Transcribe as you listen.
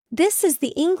This is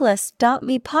the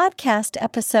Englist.me podcast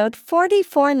episode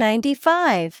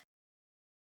 4495.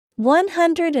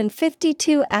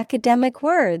 152 academic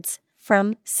words,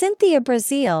 from Cynthia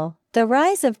Breazeal, The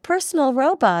Rise of Personal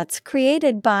Robots,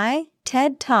 created by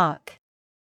TED Talk.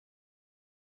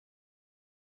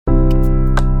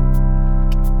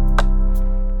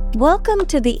 Welcome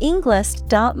to the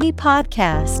Englist.me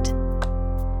podcast.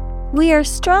 We are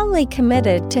strongly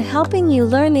committed to helping you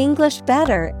learn English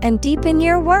better and deepen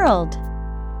your world.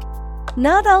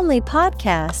 Not only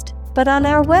podcast, but on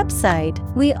our website,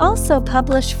 we also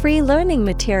publish free learning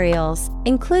materials,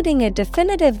 including a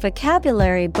definitive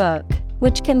vocabulary book,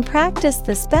 which can practice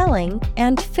the spelling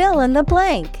and fill in the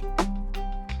blank.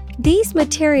 These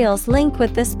materials link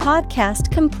with this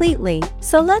podcast completely,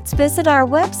 so let's visit our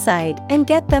website and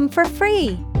get them for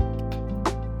free.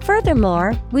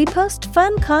 Furthermore, we post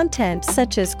fun content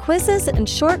such as quizzes and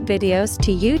short videos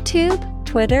to YouTube,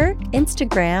 Twitter,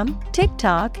 Instagram,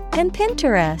 TikTok, and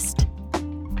Pinterest.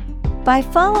 By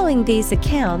following these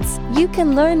accounts, you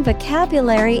can learn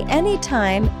vocabulary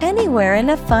anytime, anywhere in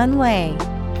a fun way.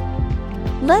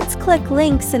 Let's click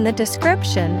links in the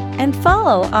description and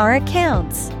follow our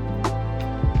accounts.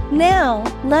 Now,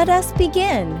 let us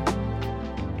begin.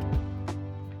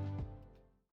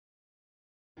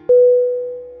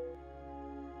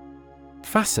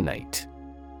 Fascinate.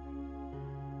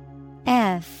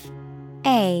 F-A-S-C-I-N-A-T-E.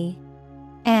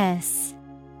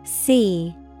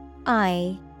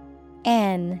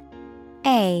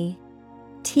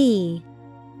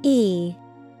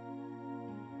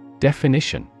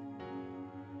 Definition: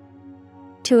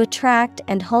 to attract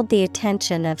and hold the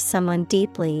attention of someone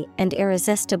deeply and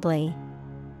irresistibly.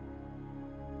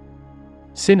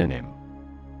 Synonym: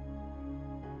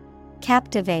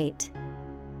 captivate,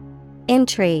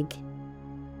 intrigue,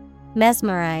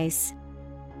 mesmerize.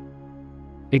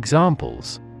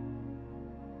 Examples: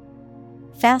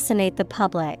 fascinate the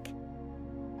public,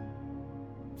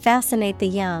 fascinate the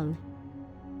young.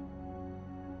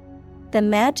 The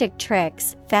magic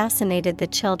tricks fascinated the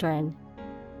children.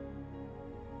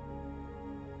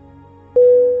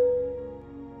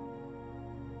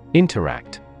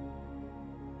 Interact.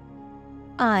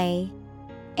 I-N-T-E-R-A-C-T.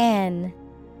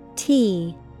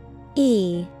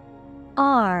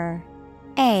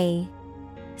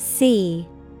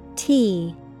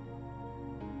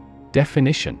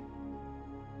 Definition: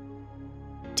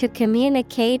 to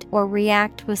communicate or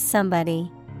react with somebody.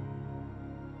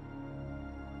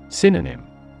 Synonym: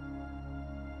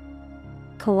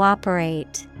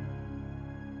 cooperate,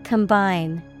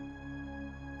 combine,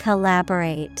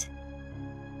 collaborate.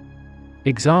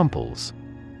 Examples: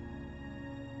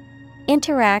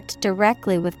 interact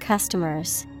directly with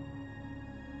customers,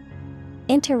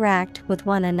 interact with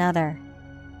one another.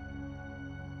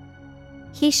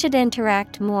 He should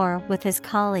interact more with his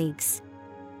colleagues.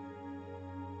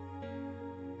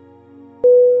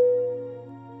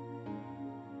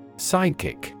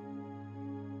 Sidekick.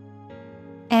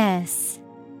 S-I-D-E-K-I-C-K.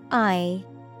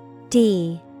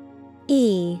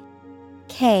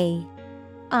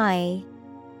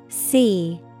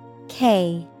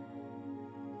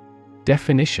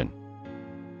 Definition: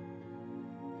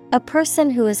 a person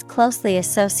who is closely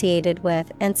associated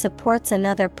with and supports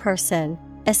another person,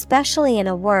 especially in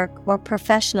a work or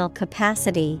professional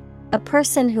capacity, a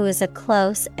person who is a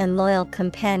close and loyal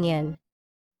companion.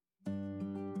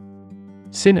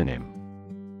 Synonym: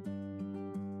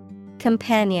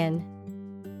 companion,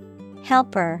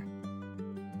 helper,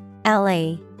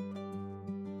 ally.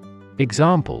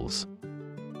 Examples: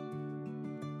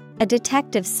 a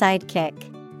detective's sidekick,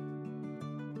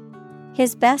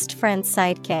 his best friend's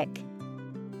sidekick.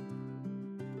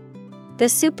 The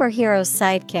superhero's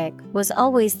sidekick was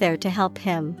always there to help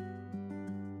him.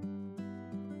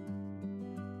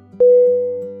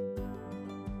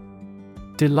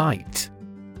 Delight.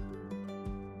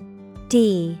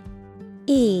 D-E-L-I-G-H-T.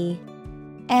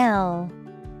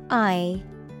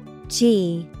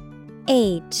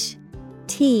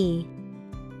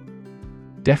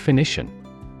 Definition: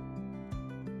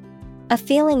 a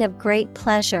feeling of great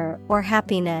pleasure or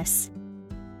happiness.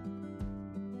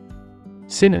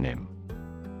 Synonym: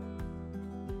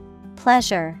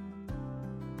 pleasure,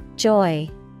 joy,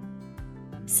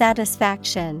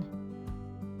 satisfaction.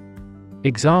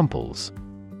 Examples: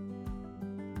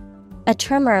 a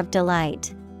tremor of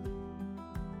delight,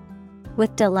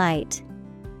 with delight.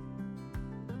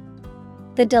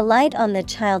 The delight on the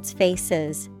child's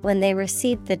faces when they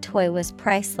received the toy was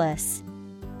priceless.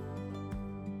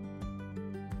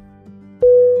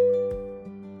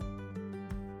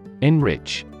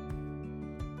 Enrich.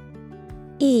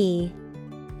 E-N-R-I-C-H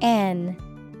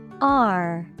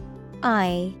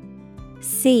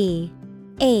C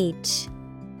H.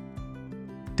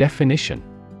 Definition: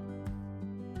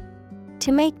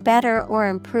 To make better or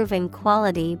improve in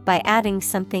quality by adding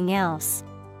something else.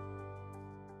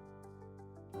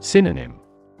 Synonym: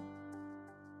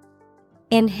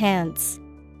 Enhance,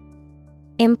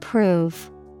 improve,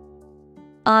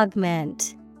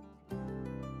 augment.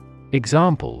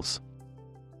 Examples: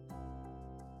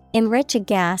 Enrich a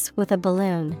gas with a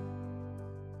balloon.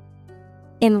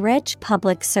 Enrich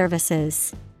public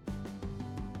services.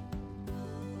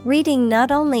 Reading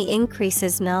not only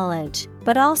increases knowledge,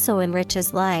 but also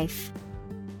enriches life.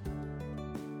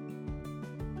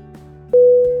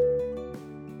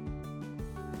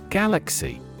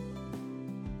 Galaxy.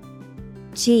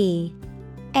 G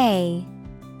A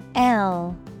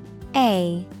L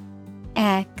A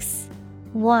X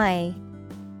Y.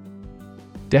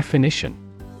 Definition: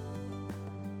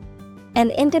 An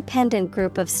independent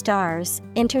group of stars,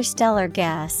 interstellar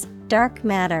gas, dark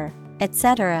matter,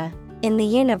 etc., in the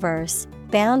universe,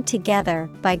 bound together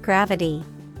by gravity.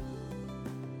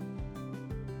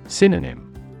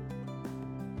 Synonym: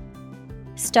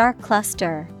 Star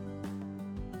cluster,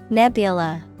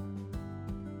 nebula,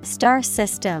 star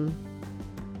system.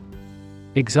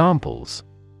 Examples: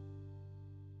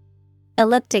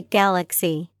 Elliptic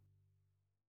galaxy.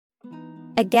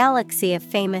 A galaxy of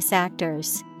famous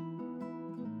actors.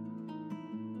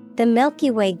 The Milky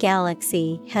Way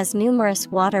galaxy has numerous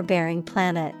water-bearing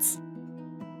planets.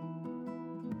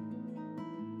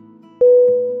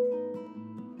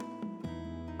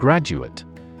 Graduate.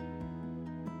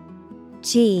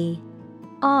 G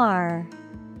R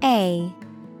A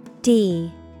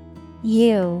D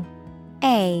U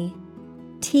A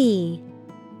T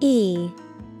E.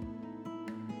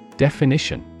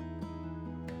 Definition: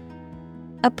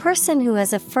 A person who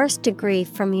has a first degree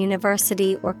from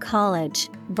university or college.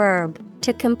 Verb,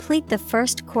 to complete the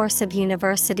first course of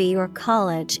university or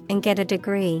college and get a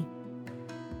degree.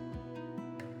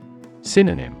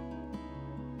 Synonym: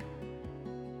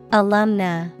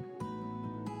 Alumna,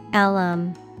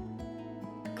 alum,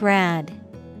 grad.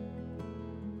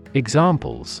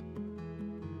 Examples: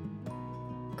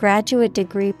 Graduate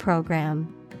degree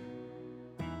program.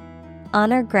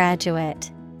 Honor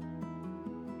graduate.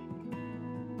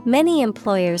 Many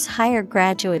employers hire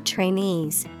graduate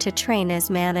trainees to train as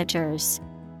managers.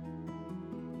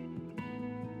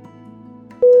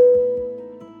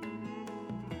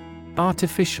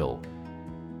 Artificial.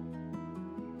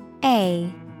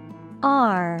 A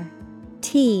R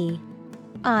T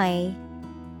I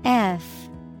F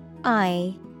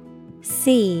I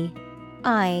C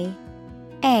I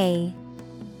A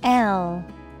L.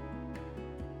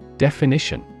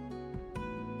 Definition: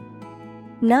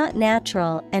 Not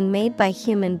natural and made by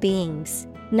human beings,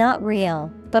 not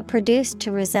real, but produced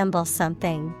to resemble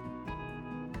something.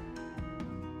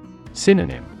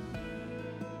 Synonym: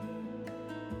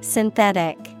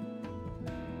 Synthetic,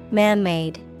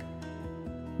 man-made,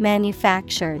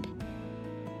 manufactured.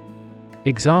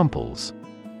 Examples: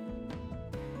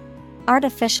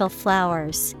 Artificial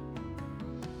flowers.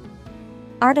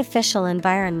 Artificial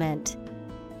environment.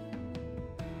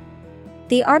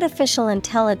 The artificial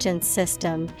intelligence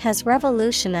system has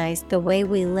revolutionized the way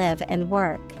we live and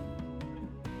work.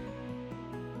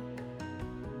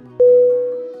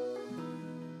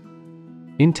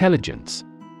 Intelligence.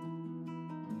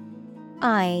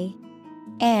 I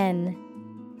N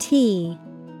T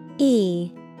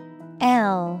E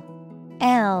L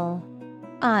L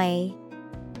I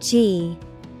G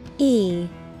E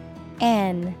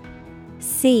N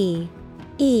C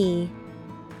E.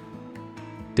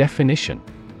 Definition: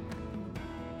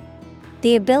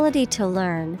 The ability to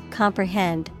learn,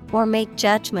 comprehend, or make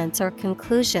judgments or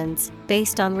conclusions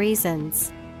based on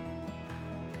reasons.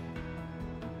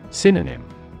 Synonym: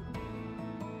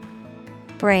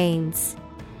 Brains,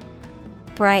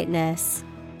 brightness,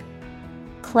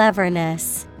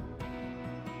 cleverness.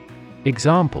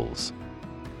 Examples: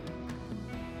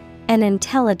 An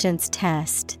intelligence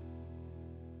test.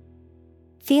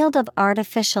 Field of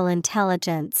artificial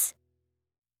intelligence.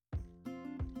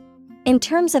 In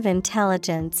terms of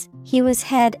intelligence, he was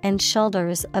head and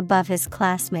shoulders above his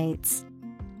classmates.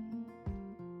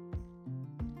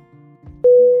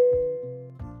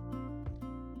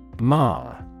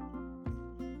 Mar.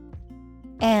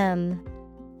 M-A-R.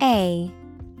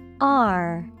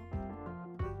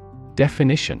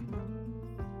 Definition: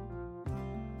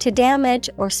 To damage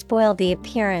or spoil the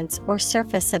appearance or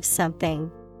surface of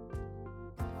something.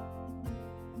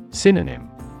 Synonym: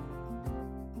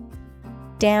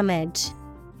 Damage,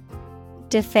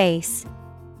 deface,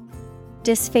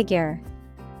 disfigure.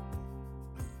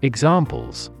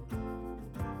 Examples: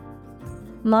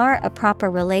 Mar a proper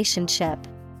relationship.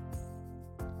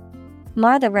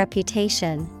 Mar the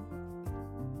reputation.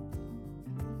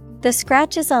 The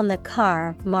scratches on the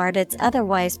car marred its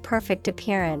otherwise perfect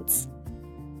appearance.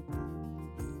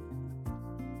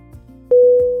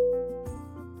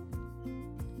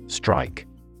 Strike.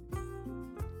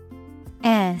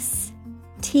 S-T-R-I-K-E.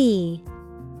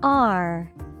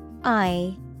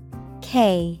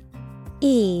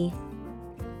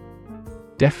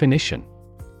 Definition: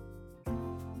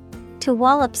 to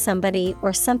wallop somebody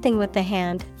or something with the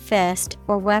hand, fist,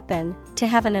 or weapon, to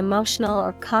have an emotional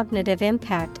or cognitive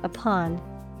impact upon.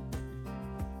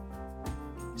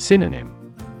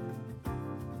 Synonym: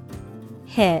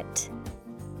 Hit,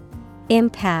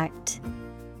 impact,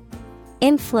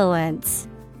 influence.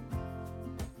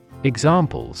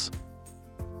 Examples: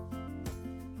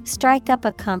 Strike up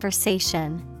a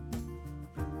conversation.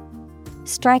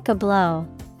 Strike a blow.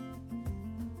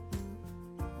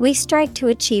 We strike to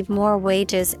achieve more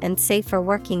wages and safer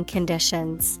working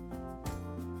conditions.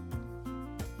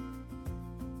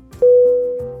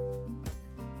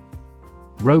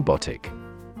 Robotic.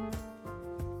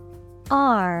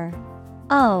 R-O-B-O-T-I-C.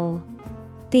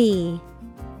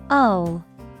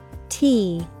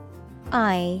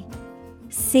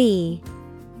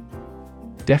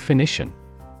 Definition: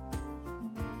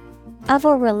 of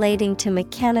or relating to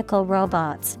mechanical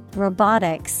robots,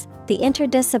 robotics, the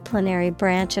interdisciplinary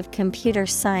branch of computer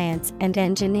science and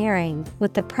engineering,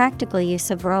 with the practical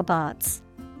use of robots.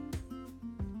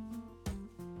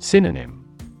 Synonym: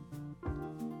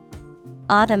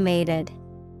 Automated,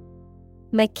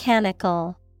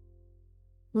 mechanical,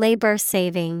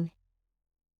 labor-saving.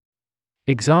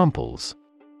 Examples: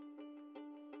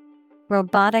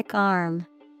 Robotic arm.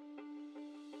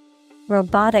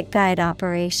 Robotic guide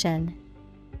operation.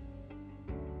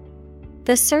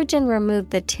 The surgeon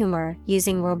removed the tumor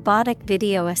using robotic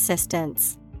video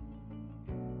assistance.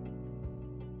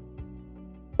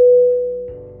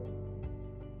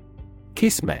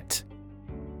 Kismet.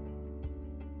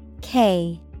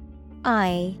 K-I-S-M-E-T.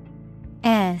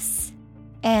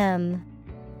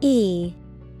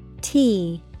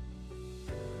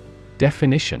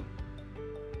 Definition: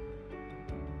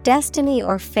 destiny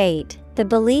or fate, the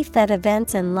belief that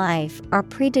events in life are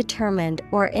predetermined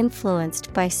or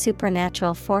influenced by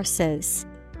supernatural forces.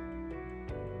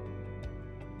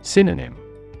 Synonym: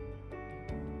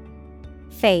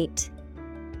 Fate,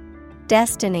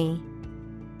 destiny,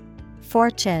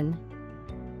 fortune.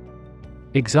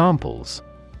 Examples: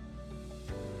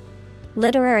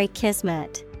 Literary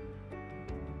kismet.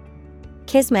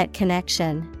 Kismet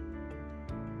connection.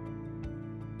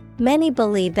 Many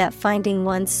believe that finding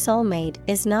one's soulmate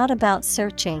is not about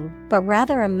searching, but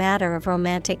rather a matter of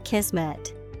romantic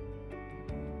kismet.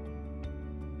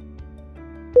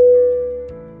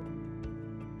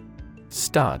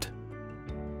 Stud.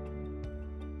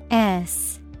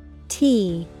 S-T-U-D.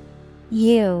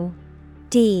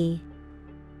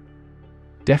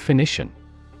 Definition: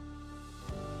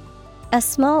 a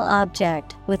small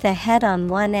object with a head on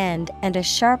one end and a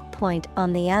sharp point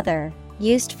on the other,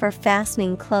 used for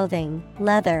fastening clothing,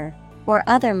 leather, or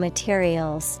other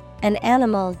materials. An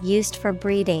animal used for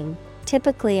breeding,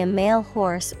 typically a male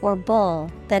horse or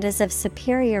bull that is of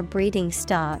superior breeding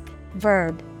stock.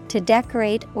 Verb, to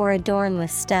decorate or adorn with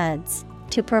studs,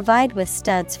 to provide with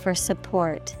studs for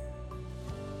support.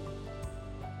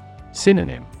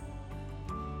 Synonym: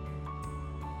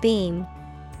 Beam,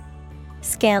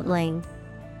 scantling,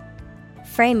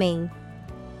 framing.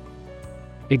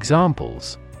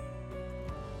 Examples: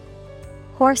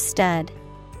 horse stud,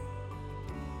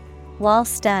 wall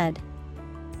stud.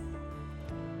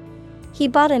 He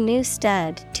bought a new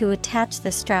stud to attach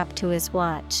the strap to his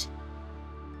watch.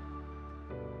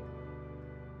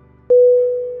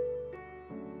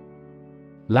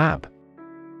 Lab.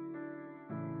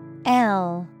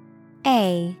 L-A-B.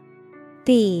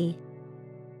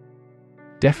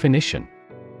 Definition: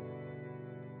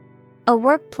 a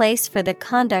workplace for the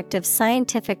conduct of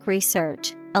scientific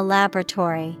research, a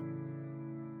laboratory.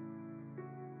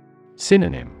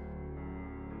 Synonym: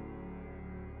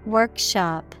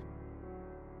 workshop,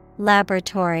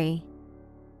 laboratory,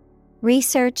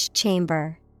 research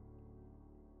chamber.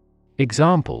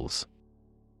 Examples: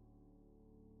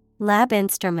 lab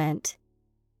instrument,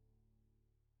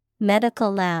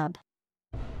 medical lab.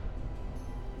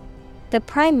 The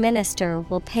Prime Minister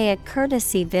will pay a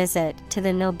courtesy visit to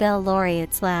the Nobel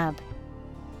laureate's lab.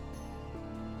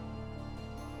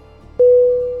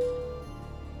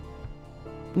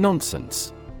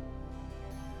 Nonsense.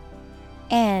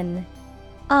 N-O-N-S-E-N-S-E.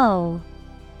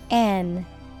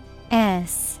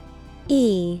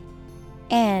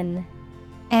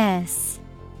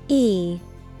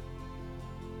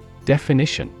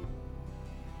 Definition: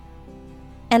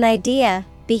 an idea,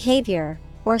 behavior,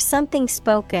 or something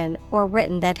spoken or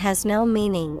written that has no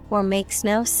meaning or makes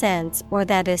no sense or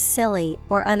that is silly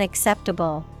or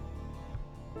unacceptable.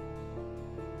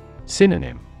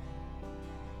 Synonym: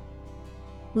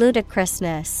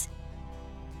 Ludicrousness,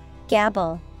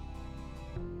 gabble,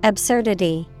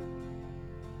 absurdity.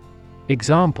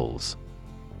 Examples: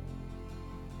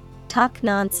 talk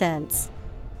nonsense,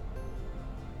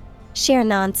 sheer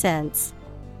nonsense.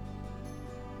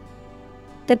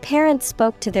 The parents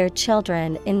spoke to their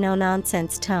children in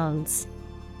no-nonsense tones.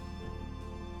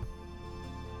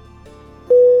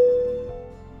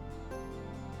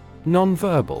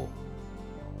 Nonverbal.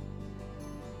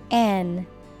 N-O-N-V-E-R-B-A-L.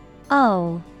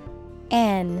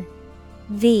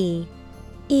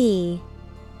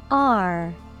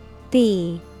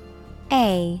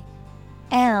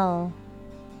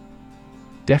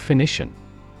 Definition: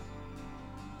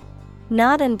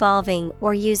 not involving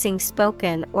or using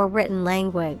spoken or written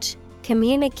language,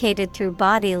 communicated through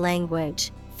body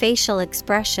language, facial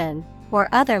expression, or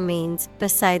other means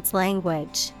besides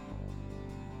language.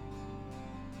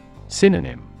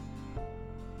 Synonym: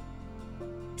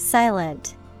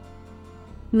 silent,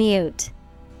 mute,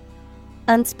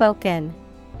 unspoken.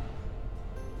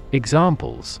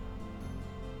 Examples: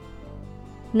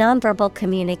 nonverbal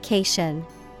communication,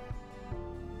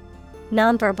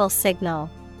 nonverbal signal.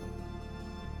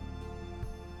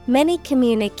 Many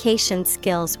communication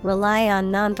skills rely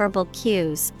on nonverbal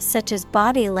cues such as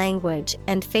body language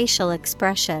and facial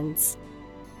expressions.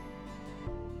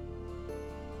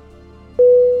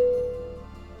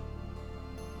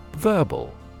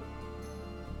 Verbal.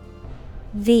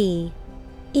 V-E-R-B-A-L.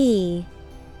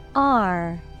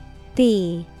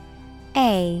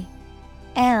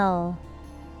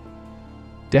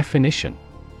 Definition: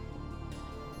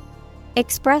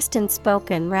 expressed in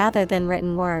spoken rather than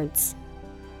written words.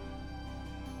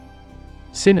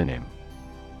 Synonym: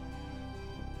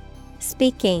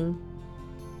 speaking,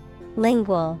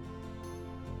 lingual,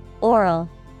 oral.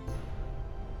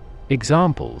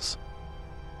 Examples: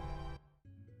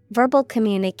 verbal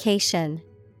communication,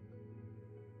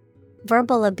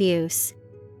 verbal abuse.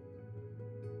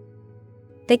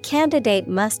 The candidate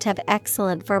must have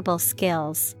excellent verbal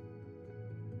skills.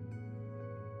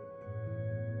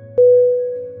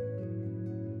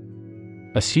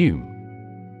 Assume.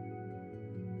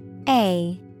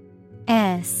 A-S-S-U-M-E.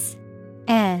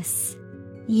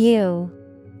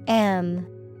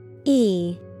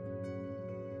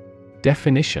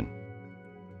 Definition: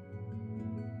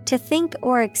 to think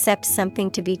or accept something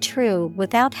to be true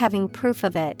without having proof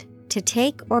of it, to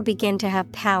take or begin to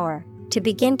have power, to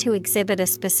begin to exhibit a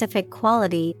specific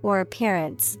quality or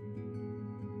appearance.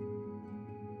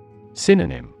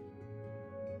 Synonym: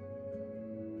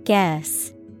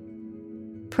 guess,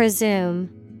 presume,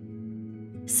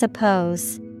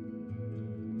 suppose.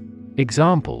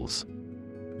 Examples: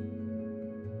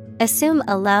 assume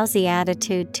a lousy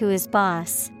attitude to his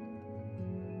boss.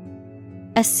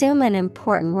 Assume an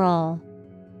important role.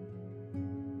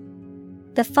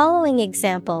 The following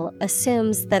example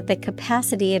assumes that the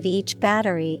capacity of each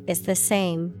battery is the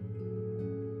same.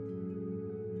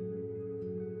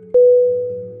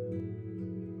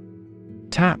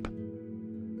 Tap.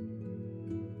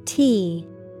 T-A-P.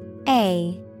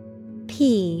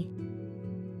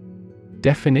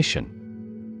 Definition: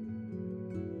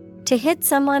 to hit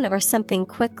someone or something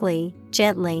quickly,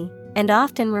 gently, and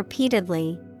often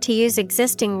repeatedly, to use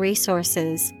existing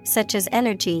resources such as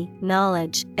energy,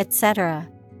 knowledge, etc.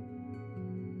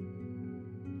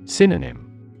 Synonym: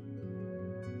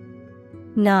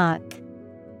 knock,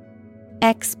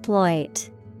 exploit,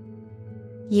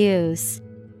 use.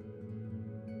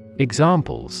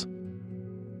 Examples: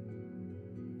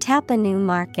 tap a new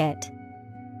market.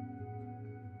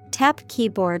 Tap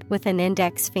keyboard with an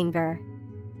index finger.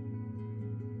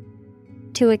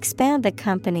 To expand the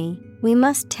company, we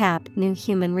must tap new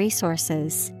human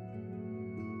resources.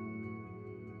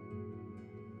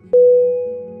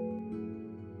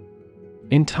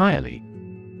 Entirely.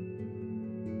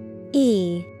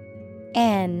 E-N-T-I-R-E-L-Y.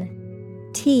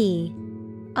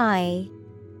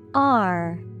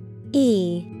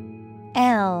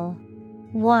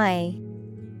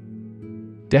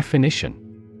 Definition: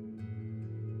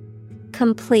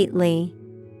 completely.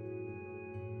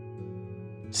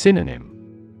 Synonym: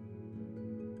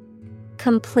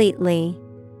 completely,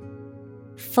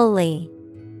 fully,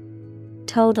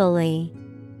 totally.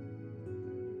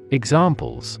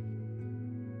 Examples: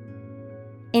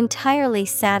 entirely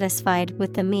satisfied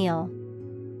with the meal.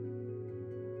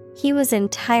 He was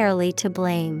entirely to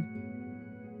blame.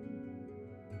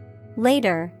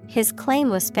 Later, his claim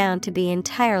was found to be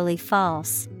entirely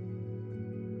false.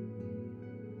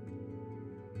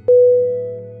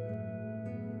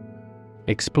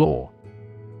 Explore.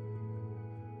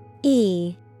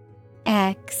 E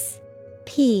X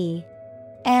P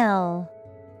L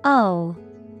O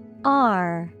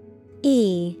R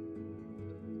E.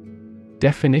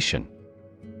 Definition.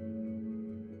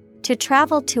 To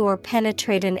travel to or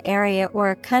penetrate an area or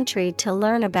a country to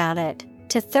learn about it,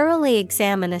 to thoroughly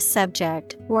examine a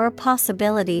subject or a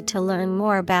possibility to learn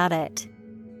more about it.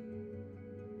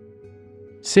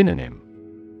 Synonym.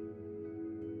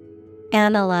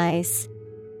 Analyze,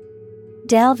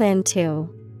 delve into,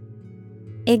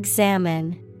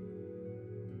 examine.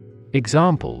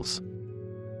 Examples.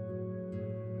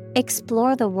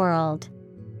 Explore the world.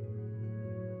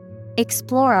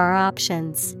 Explore our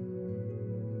options.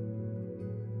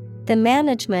 The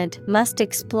management must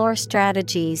explore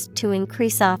strategies to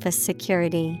increase office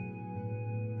security.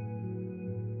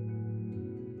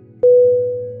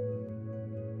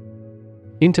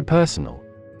 Interpersonal.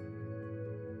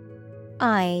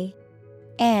 I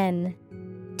N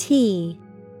T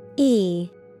E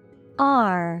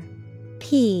R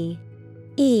P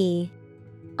E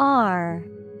R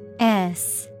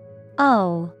S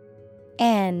O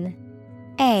N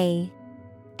A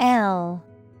L.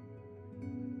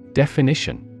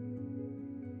 Definition.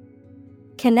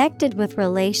 Connected with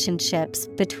relationships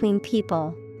between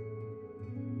people.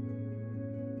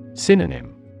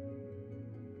 Synonym.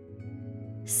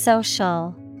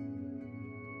 Social.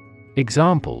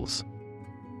 Examples.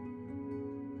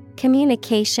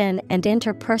 Communication and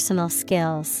interpersonal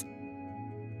skills.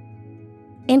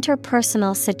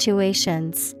 Interpersonal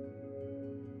situations.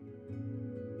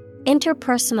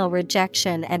 Interpersonal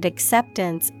rejection and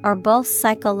acceptance are both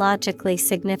psychologically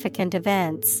significant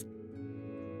events.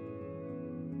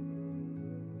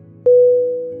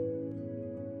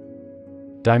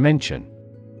 Dimension.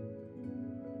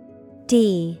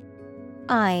 D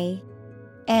I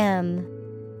M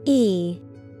E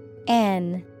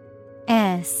N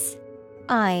S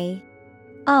I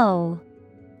O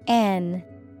N.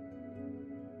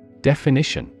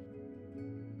 Definition.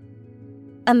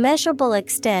 A measurable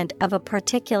extent of a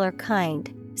particular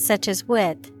kind, such as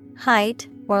width, height,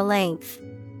 or length.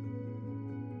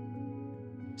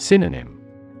 Synonym.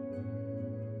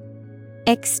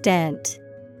 Extent,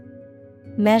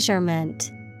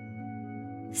 measurement,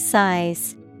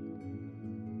 size.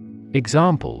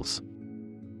 Examples.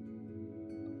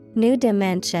 New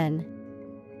dimension.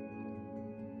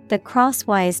 The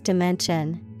crosswise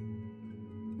dimension.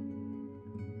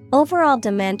 Overall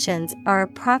dimensions are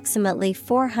approximately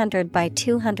 400 by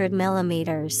 200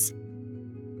 millimeters.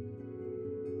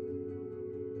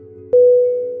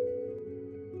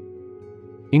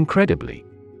 Incredibly.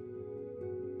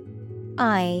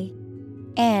 I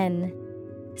N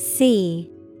C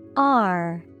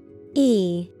R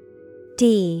E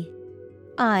D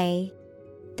I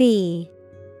B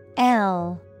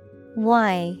L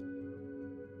Y.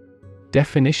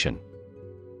 Definition.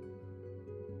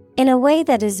 In a way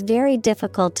that is very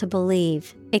difficult to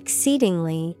believe,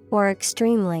 exceedingly or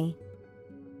extremely.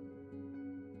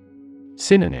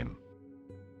 Synonym.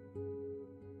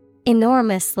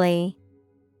 Enormously,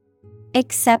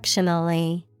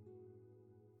 exceptionally,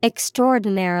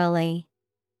 extraordinarily.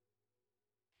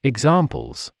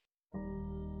 Examples.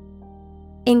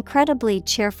 Incredibly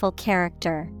cheerful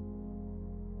character.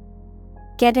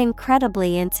 Get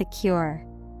incredibly insecure.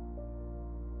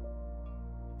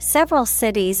 Several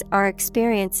cities are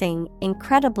experiencing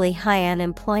incredibly high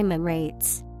unemployment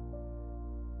rates.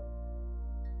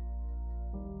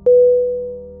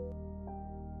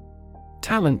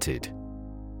 Talented.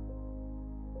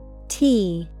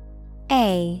 T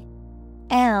A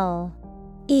L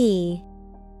E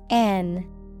N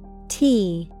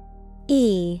T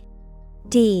E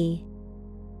D.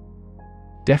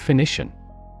 Definition.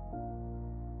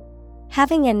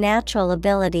 Having a natural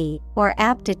ability or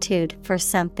aptitude for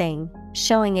something,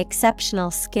 showing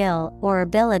exceptional skill or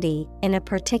ability in a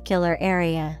particular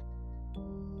area.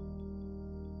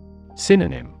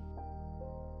 Synonym.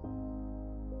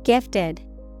 Gifted,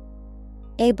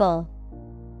 able,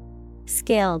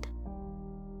 skilled.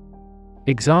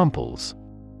 Examples.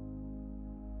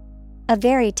 A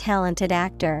very talented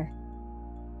actor.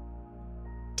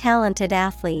 Talented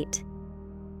athlete.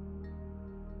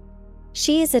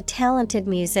 She is a talented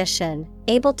musician,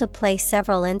 able to play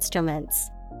several instruments.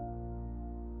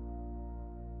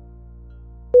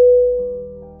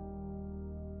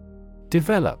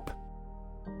 Develop.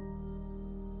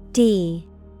 D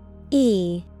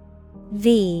E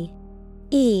V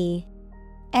E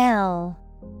L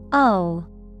O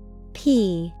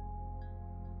P.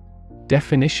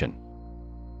 Definition: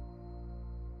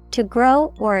 to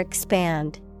grow or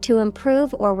expand, to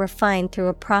improve or refine through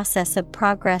a process of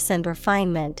progress and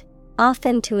refinement,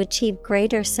 often to achieve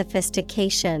greater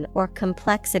sophistication or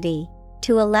complexity,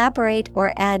 to elaborate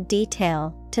or add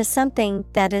detail to something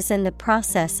that is in the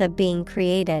process of being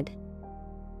created.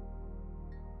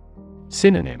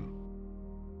 Synonym: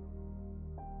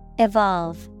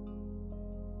 Evolve,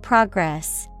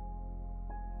 progress,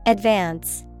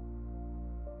 advance.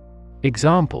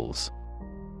 Examples: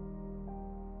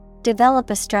 develop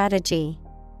a strategy,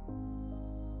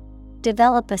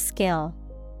 develop a skill.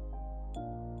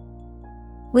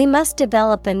 We must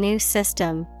develop a new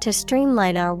system to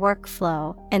streamline our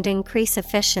workflow and increase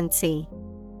efficiency.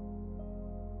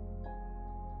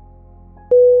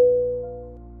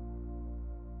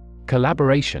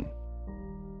 Collaboration.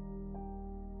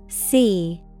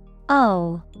 Collaboration.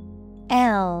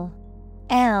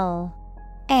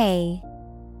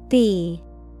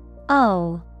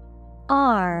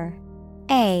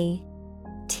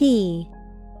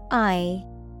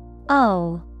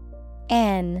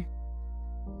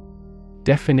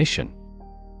 Definition: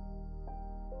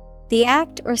 the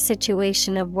act or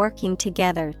situation of working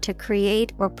together to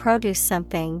create or produce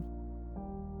something.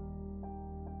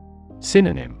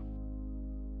 Synonym: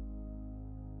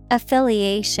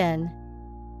 affiliation,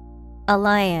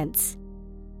 alliance,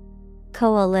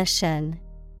 coalition.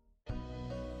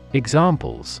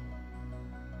 Examples: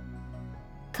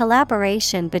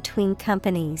 collaboration between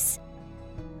companies,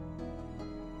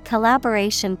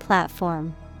 collaboration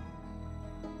platform.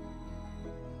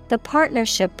 The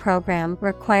partnership program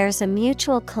requires a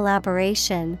mutual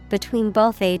collaboration between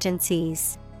both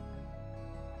agencies.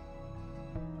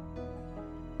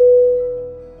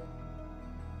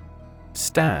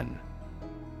 Stan.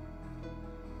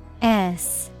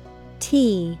 S-T-A-N.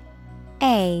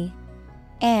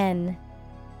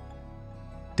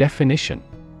 Definition: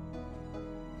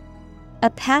 a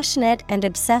passionate and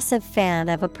obsessive fan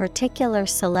of a particular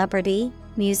celebrity,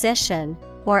 musician,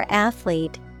 or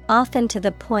athlete, often to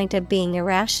the point of being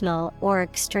irrational or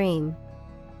extreme.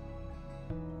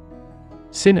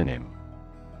 Synonym: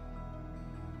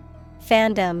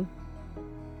 fandom,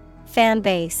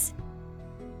 fanbase,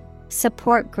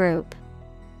 support group.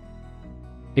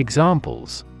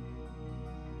 Examples: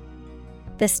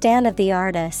 the stan of the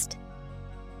artist,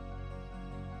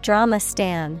 drama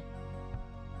stan.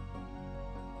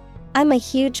 I'm a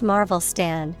huge Marvel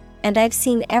stan, and I've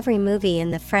seen every movie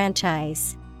in the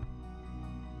franchise.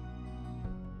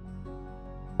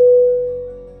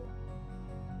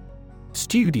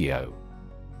 Studio.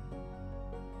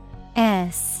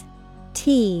 S-T-U-D-I-O.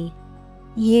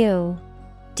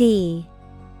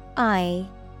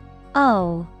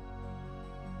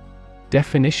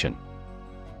 Definition: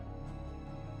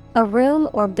 a room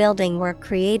or building where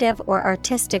creative or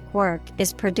artistic work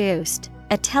is produced,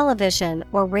 a television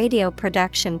or radio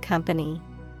production company.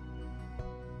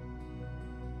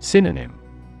 Synonym: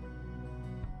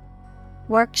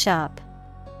 workshop,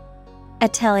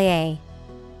 atelier,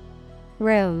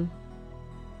 room.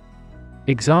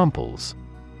 Examples: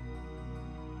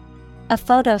 a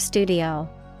photo studio,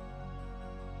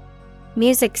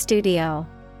 music studio.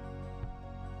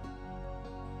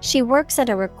 She works at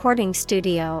a recording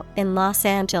studio in Los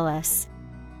Angeles.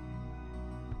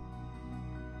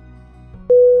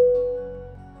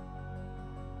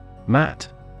 Matte.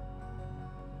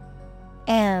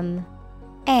 M-A-T-T-E.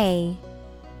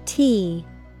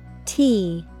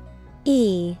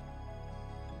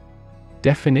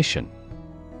 Definition: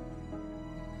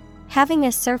 having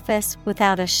a surface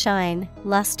without a shine,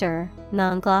 luster,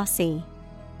 non-glossy.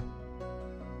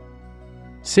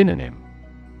 Synonym: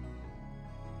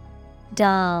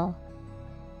 dull,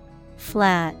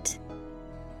 flat,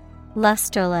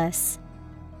 lusterless.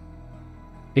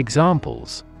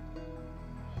 Examples: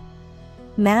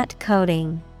 matte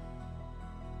coating,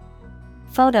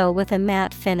 photo with a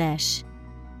matte finish.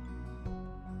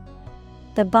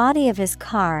 The body of his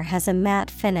car has a matte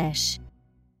finish.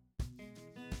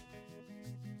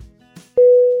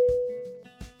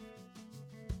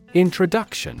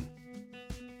 Introduction.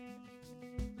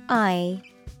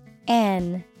 I-N-T-R-O-D-U-C-T-I-O-N.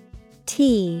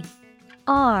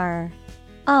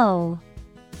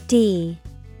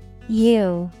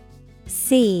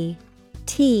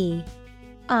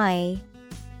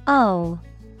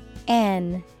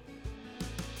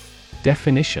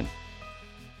 Definition: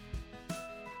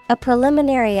 a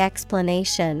preliminary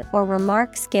explanation or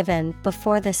remarks given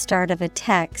before the start of a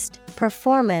text,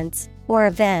 performance, or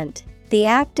event. The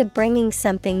act of bringing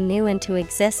something new into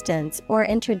existence or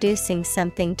introducing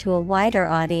something to a wider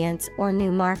audience or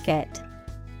new market.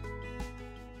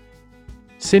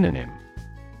 Synonym: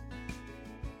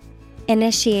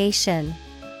 Initiation,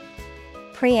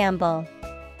 preamble,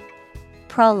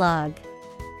 prologue.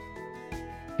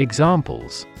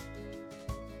 Examples: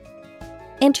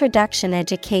 Introduction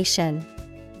education,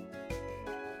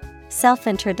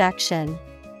 self-introduction.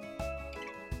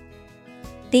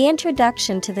 The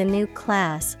introduction to the new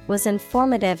class was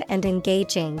informative and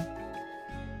engaging.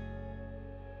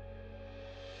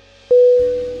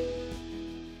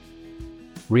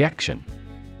 Reaction.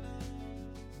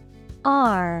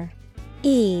 R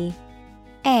E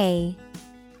A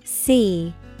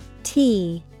C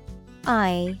T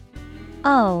I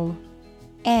O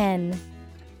N.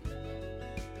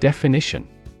 Definition: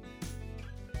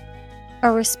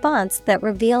 A response that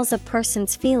reveals a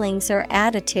person's feelings or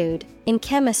attitude. In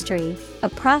chemistry, a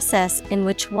process in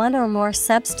which one or more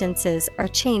substances are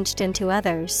changed into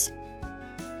others.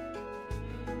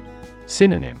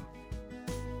 Synonym: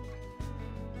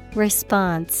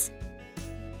 Response,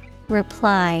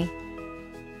 reply,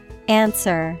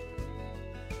 answer.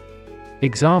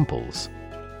 Examples: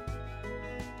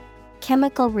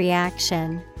 Chemical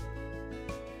reaction,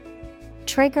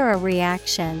 trigger a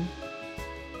reaction.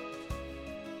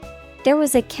 There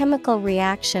was a chemical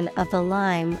reaction of the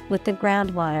lime with the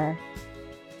groundwater.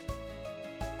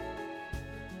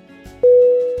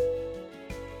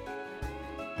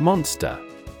 Monster.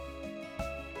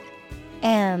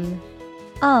 M-O-N-S-T-E-R.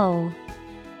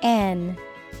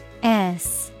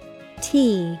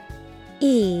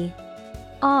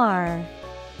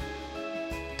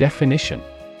 Definition: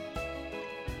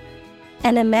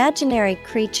 an imaginary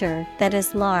creature that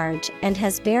is large and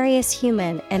has various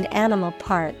human and animal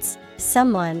parts,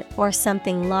 someone or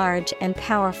something large and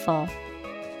powerful.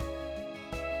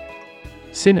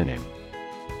 Synonym: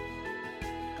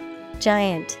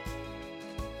 Giant,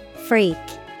 freak,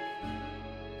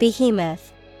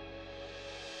 behemoth.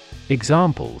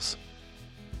 Examples: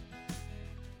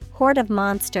 Horde of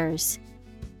monsters,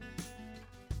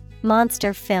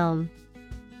 monster film.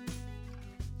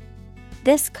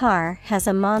 This car has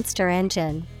a monster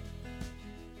engine.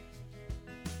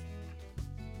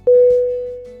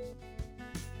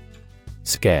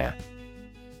 Scare.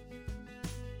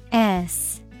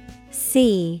 S-C-A-R-E.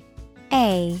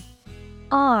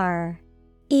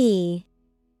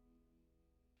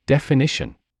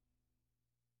 Definition: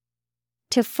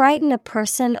 to frighten a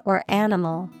person or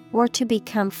animal, or to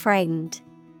become frightened.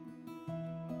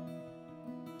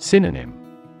 Synonym: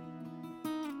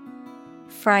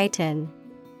 Frighten,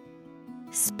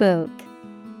 spook,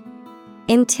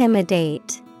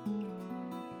 intimidate.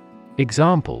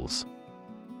 Examples: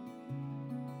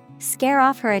 scare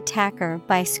off her attacker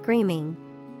by screaming.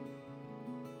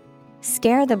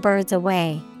 Scare the birds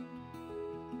away.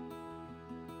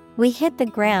 We hit the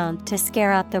ground to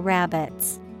scare out the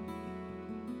rabbits.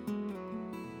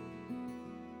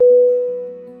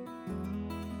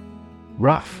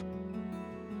 Rough.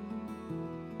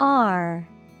 R-O-U-G-H.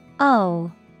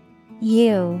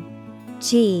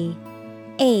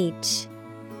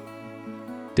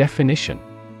 Definition: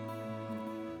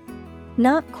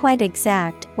 not quite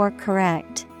exact or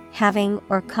correct, having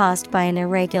or caused by an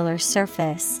irregular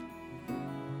surface.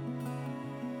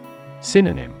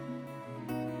 Synonym: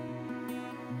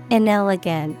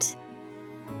 inelegant,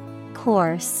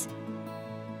 coarse,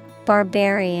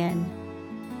 barbarian.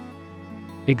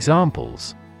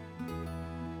 Examples: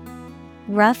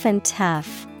 rough and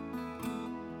tough.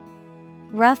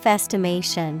 Rough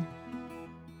estimation.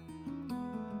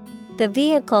 The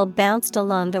vehicle bounced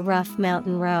along the rough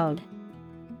mountain road.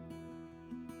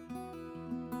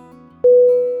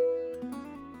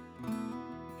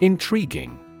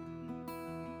 Intriguing.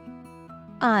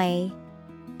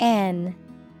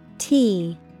 I-N-T-R-I-G-U-I-N-G.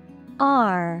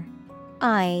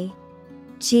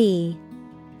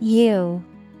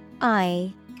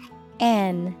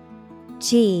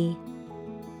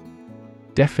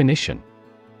 Definition: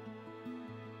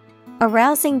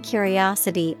 arousing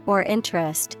curiosity or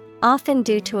interest, often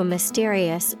due to a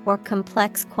mysterious or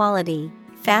complex quality,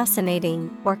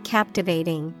 fascinating or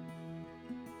captivating.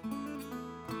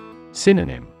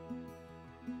 Synonym: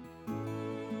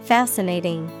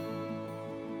 fascinating,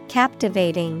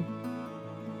 captivating,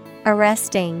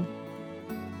 arresting.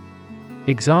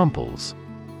 Examples: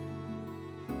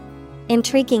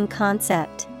 intriguing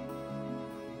concept.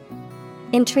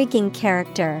 Intriguing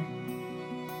character.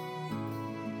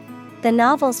 The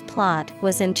novel's plot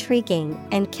was intriguing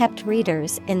and kept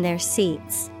readers in their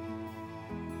seats.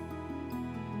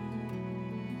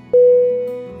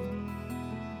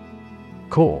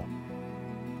 Core.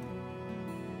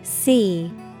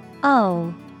 C-O-R-E.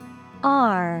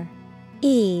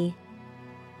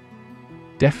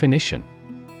 Definition: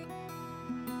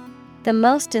 The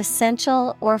most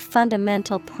essential or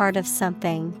fundamental part of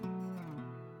something.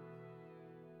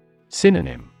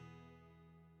 Synonym: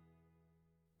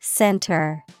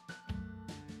 Center,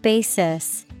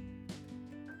 basis,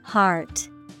 heart.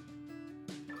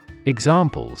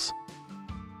 Examples: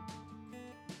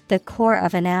 The core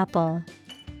of an apple.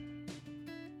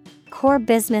 Core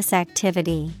business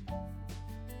activity.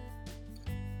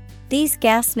 These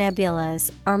gas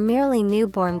nebulas are merely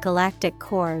newborn galactic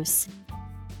cores.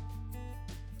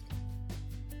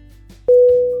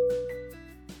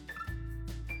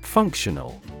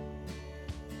 Functional.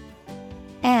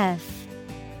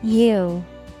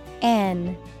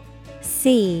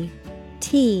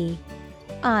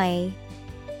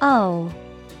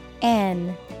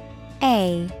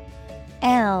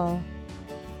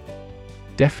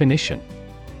 Definition: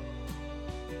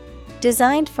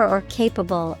 Designed for or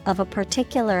capable of a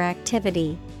particular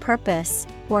activity, purpose,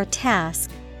 or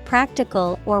task,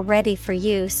 practical or ready for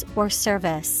use or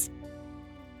service.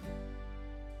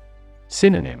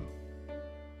 Synonym: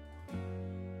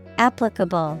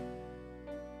 Applicable,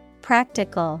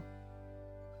 practical,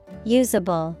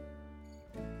 usable.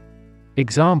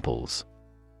 Examples: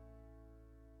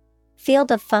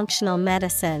 Field of functional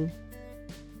medicine.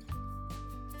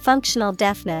 Functional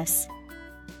deafness.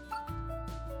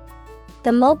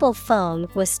 The mobile phone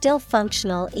was still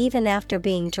functional even after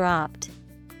being dropped.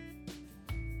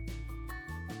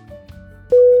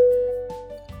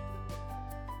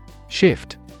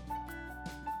 Shift.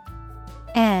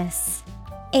 S-H-I-F-T.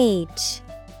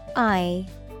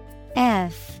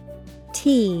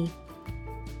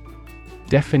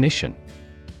 Definition: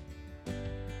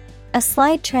 A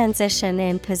slight transition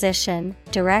in position,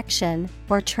 direction,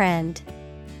 or trend.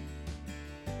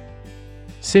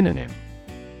 Synonym: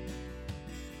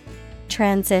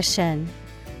 Transition,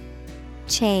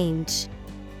 change,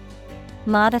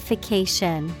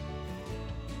 modification.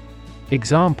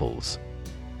 Examples: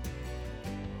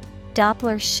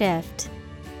 Doppler shift.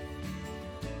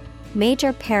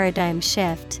 Major paradigm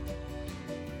shift.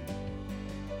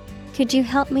 Could you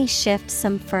help me shift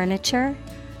some furniture?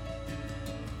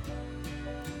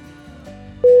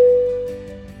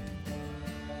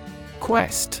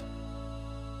 Quest.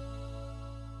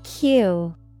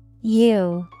 Q-U-E-S-T.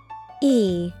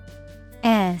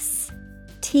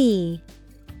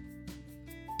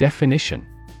 Definition: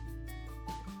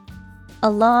 A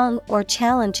long or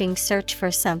challenging search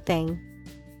for something.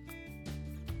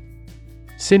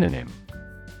 Synonym: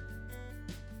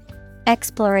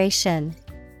 Exploration,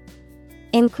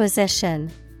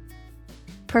 inquisition,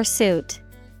 pursuit.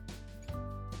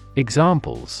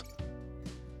 Examples: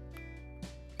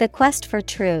 The quest for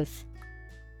truth.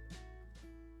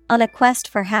 On a quest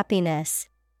for happiness.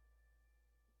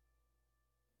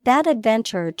 That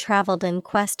adventurer traveled in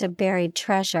quest of buried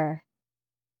treasure.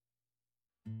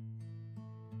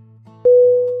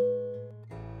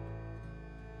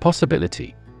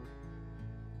 Possibility.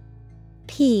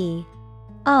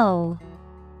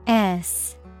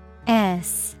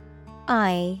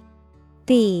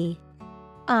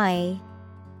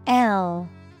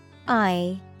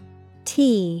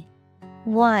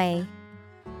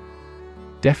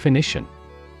 Definition: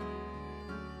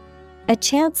 A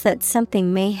chance that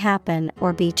something may happen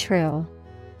or be true.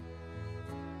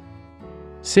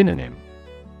 Synonym: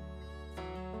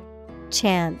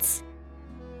 Chance,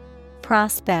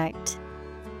 prospect,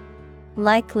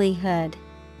 likelihood.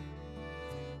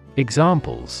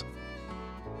 Examples: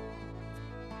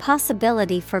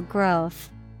 Possibility for growth.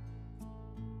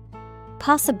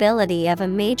 Possibility of a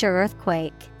major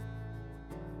earthquake.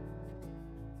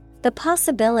 The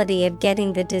possibility of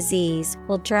getting the disease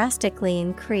will drastically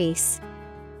increase.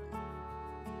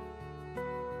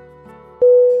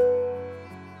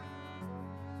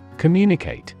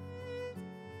 Communicate.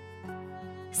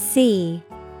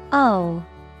 C-O-M-M-U-N-I-C-A-T-E.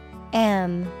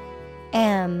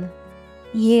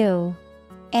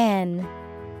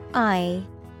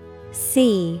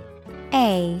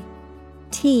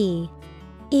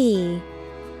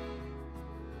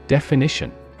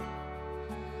 Definition: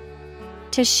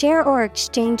 To share or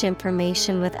exchange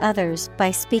information with others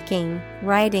by speaking,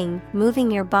 writing, moving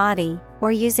your body,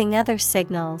 or using other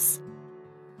signals.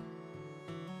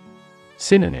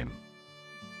 Synonym: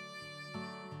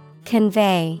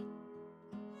 Convey,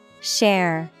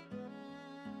 share,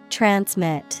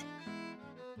 transmit.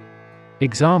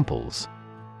 Examples: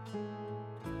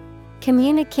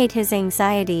 Communicate his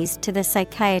anxieties to the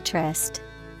psychiatrist.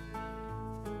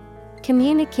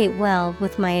 Communicate well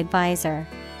with my advisor.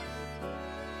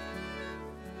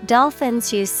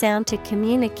 Dolphins use sound to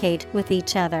communicate with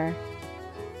each other.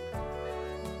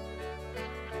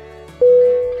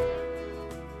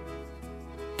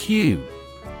 Cue.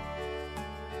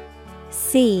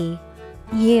 C-U-E.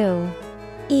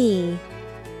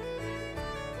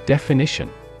 Definition: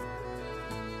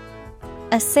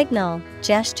 A signal,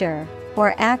 gesture,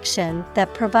 or action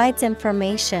that provides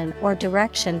information or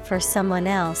direction for someone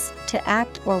else to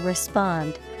act or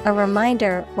respond, a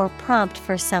reminder or prompt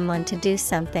for someone to do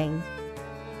something.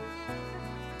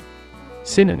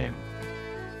 Synonym: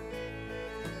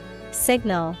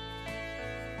 Signal,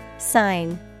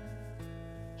 sign,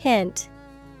 hint.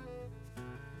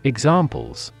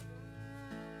 Examples: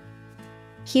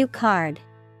 Cue card,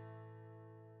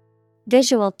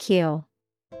 visual cue.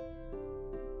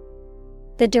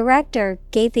 The director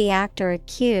gave the actor a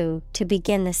cue to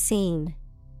begin the scene.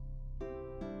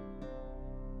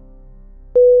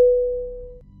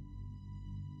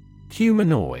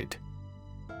 Humanoid.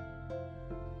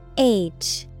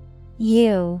 H-U-M-A-N-O-I-D.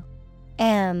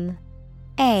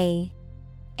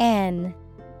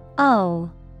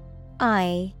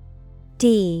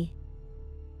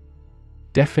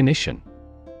 Definition: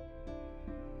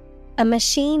 A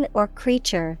machine or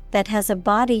creature that has a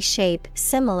body shape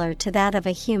similar to that of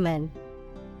a human.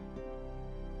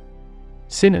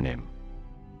 Synonym: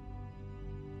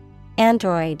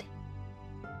 Android,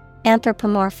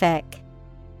 anthropomorphic.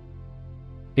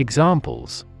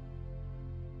 Examples: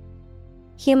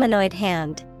 Humanoid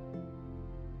hand,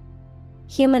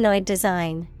 humanoid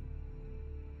design.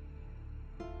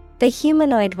 The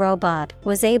humanoid robot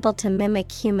was able to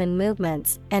mimic human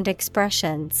movements and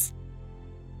expressions.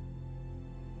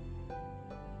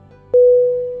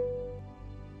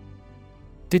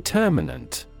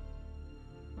 Determinant.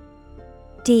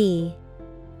 D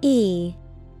E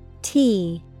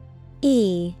T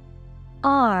E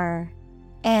R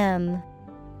M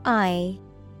I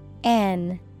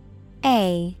N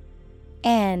A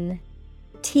N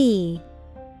T.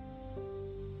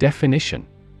 Definition: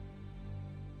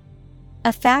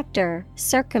 A factor,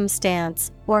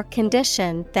 circumstance, or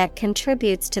condition that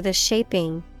contributes to the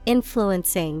shaping,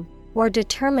 influencing, or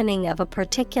determining of a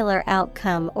particular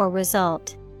outcome or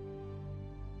result.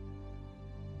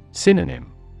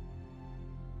 Synonym: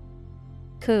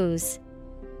 Cause,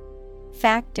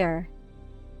 factor,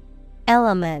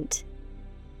 element.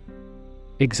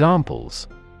 Examples: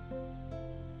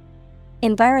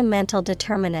 Environmental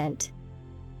determinant,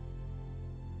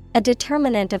 a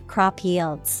determinant of crop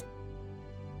yields.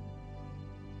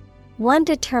 One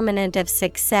determinant of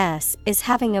success is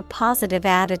having a positive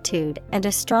attitude and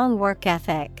a strong work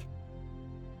ethic.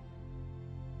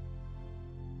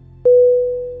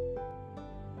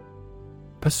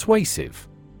 Persuasive.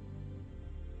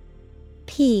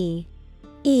 P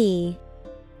E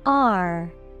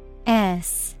R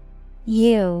S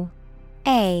U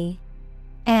A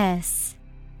S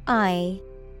I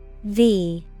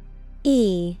V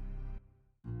E.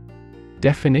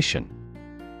 Definition: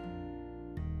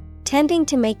 Tending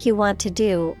to make you want to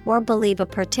do or believe a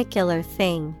particular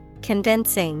thing,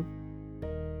 convincing.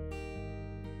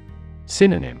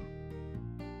 Synonym: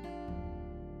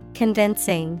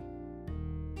 Convincing,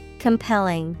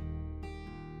 compelling,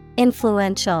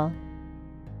 influential.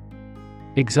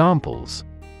 Examples: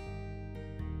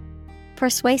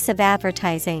 Persuasive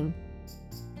advertising,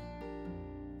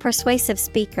 persuasive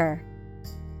speaker.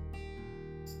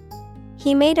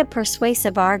 He made a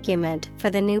persuasive argument for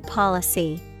the new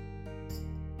policy.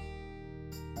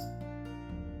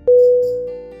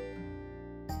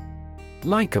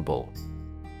 Likeable.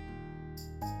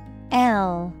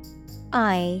 L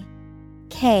I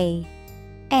K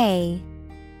A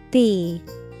B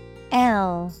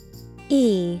L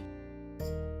E.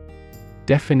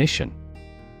 Definition: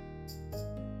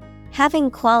 Having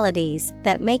qualities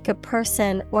that make a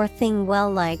person or thing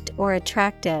well liked or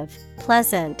attractive,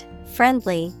 pleasant,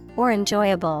 friendly, or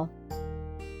enjoyable.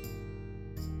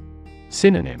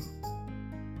 Synonym: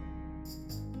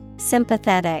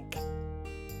 Sympathetic,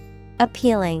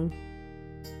 appealing,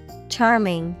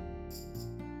 charming.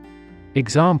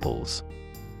 Examples: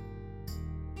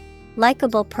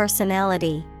 Likeable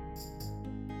personality,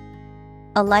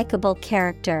 a likeable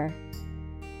character.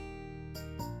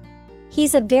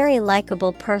 He's a very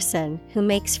likeable person who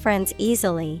makes friends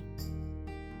easily.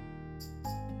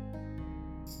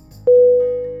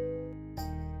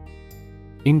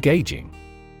 Engaging.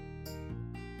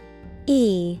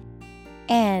 E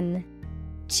N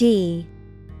G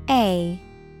A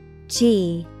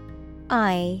G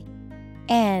I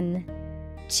N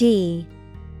G.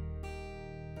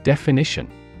 Definition: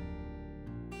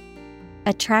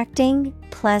 Attracting,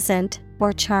 pleasant,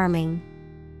 or charming.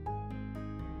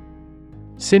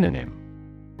 Synonym: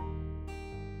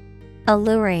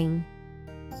 Alluring,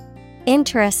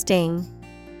 interesting,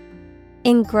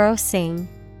 engrossing.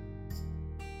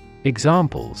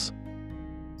 Examples: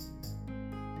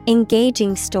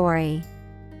 engaging story,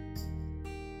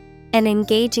 an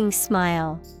engaging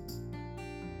smile.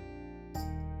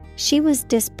 She was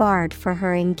disbarred for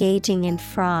her engaging in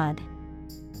fraud.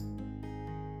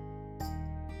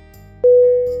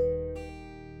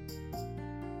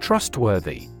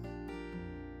 Trustworthy.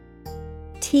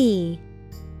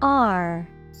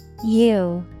 Trustworthy.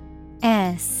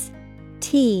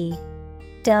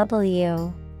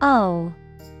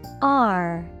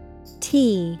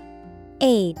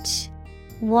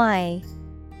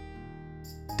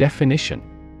 Definition: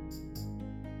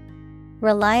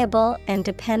 Reliable and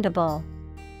dependable.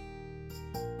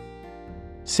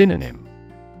 Synonym: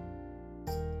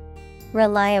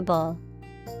 Reliable,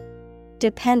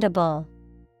 dependable,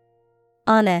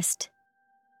 honest.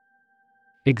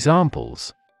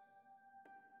 Examples: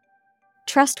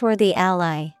 Trustworthy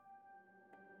ally,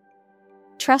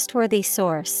 trustworthy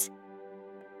source.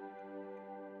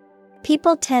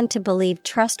 People tend to believe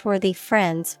trustworthy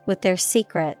friends with their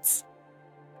secrets.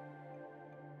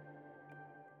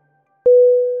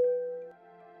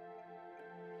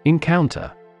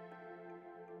 Encounter.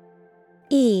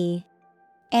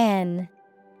 ENCOUNTER.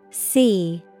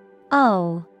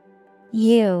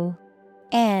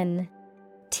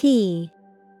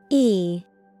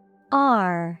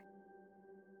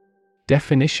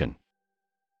 Definition: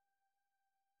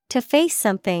 To face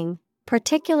something,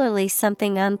 particularly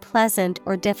something unpleasant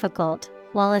or difficult,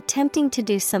 while attempting to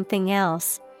do something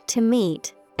else, to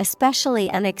meet, especially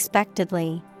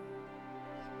unexpectedly.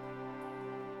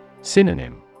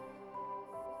 Synonym: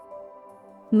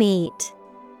 Meet,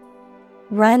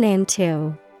 run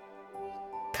into,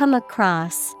 come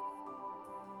across.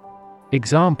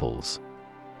 Examples: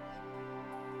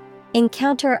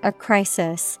 Encounter a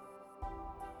crisis,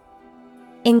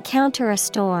 encounter a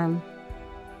storm.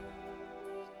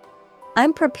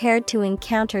 I'm prepared to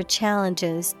encounter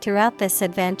challenges throughout this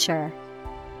adventure.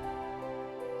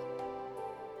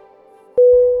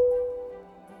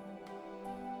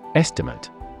 Estimate.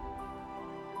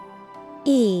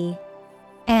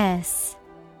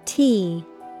 ESTIMATE.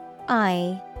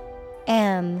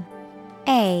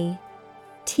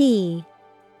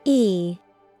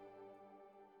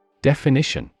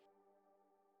 Definition: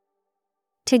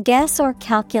 To guess or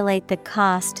calculate the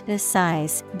cost, the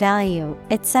size, value,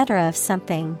 etc. of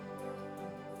something.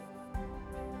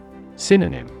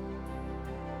 Synonym: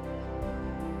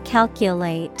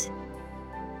 Calculate,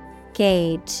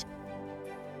 gauge,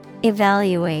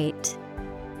 evaluate.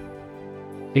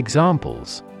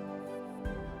 Examples: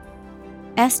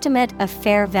 Estimate of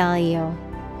fair value.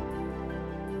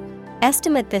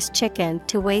 Estimate this chicken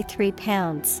to weigh 3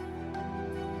 pounds.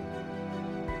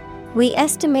 We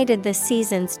estimated the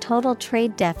season's total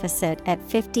trade deficit at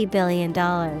 $50 billion.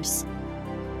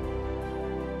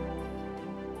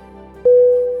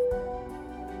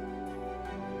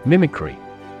 Mimicry.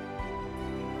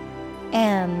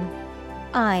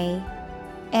 MIMICRY.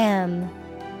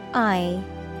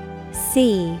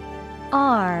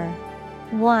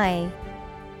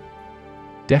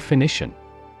 Definition: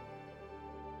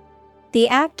 The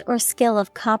act or skill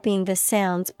of copying the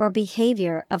sounds or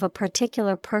behavior of a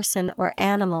particular person or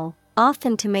animal,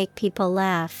 often to make people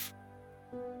laugh.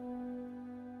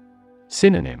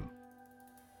 Synonym: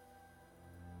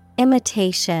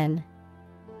 Imitation,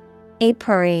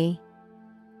 apiary.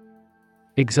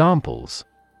 Examples: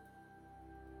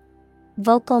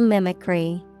 Vocal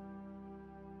mimicry,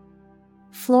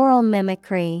 floral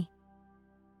mimicry.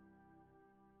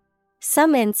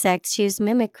 Some insects use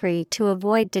mimicry to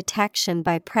avoid detection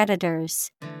by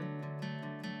predators.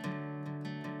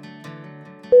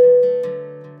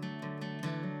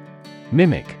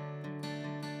 Mimic.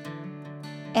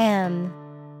 MIMIC.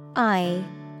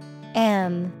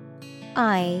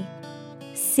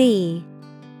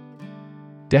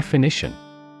 Definition: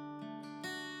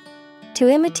 To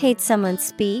imitate someone's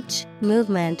speech,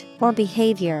 movement, or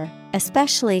behavior,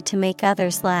 especially to make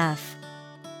others laugh.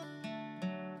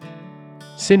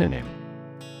 Synonym: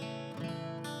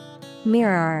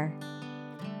 Mirror,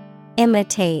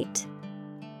 imitate,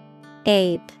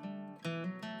 ape.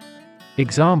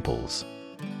 Examples: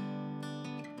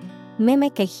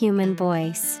 Mimic a human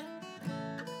voice.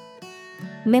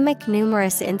 Mimic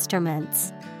numerous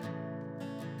instruments.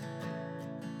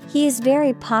 He is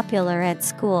very popular at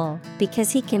school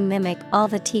because he can mimic all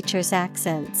the teachers'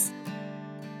 accents.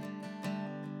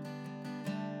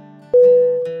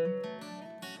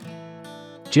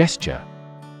 Gesture.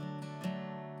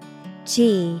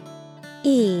 GESTURE.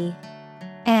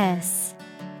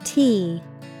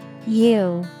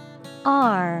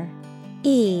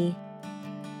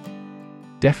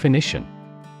 Definition: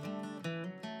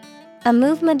 A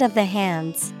movement of the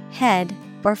hands, head,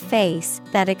 or face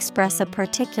that express a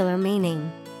particular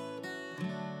meaning.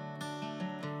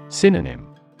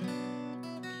 Synonym: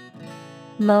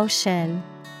 Motion,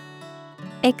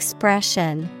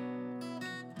 expression,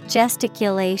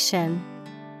 gesticulation.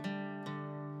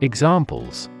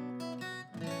 Examples: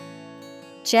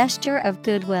 Gesture of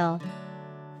goodwill,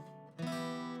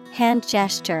 hand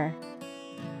gesture.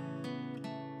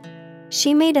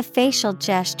 She made a facial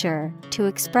gesture to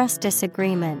express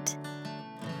disagreement.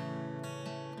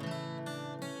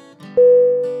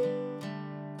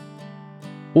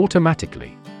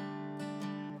 Automatically.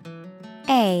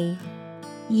 A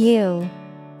U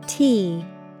T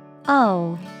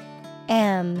O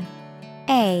M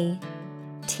A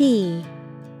T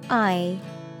I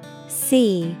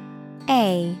C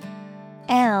A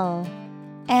L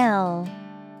L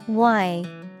Y.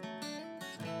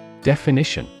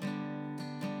 Definition: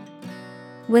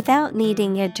 Without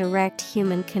needing a direct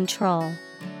human control.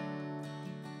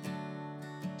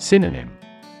 Synonym: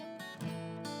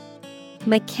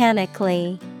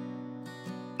 Mechanically,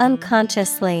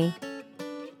 unconsciously,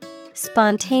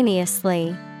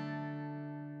 spontaneously.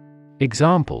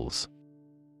 Examples: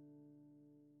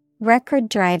 Record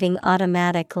driving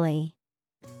automatically.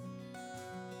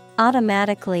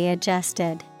 Automatically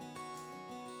adjusted.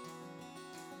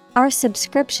 Our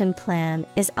subscription plan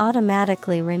is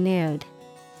automatically renewed.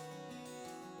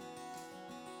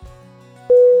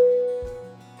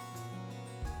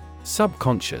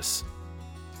 Subconscious.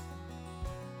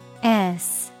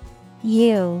 S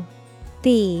U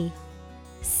B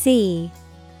C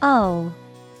O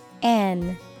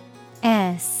N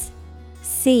S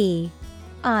C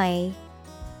I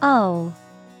O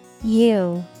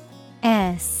U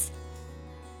S.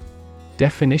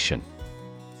 Definition: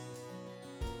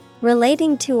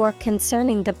 Relating to or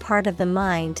concerning the part of the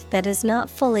mind that is not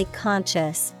fully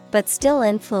conscious, but still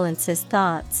influences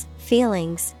thoughts,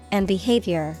 feelings, and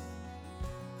behavior.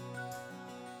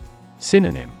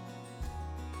 Synonym: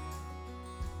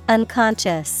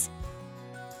 Unconscious,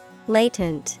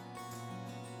 latent,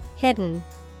 hidden.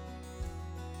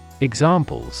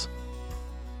 Examples: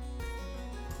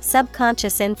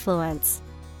 Subconscious influence,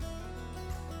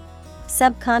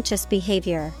 subconscious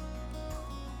behavior.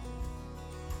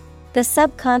 The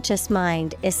subconscious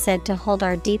mind is said to hold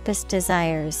our deepest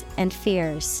desires and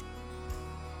fears.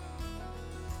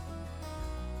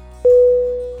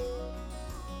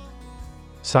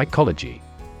 Psychology.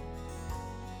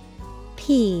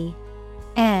 P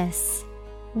S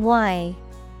Y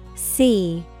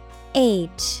C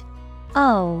H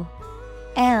O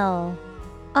L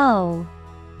O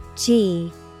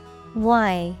G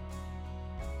Y.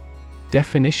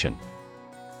 Definition: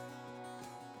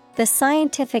 The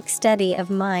scientific study of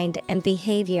mind and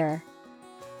behavior.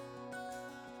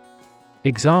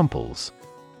 Examples: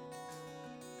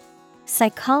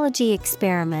 Psychology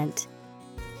experiment.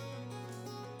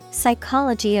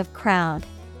 Psychology of crowd.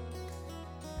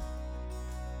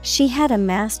 She had a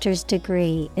master's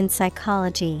degree in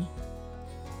psychology.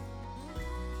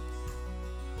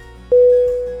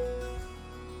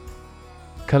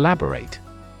 Collaborate.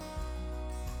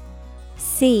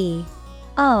 C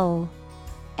O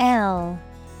L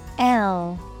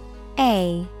L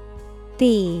A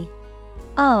B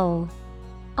O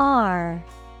R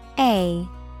A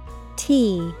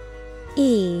T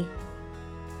E.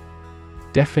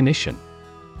 Definition: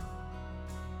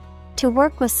 To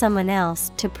work with someone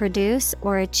else to produce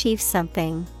or achieve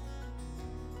something.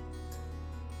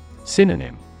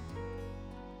 Synonym: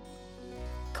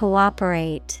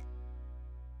 Cooperate,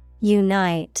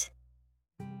 unite,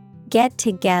 get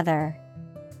together.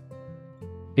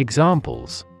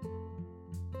 Examples: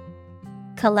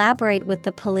 Collaborate with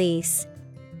the police.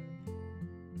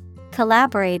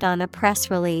 Collaborate on a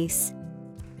press release.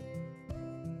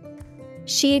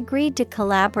 She agreed to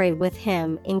collaborate with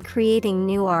him in creating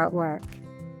new artwork.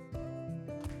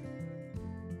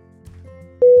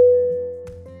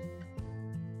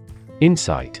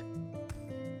 Insight.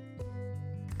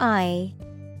 I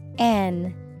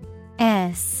N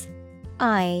S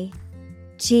I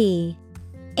G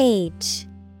H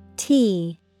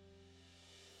T.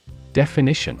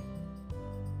 Definition: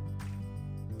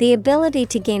 The ability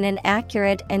to gain an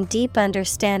accurate and deep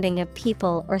understanding of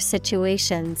people or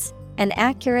situations. An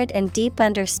accurate and deep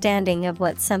understanding of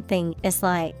what something is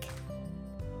like.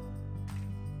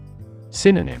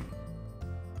 Synonym: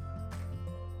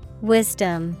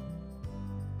 Wisdom,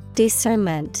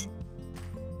 discernment,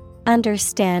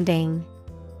 understanding.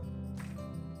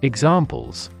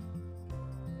 Examples: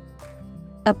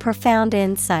 A profound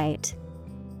insight.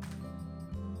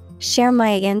 Share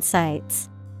my insights.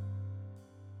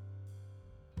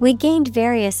 We gained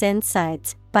various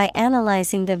insights by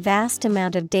analyzing the vast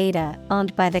amount of data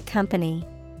owned by the company.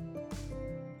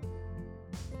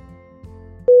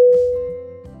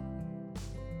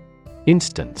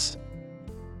 Instance.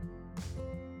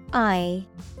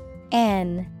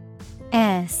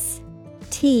 INSTANCE.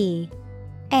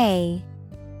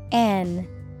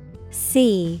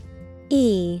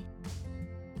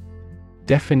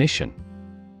 Definition.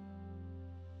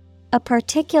 A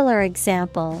particular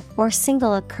example or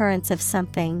single occurrence of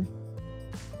something.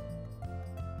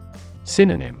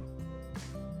 Synonym.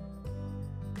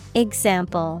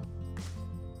 Example,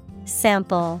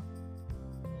 sample,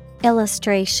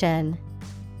 illustration.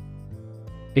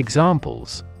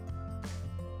 Examples.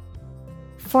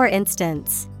 For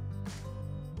instance.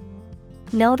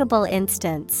 Notable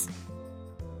instance.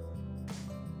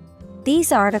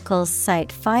 These articles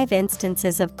cite 5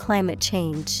 instances of climate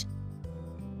change.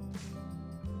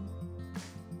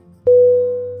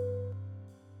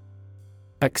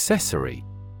 Accessory.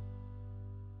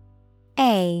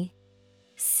 ACCESSORY.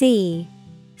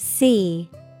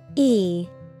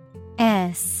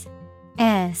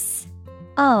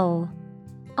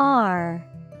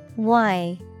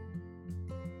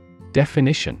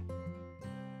 Definition.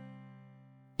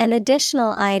 An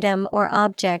additional item or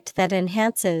object that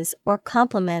enhances or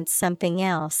complements something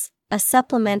else, a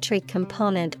supplementary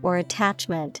component or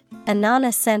attachment, a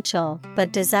non-essential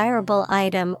but desirable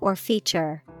item or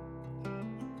feature.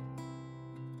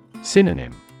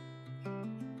 Synonym.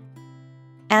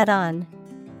 Add-on,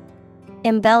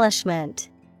 embellishment,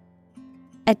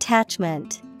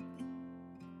 attachment.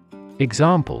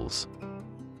 Examples.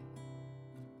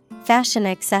 Fashion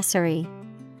accessory,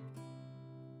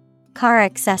 car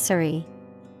accessory.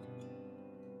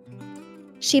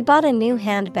 She bought a new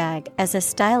handbag as a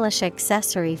stylish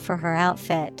accessory for her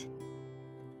outfit.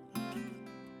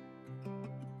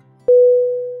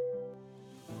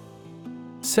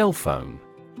 Cell phone.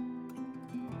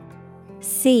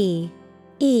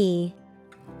 CELLPHONE.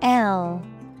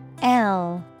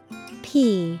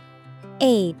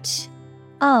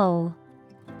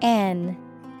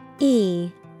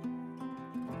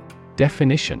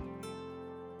 Definition.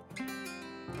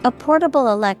 A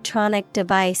portable electronic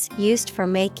device used for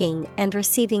making and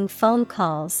receiving phone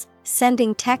calls,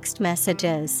 sending text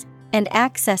messages, and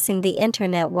accessing the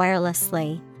internet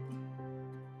wirelessly.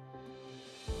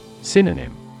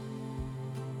 Synonym.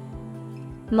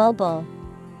 Mobile,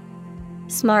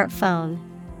 smartphone.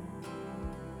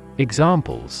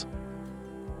 Examples.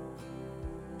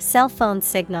 Cell phone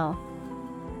signal,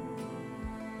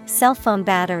 cell phone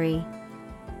battery.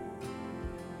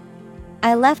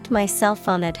 I left my cell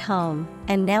phone at home,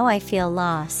 and now I feel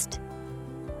lost.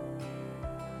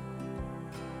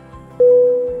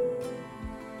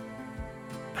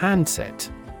 Handset.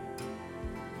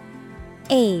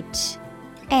 HANDSET.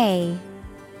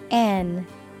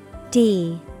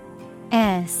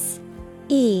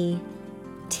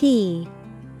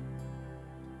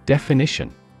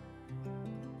 Definition.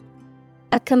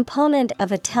 A component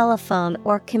of a telephone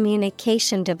or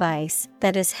communication device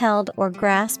that is held or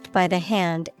grasped by the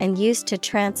hand and used to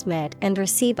transmit and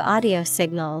receive audio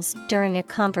signals during a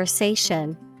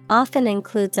conversation, often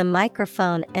includes a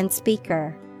microphone and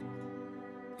speaker.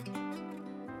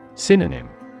 Synonym.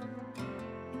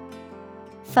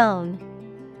 Phone,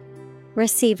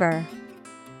 receiver.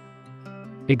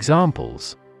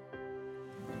 Examples.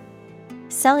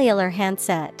 Cellular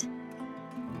handset,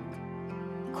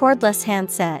 cordless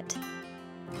handset.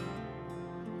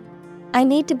 I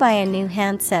need to buy a new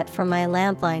handset for my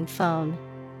landline phone.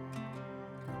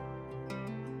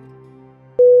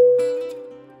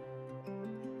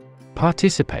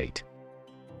 Participate.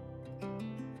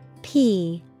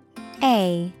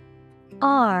 Participate.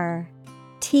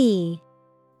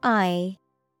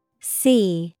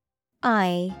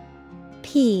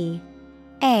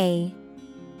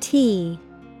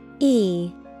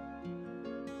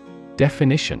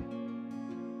 Definition.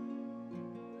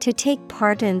 To take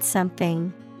part in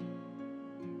something.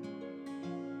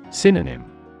 Synonym.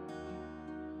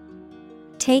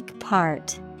 Take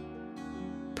part,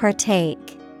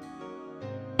 partake,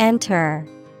 enter.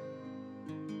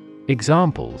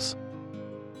 Examples.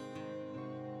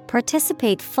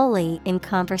 Participate fully in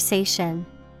conversation.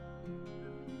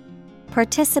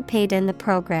 Participate in the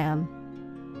program.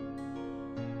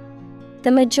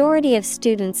 The majority of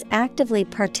students actively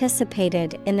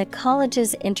participated in the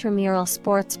college's intramural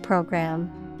sports program.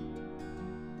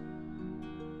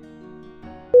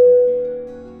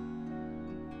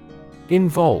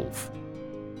 Involve.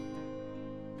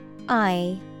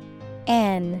 INVOLVE.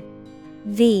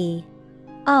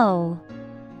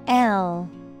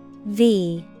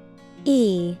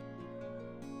 E.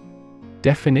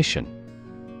 Definition: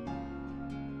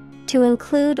 To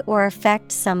include or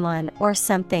affect someone or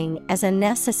something as a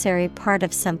necessary part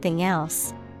of something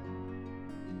else.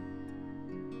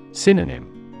 Synonym: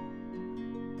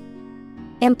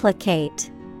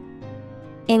 Implicate,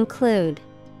 include,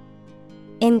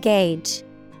 engage.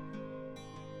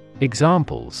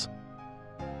 Examples: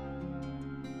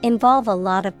 Involve a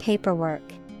lot of paperwork.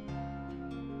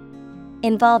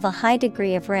 Involve a high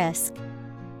degree of risk.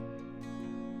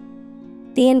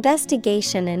 The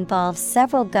investigation involves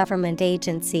several government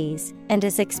agencies and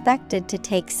is expected to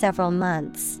take several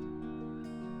months.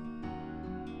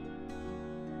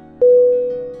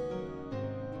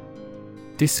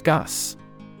 Discuss.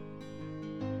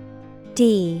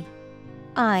 D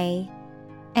I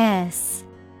S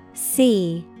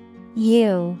C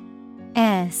U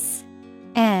S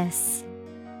S.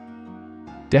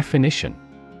 Definition: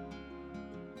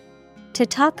 To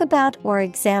talk about or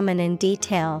examine in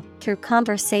detail, through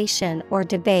conversation or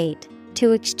debate,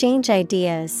 to exchange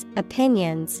ideas,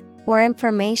 opinions, or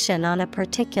information on a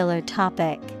particular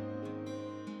topic.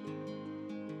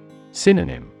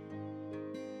 Synonym: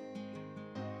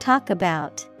 Talk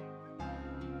about,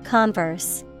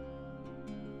 converse,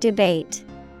 debate.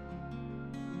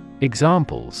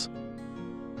 Examples: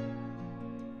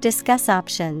 Discuss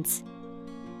options.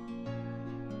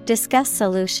 Discuss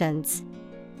solutions.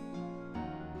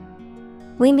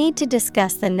 We need to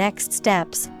discuss the next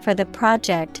steps for the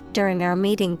project during our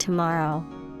meeting tomorrow.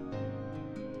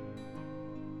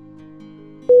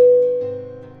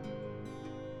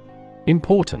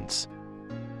 Importance: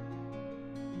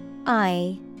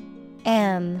 I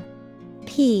M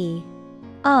P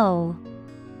O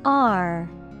R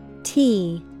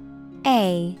T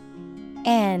A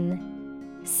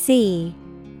N C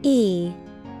E.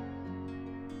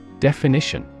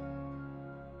 Definition: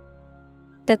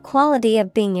 The quality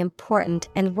of being important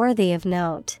and worthy of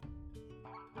note.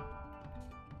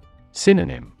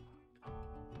 Synonym: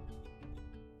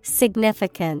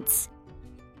 Significance,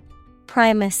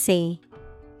 primacy,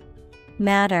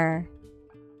 matter.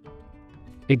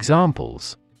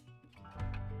 Examples: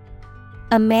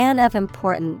 A man of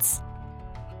importance.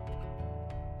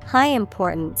 High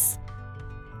importance.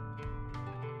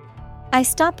 I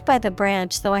stopped by the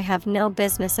branch though I have no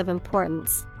business of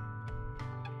importance.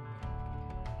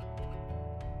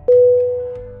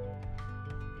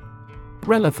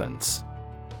 Relevance: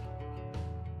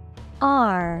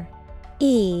 R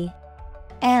E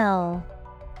L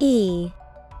E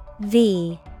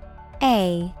V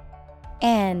A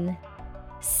N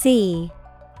C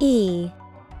E.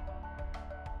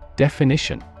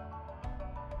 Definition: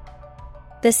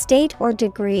 The state or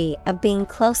degree of being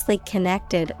closely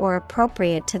connected or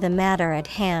appropriate to the matter at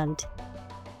hand.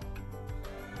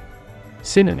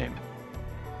 Synonym: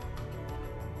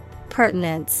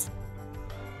 Pertinence,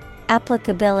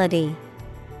 applicability,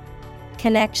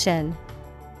 connection.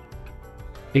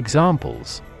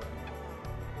 Examples: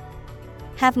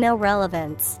 Have no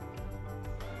relevance.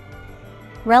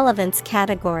 Relevance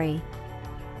category.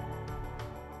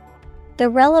 The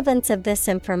relevance of this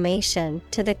information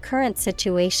to the current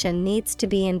situation needs to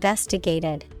be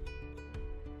investigated.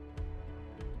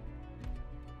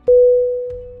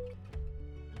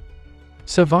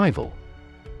 Survival: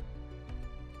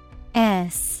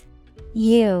 S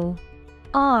U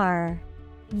R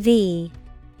V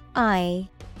I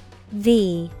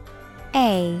V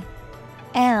A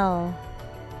L.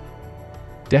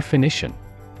 Definition: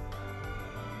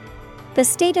 The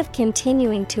state of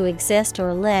continuing to exist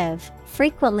or live,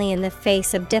 frequently in the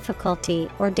face of difficulty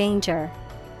or danger.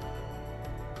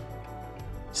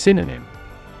 Synonym: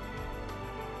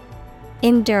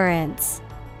 Endurance,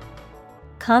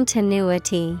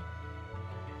 continuity.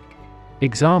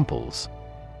 Examples: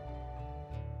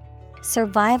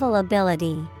 Survival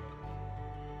ability.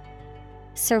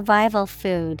 Survival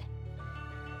food.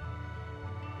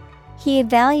 He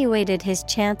evaluated his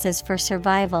chances for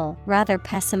survival rather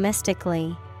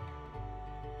pessimistically.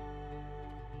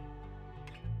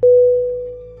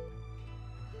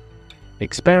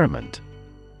 Experiment: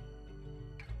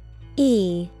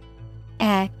 E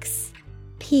X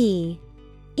P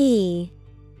E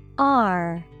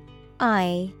R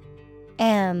I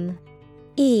M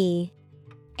E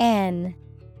N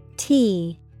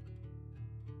T.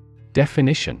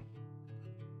 Definition: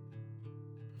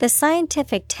 The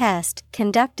scientific test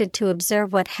conducted to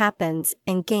observe what happens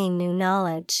and gain new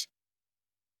knowledge.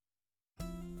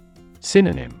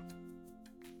 Synonym: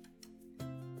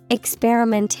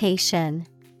 Experimentation,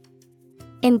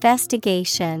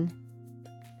 investigation.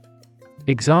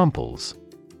 Examples: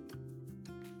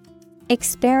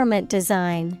 Experiment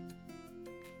design.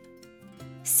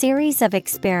 series of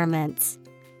experiments.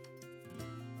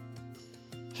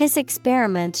 His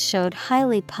experiments showed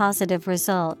highly positive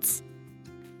results.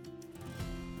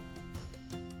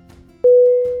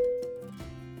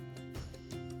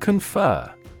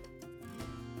 Confer.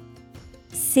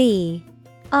 C-O-N-F-E-R.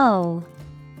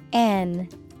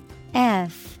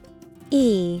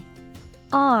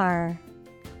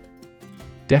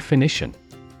 Definition.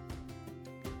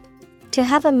 To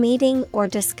have a meeting or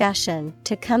discussion,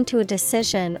 to come to a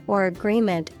decision or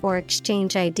agreement or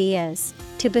exchange ideas,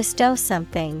 to bestow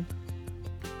something.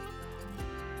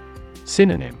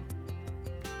 Synonym.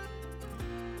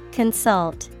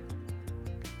 Consult,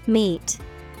 meet,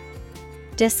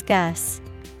 discuss.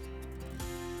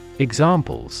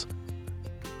 Examples.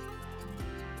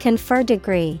 Confer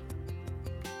degree,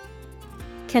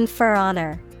 confer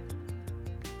honor.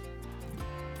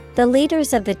 The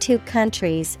leaders of the two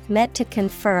countries met to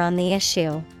confer on the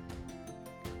issue.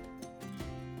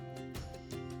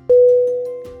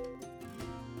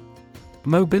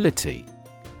 Mobility.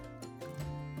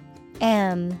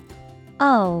 M-O-B-I-L-I-T-Y.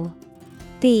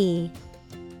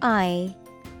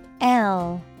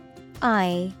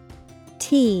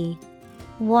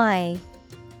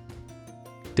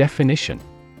 Definition.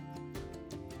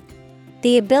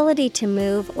 The ability to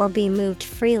move or be moved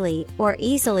freely or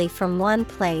easily from one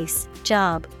place,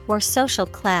 job, or social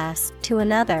class to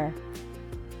another.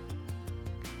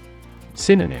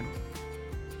 Synonym.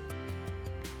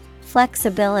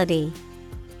 Flexibility,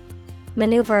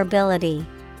 maneuverability.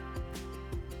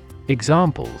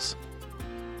 Examples.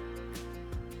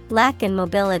 Lack in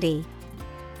mobility.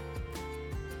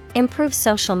 Improve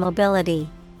social mobility.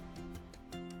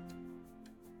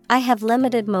 I have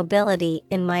limited mobility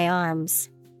in my arms.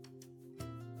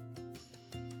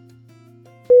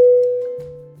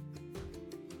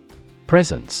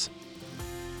 Presence.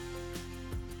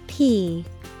 P-R-E-S-E-N-C-E.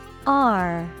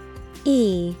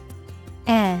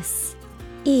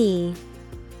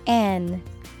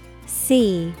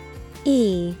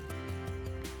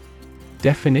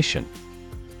 Definition.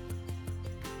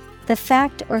 The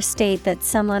fact or state that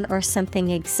someone or something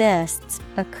exists,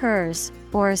 occurs,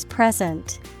 or is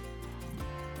present.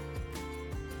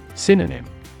 Synonym.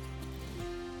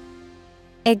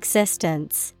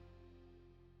 Existence,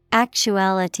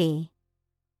 actuality,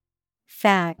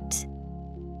 fact.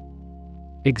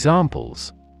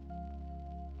 Examples.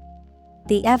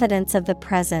 The evidence of the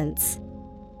presence.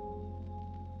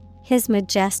 His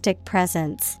majestic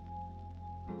presence.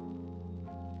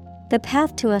 The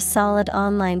path to a solid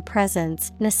online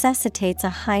presence necessitates a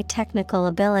high technical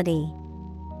ability.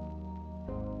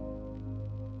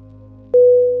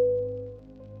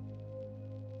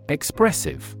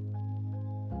 Expressive.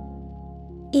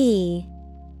 E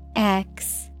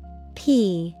X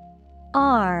P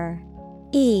R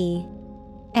E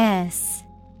S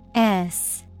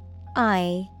S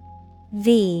I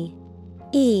V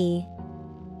E.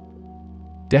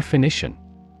 Definition.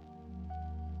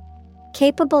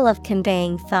 Capable of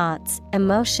conveying thoughts,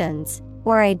 emotions,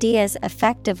 or ideas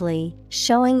effectively,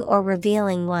 showing or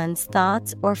revealing one's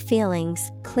thoughts or feelings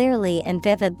clearly and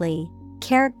vividly,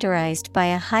 characterized by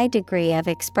a high degree of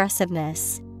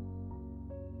expressiveness.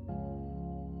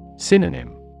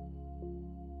 Synonym.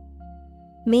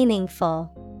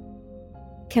 Meaningful,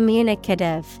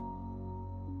 communicative,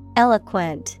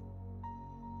 eloquent.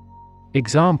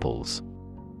 Examples.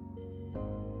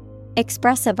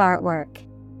 Expressive artwork.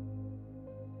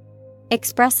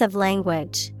 Expressive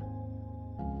language.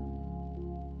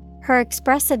 Her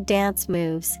expressive dance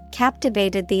moves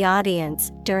captivated the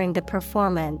audience during the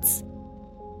performance.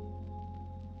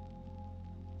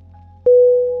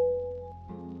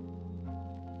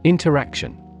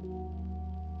 Interaction.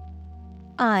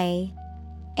 I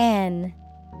N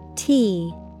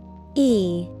T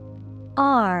E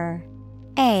R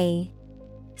A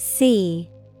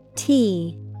C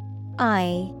T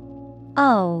I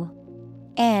O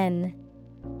N.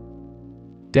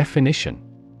 Definition.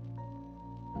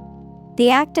 The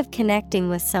act of connecting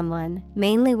with someone,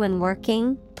 mainly when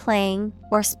working, playing,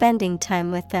 or spending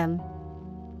time with them.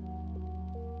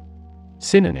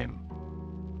 Synonym.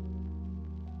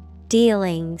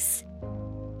 Dealings,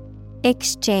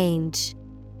 exchange,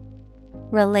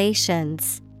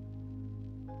 relations.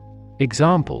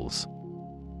 Examples.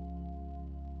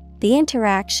 The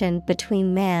interaction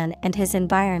between man and his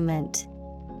environment.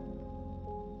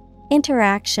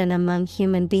 Interaction among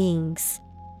human beings.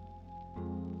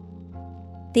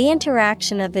 The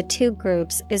interaction of the two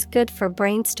groups is good for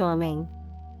brainstorming.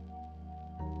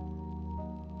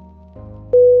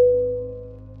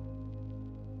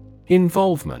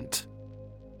 Involvement.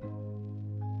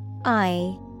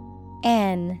 I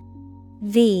N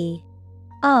V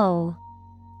O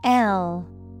L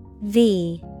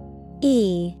V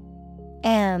E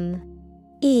M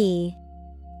E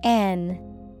N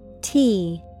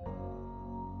T.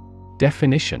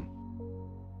 Definition: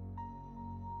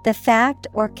 The fact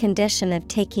or condition of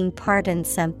taking part in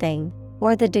something,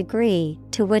 or the degree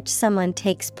to which someone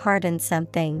takes part in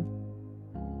something.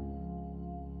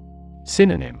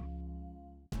 Synonym: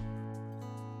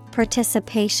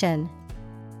 Participation,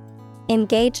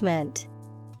 engagement,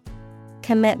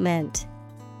 commitment.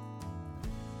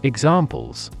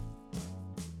 Examples: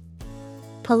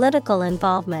 Political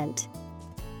involvement,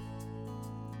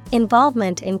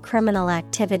 involvement in criminal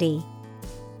activity.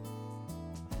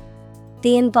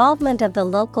 The involvement of the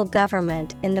local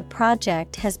government in the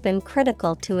project has been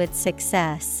critical to its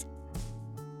success.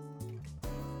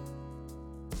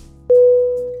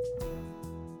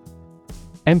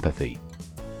 Empathy.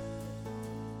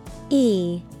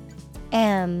 E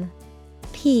M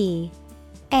P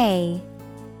A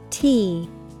T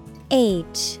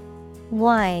H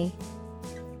Y.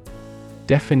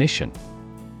 Definition: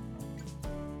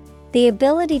 The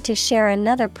ability to share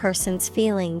another person's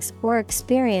feelings or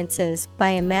experiences by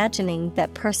imagining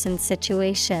that person's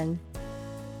situation.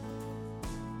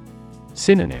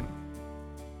 Synonym: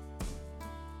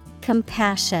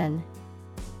 Compassion,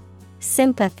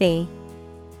 sympathy,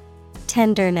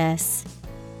 tenderness.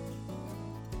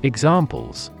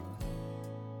 Examples: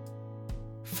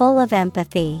 Full of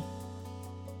empathy,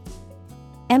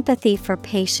 empathy for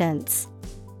patients.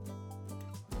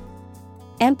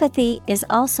 Empathy is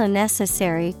also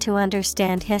necessary to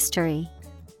understand history.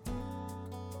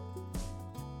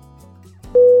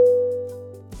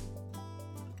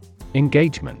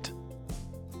 Engagement.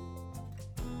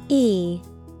 E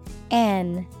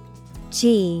N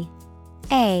G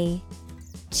A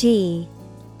G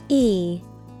E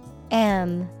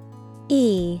M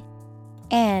E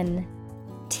N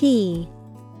T.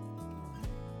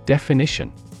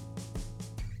 Definition: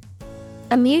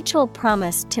 A mutual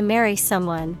promise to marry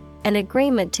someone, an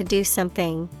agreement to do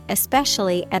something,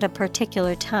 especially at a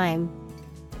particular time.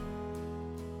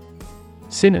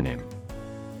 Synonym: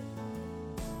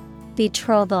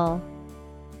 Betrothal,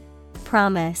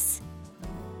 promise,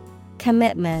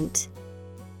 commitment.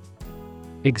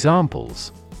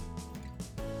 Examples: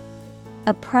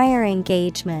 A prior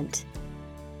engagement.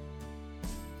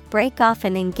 Break off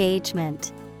an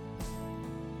engagement.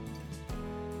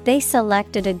 They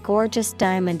selected a gorgeous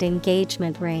diamond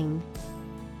engagement ring.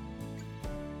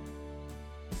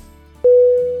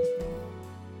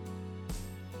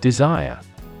 Desire.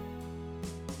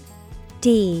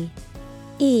 D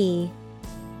E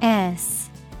S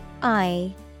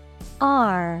I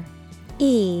R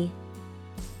E.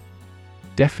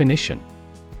 Definition: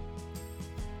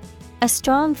 A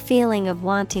strong feeling of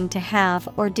wanting to have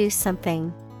or do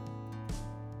something.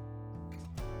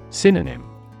 Synonym: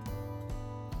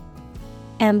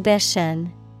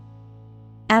 Ambition,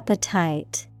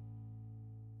 appetite,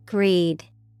 greed.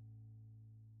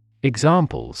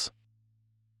 Examples: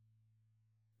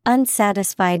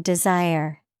 Unsatisfied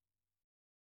desire,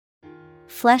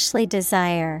 fleshly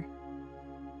desire.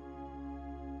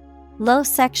 Low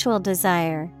sexual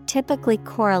desire typically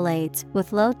correlates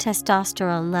with low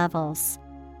testosterone levels.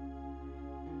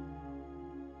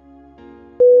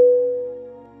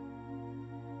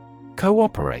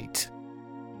 Cooperate.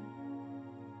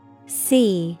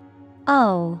 C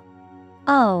O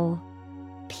O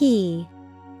P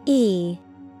E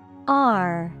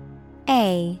R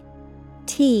A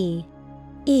T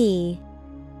E.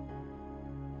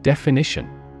 Definition: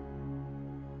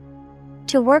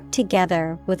 To work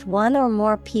together with one or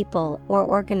more people or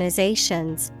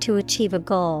organizations to achieve a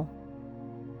goal.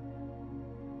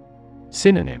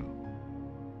 Synonym: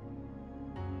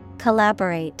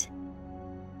 Collaborate,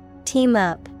 team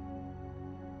up,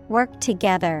 work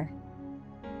together.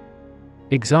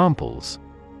 Examples: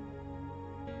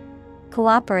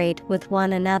 Cooperate with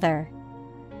one another.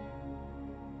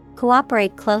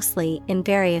 Cooperate closely in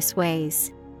various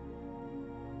ways.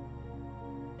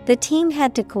 The team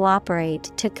had to cooperate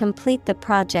to complete the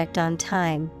project on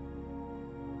time.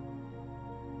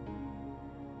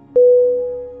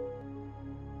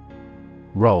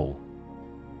 Roll.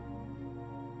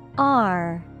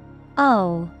 R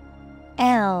O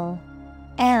L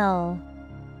L.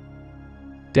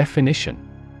 Definition: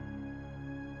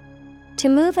 To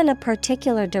move in a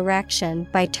particular direction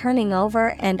by turning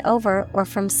over and over or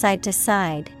from side to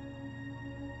side.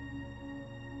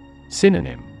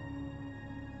 Synonym: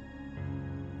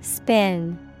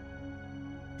 Spin,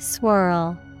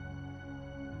 swirl,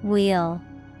 wheel.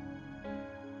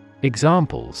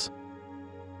 Examples: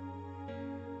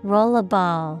 Roll a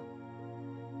ball.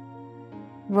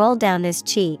 roll down his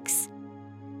cheeks.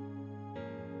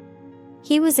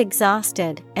 He was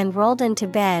exhausted and rolled into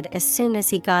bed as soon as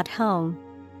he got home.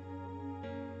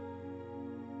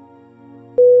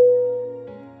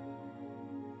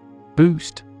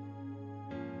 Boost.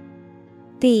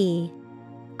 B-O-O-S-T.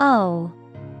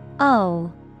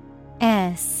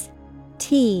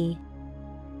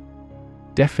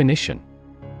 Definition: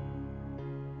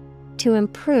 To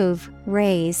improve,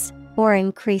 raise, or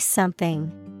increase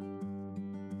something.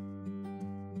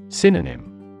 Synonym: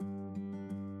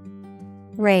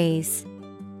 Raise,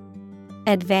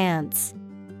 advance,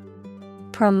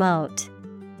 promote.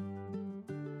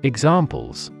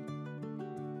 Examples: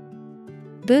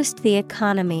 Boost the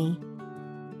economy.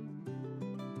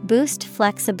 Boost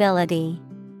flexibility.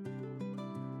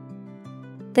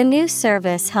 The new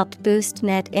service helped boost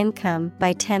net income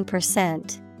by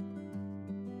 10%.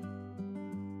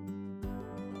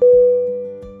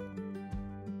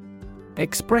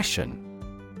 Expression.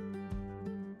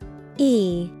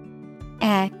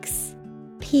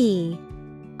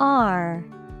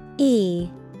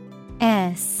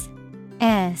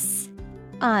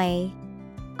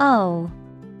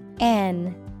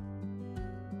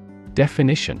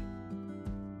 Definition: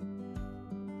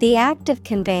 The act of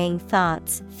conveying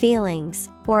thoughts, feelings,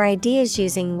 or ideas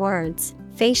using words,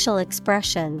 facial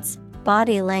expressions,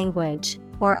 body language,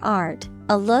 or art,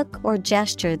 a look or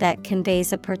gesture that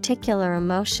conveys a particular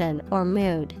emotion or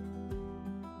mood.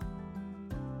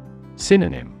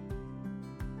 Synonym: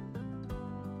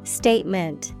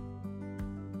 Statement,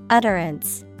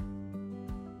 utterance,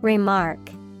 remark.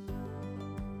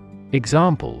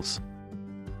 Examples: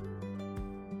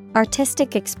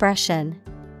 Artistic expression.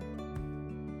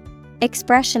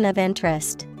 Expression of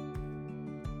interest.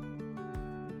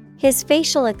 His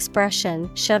facial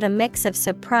expression showed a mix of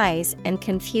surprise and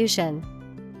confusion.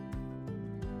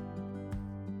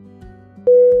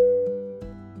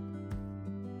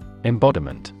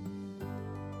 Embodiment.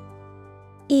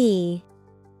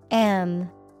 E-M-B-O-D-I-M-E-N-T.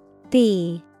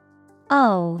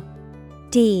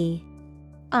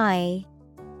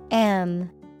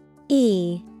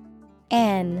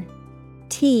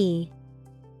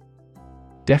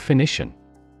 Definition: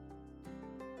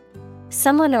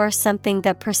 Someone or something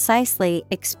that precisely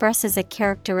expresses a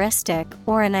characteristic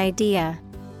or an idea.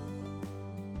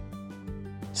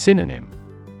 Synonym: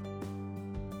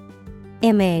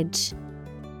 Image,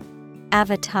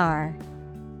 avatar,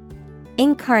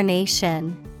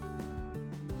 incarnation.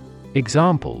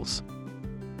 Examples: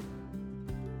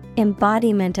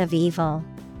 Embodiment of evil.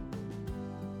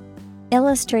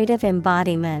 Illustrative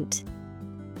embodiment.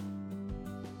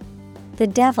 The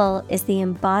devil is the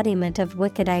embodiment of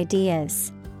wicked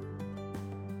ideas.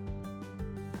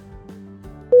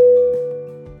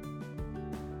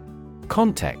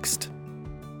 Context.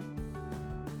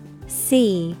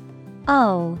 C-O-N-T-E-X-T.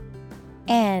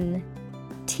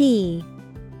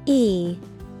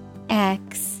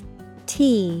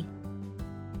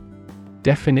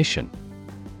 Definition: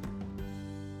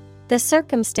 The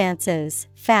circumstances,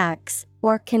 facts,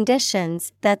 or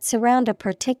conditions that surround a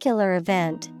particular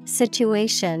event,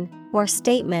 situation, or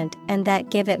statement and that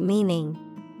give it meaning.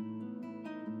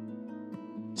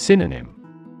 Synonym: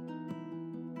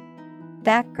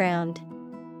 Background,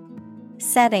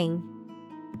 setting,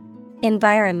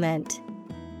 environment.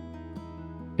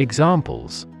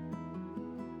 Examples: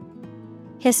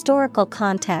 Historical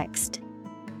context.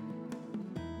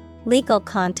 Legal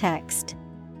context.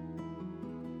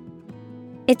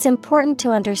 It's important to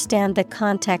understand the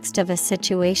context of a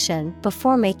situation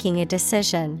before making a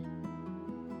decision.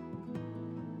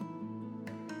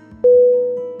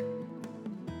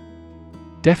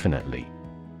 Definitely.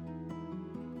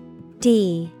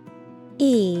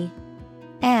 D-E-F-I-N-I-T-E-L-Y.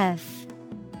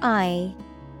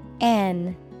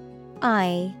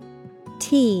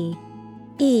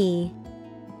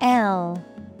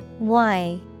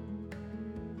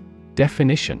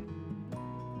 Definition: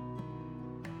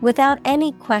 Without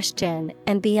any question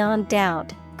and beyond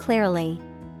doubt, clearly.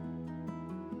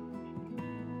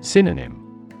 Synonym: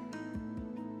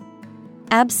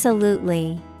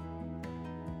 Absolutely.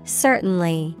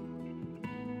 Certainly.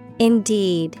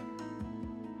 Indeed.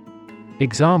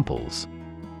 Examples: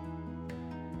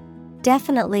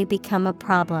 Definitely become a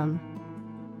problem.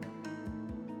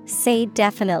 Say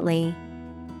definitely.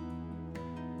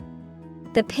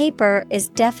 The paper is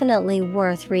definitely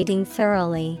worth reading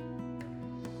thoroughly.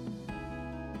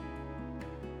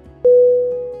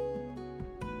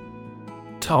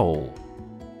 Toll.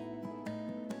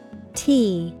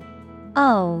 T-O-L-L.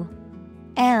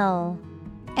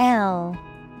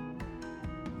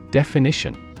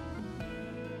 Definition: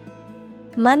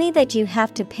 Money that you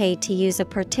have to pay to use a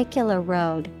particular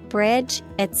road, bridge,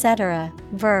 etc.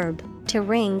 Verb, to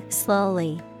ring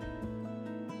slowly.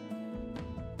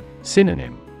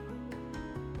 Synonym: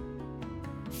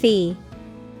 Fee,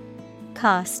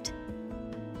 cost,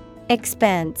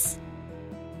 expense.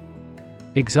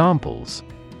 Examples: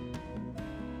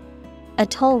 A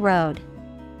toll road.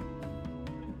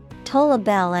 Toll a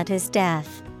bell at his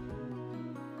death.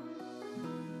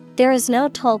 There is no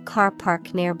toll car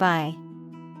park nearby.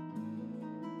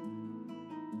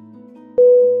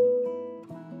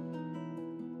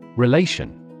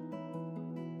 Relation.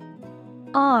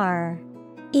 R-E-L-A-T-I-O-N.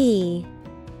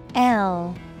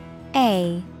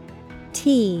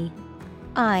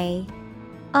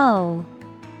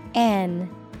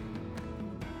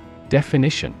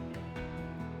 Definition: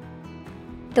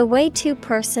 the way two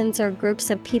persons or groups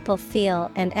of people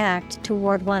feel and act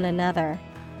toward one another.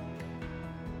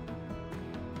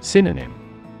 Synonym: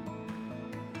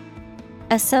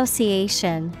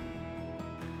 Association,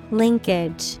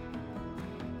 linkage,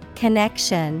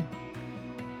 connection.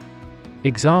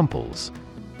 Examples: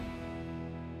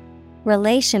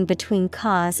 relation between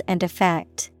cause and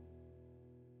effect.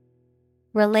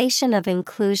 Relation of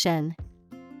inclusion.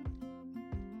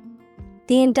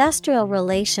 The industrial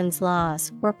relations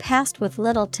laws were passed with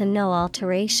little to no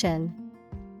alteration.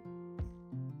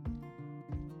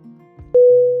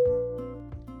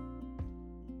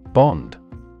 Bond.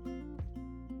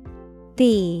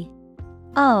 B-O-N-D.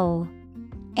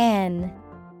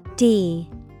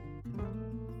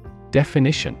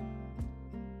 Definition: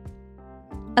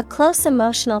 a close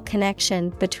emotional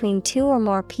connection between two or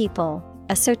more people,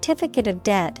 a certificate of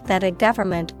debt that a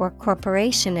government or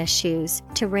corporation issues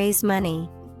to raise money.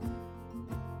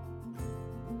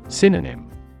 Synonym: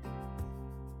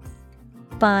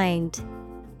 bind,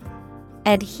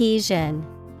 adhesion,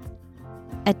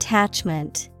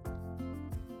 attachment.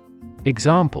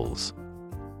 Examples: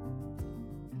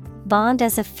 bond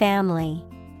as a family.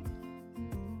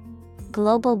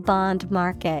 Global bond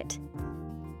market.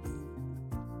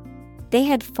 They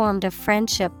had formed a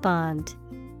friendship bond.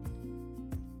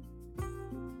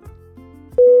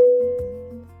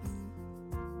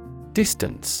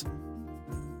 Distance.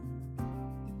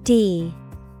 D-I-S-T-A-N-C-E.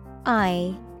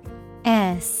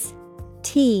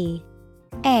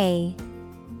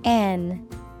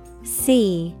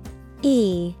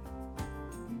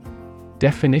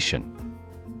 Definition: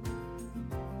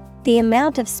 the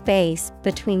amount of space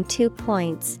between 2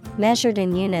 points, measured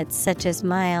in units such as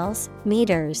miles,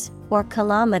 meters, or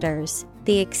kilometers,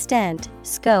 the extent,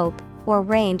 scope, or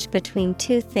range between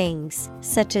two things,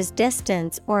 such as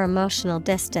distance or emotional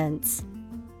distance.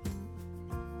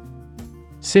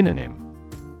 Synonym: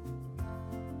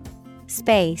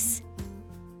 space,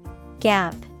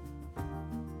 gap,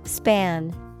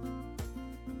 span.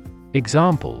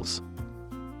 Examples: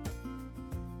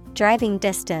 driving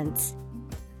distance,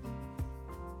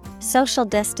 social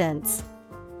distance.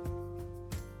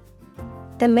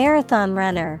 The marathon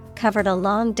runner covered a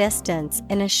long distance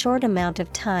in a short amount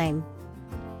of time.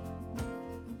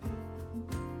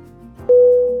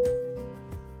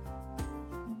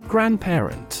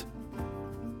 Grandparent.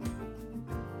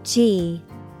 G-R-A-N-D-P-A-R-E-N-T.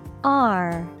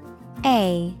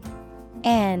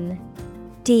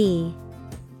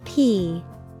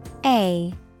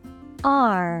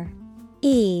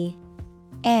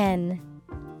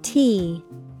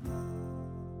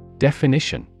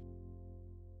 Definition: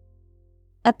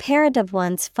 a parent of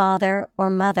one's father or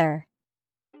mother.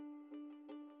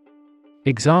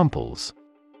 Examples: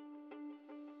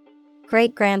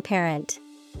 great-grandparent.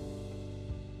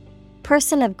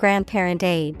 Person of grandparent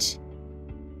age.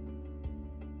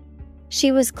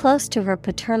 She was close to her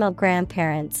paternal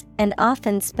grandparents and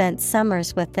often spent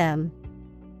summers with them.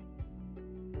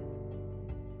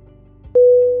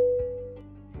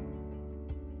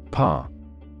 Pa.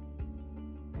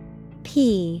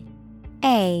 P-A-R.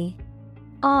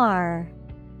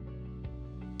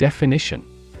 Definition: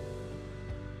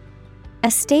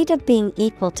 a state of being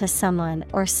equal to someone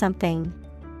or something.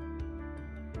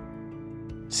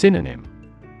 Synonym: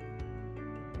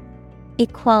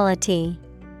 equality,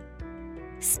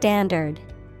 standard,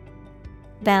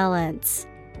 balance.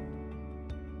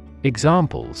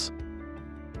 Examples: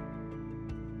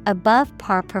 above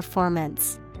par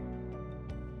performance.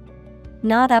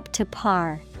 Not up to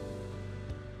par.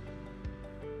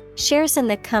 Shares in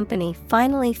the company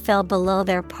finally fell below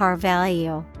their par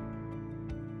value.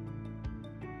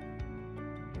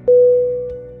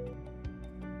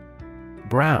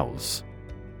 Browse.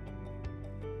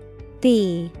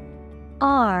 B-R-O-W-S-E.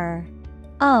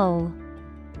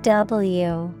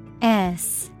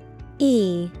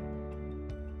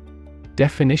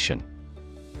 Definition: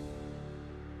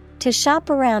 To shop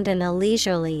around in a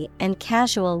leisurely and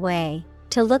casual way,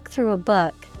 to look through a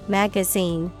book,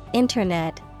 magazine,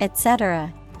 internet,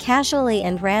 etc., casually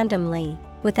and randomly,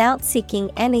 without seeking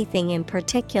anything in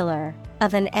particular,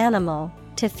 of an animal,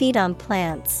 to feed on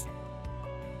plants.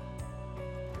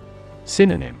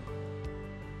 Synonym: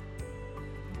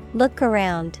 Look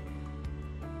around,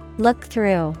 look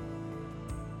through,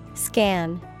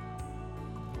 scan.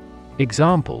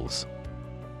 Examples: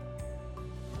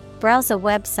 Browse a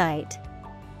website,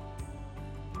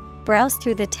 browse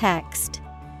through the text.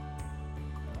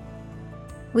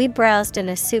 We browsed in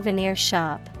a souvenir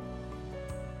shop.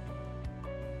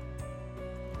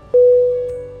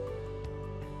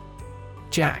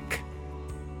 Jack.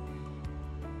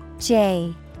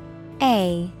 J-A-C-K.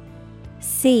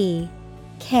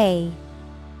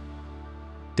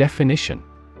 Definition: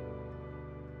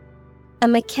 a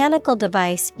mechanical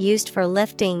device used for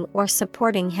lifting or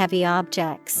supporting heavy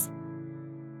objects.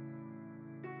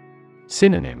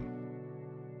 Synonym: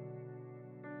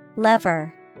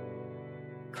 Lever,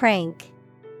 crank,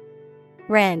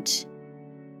 wrench.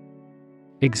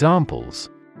 Examples: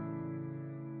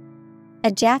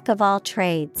 a jack of all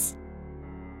trades,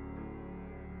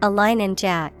 a line and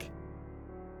jack.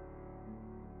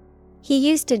 He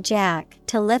used a jack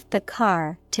to lift the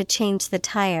car to change the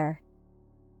tire.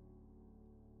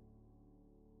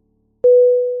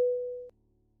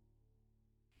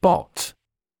 Bot.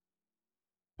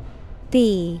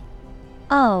 B-O-T.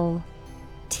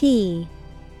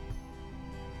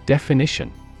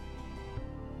 Definition: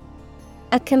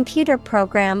 a computer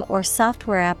program or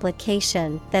software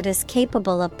application that is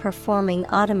capable of performing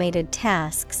automated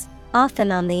tasks,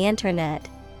 often on the Internet.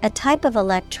 A type of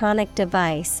electronic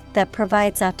device that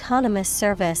provides autonomous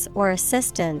service or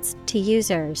assistance to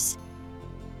users.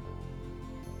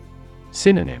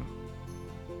 Synonym: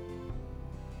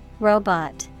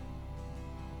 Robot,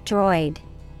 droid,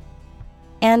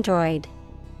 android.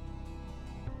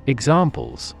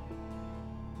 Examples: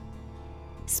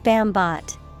 spam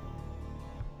bot,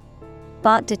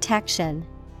 bot detection.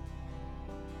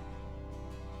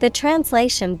 The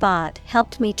translation bot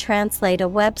helped me translate a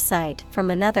website from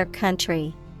another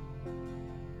country.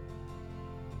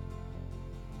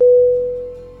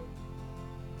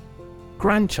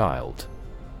 Grandchild.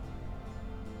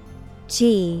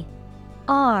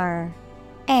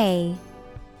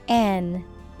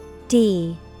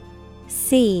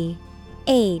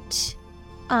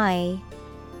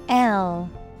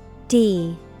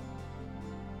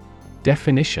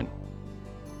 Definition: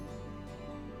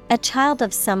 a child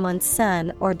of someone's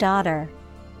son or daughter.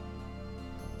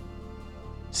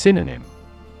 Synonym: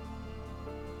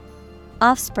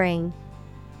 Offspring,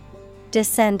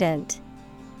 descendant,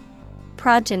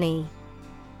 progeny.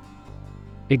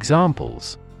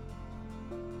 Examples: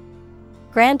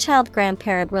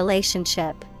 grandchild-grandparent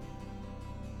relationship,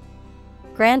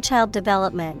 grandchild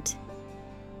development.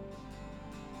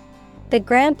 The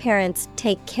grandparents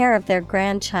take care of their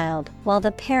grandchild while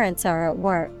the parents are at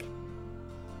work.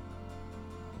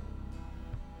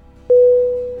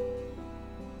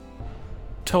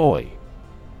 Toy.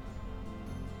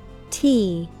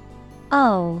 T-O-Y.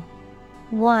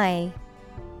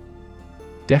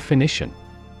 Definition: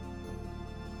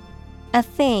 a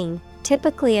thing,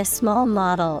 typically a small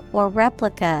model or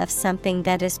replica of something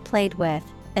that is played with,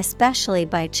 especially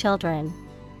by children.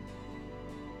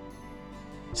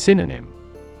 Synonym: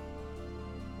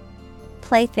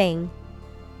 plaything,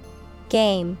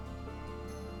 game,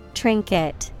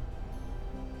 trinket.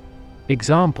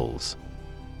 Examples: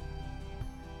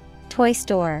 toy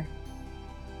store,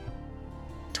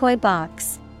 toy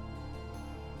box.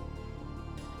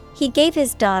 He gave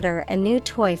his daughter a new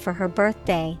toy for her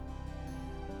birthday.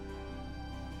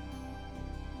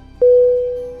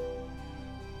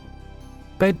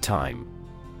 Bedtime.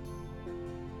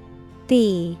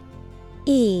 B-E-D-T-I-M-E.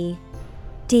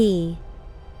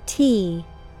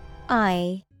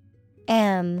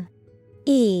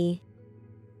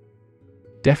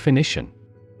 Definition: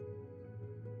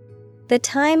 the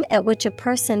time at which a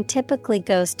person typically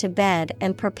goes to bed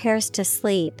and prepares to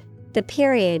sleep, the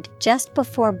period just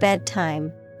before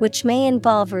bedtime, which may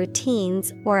involve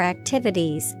routines or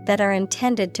activities that are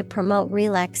intended to promote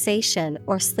relaxation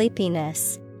or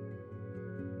sleepiness.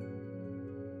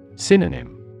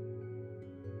 Synonym: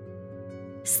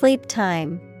 sleep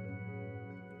time,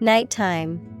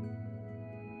 nighttime.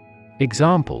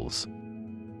 Examples: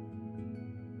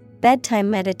 bedtime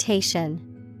meditation,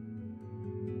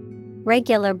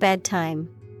 regular bedtime.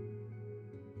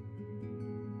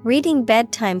 Reading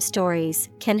bedtime stories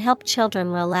can help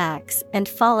children relax and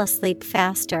fall asleep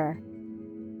faster.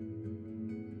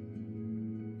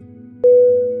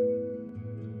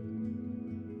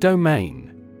 Domain.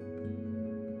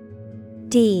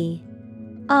 D-O-M-A-I-N.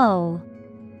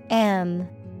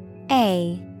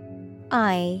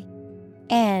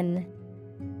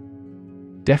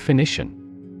 Definition.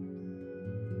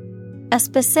 A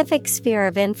specific sphere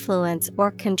of influence or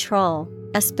control,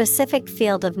 a specific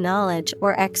field of knowledge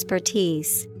or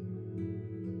expertise.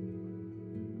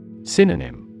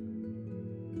 Synonym.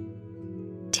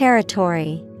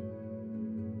 Territory,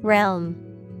 realm,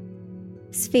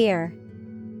 sphere.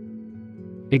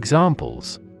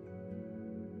 Examples.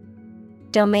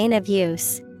 Domain of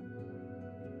use.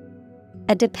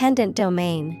 A dependent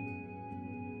domain.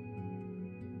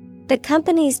 The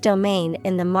company's domain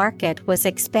in the market was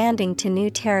expanding to new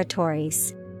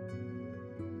territories.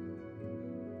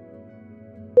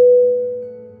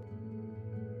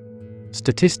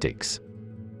 Statistics.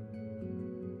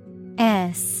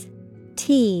 S-T-A-T-I-C-S.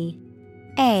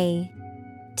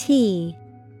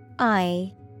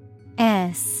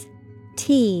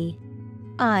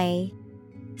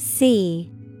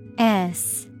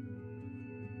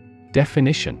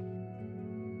 Definition.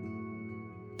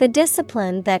 The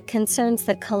discipline that concerns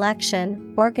the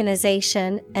collection,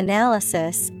 organization,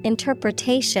 analysis,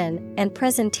 interpretation, and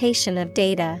presentation of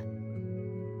data.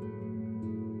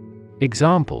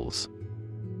 Examples.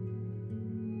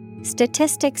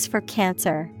 Statistics for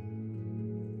cancer.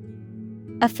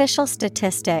 Official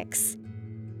statistics.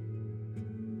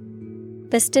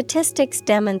 The statistics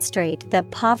demonstrate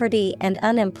that poverty and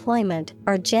unemployment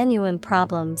are genuine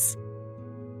problems.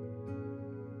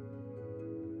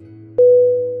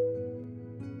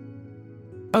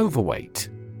 Overweight.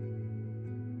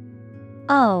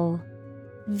 O-V-E-R-W-E-I-G-H-T.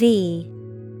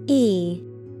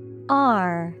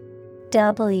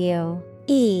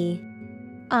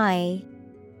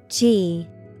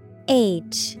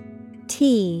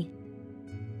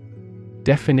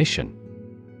 Definition.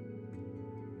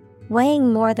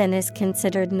 Weighing more than is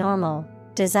considered normal,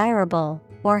 desirable,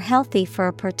 or healthy for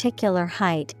a particular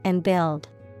height and build.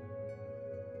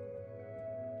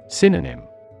 Synonym.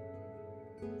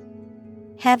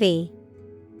 Heavy,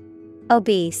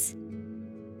 obese,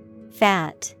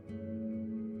 fat.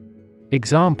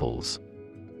 Examples.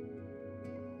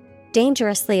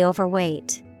 Dangerously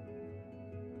overweight.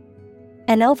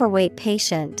 An overweight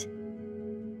patient.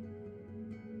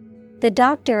 The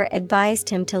doctor advised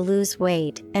him to lose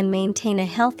weight and maintain a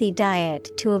healthy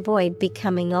diet to avoid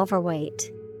becoming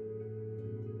overweight.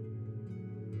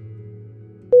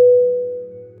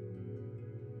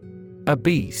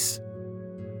 Obese.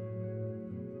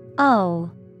 O-B-E-S-E.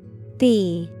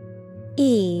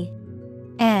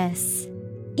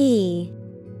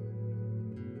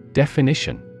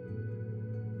 Definition.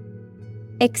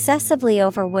 Excessively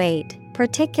overweight,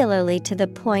 particularly to the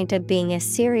point of being a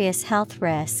serious health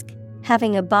risk,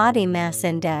 having a body mass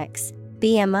index,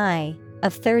 BMI,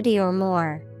 of 30 or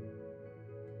more.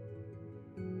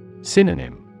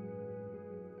 Synonym.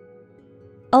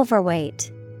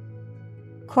 Overweight,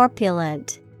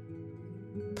 corpulent,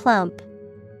 plump.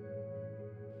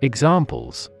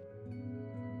 Examples.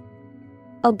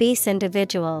 Obese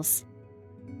individuals.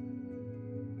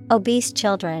 Obese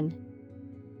children.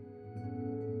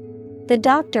 The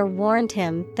doctor warned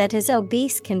him that his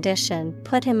obese condition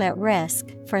put him at risk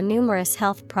for numerous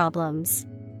health problems.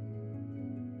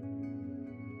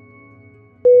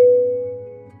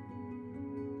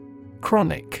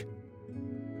 Chronic.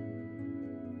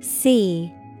 C-H-R-O-N-I-C.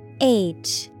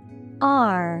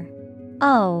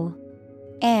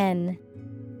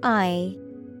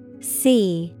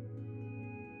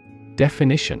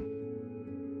 Definition.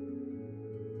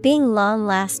 Being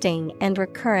long-lasting and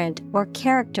recurrent or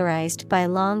characterized by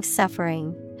long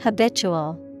suffering,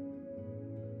 habitual.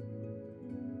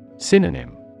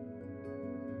 Synonym.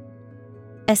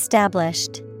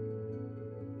 Established,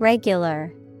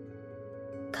 regular,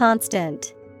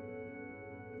 constant.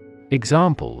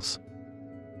 Examples.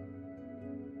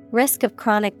 Risk of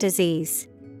chronic disease.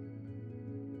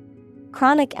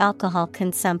 Chronic alcohol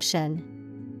consumption.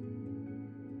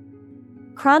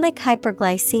 Chronic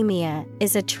hyperglycemia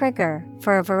is a trigger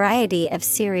for a variety of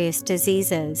serious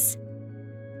diseases.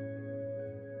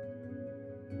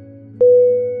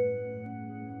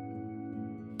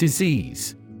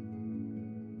 Disease.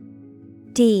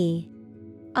 D-I-S-E-A-S-E.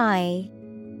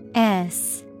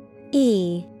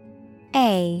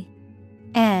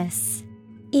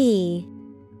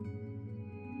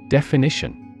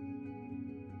 Definition.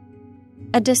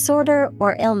 A disorder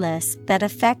or illness that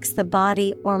affects the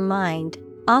body or mind,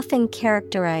 often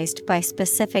characterized by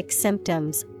specific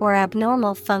symptoms or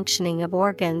abnormal functioning of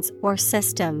organs or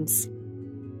systems.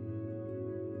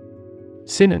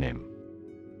 Synonym.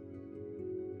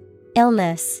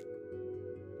 Illness,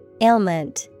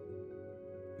 ailment,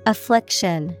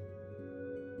 affliction.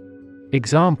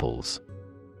 Examples: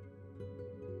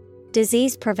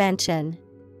 Disease prevention,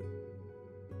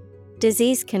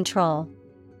 disease control.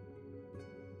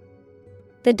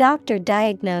 The doctor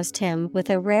diagnosed him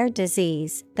with a rare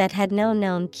disease that had no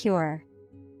known cure.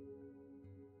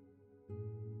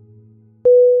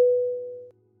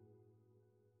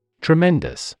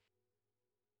 Tremendous.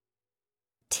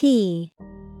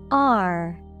 Tremendous.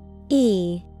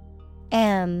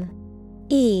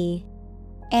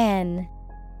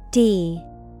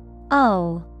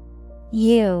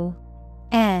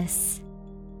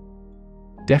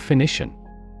 Definition: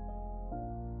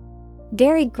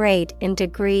 Very great in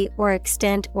degree or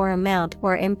extent or amount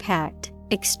or impact,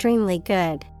 extremely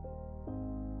good.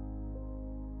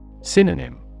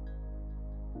 Synonym: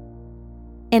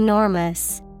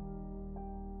 Enormous,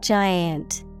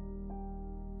 giant,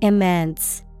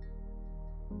 immense.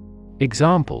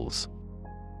 Examples: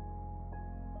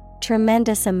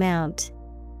 Tremendous amount,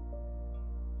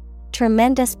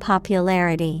 tremendous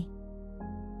popularity.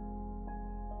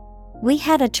 We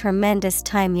had a tremendous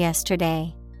time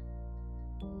yesterday.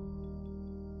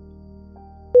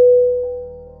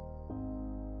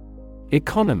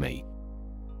 Economy.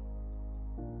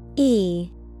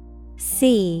 E-C-O-N-O-M-Y.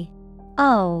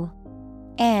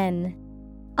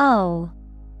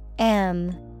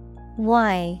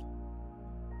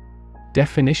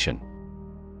 Definition: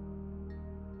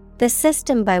 The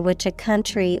system by which a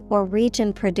country or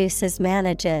region produces,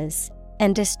 manages,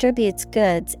 and distributes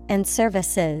goods and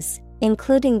services,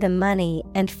 including the money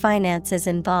and finances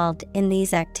involved in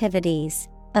these activities,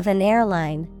 of an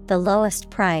airline, the lowest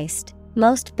priced,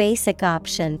 most basic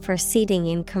option for seating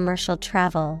in commercial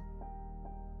travel.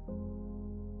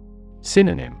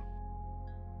 Synonym: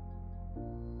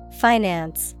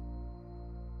 Finance,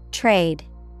 trade,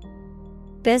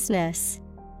 business.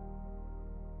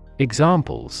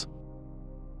 Examples: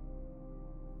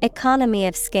 Economy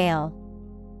of scale,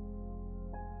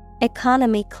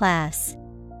 economy class.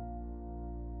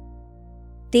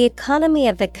 The economy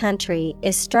of the country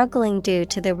is struggling due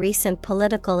to the recent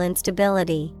political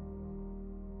instability.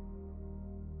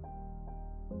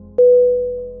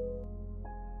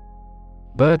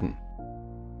 Burden.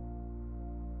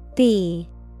 B-U-R-D-E-N.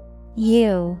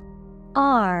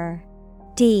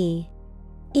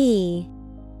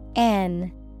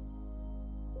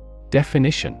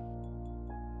 Definition: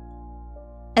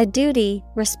 A duty,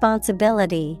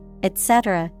 responsibility,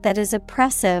 etc. that is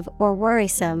oppressive or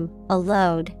worrisome, a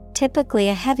load, typically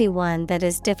a heavy one that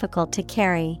is difficult to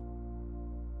carry.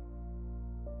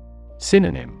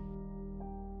 Synonym: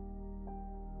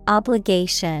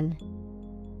 Obligation,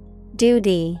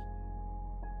 duty,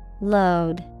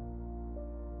 load.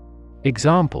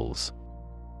 Examples: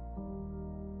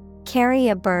 Carry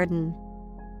a burden,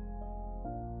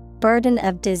 burden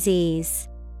of disease.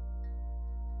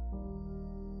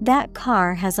 That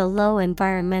car has a low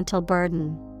environmental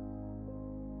burden.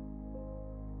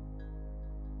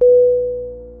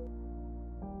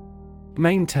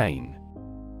 Maintain.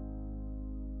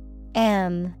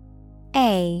 M-A-I-N-T-A-I-N.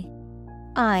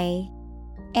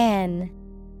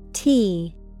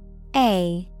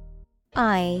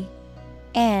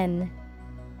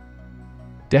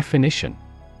 Definition: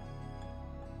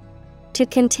 To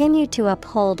continue to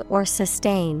uphold or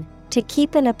sustain, to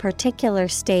keep in a particular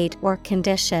state or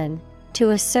condition,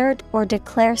 to assert or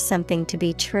declare something to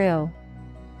be true.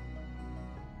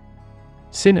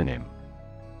 Synonym: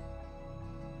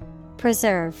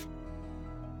 Preserve,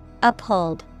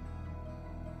 uphold,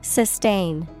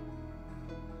 sustain.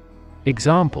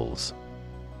 Examples: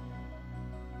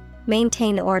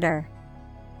 Maintain order,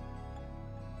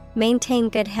 maintain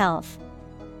good health.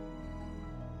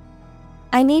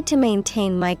 I need to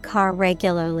maintain my car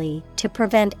regularly to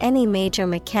prevent any major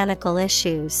mechanical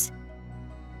issues.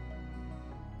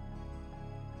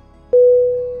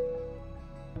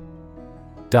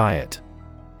 Diet.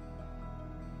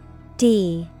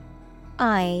 D-I-E-T.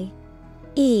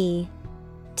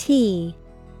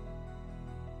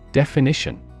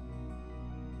 Definition: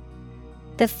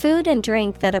 The food and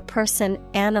drink that a person,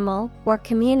 animal, or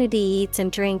community eats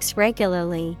and drinks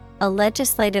regularly. A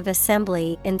legislative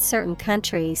assembly in certain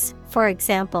countries, for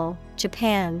example,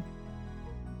 Japan.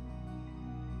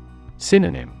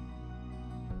 Synonym: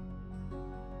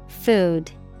 Food,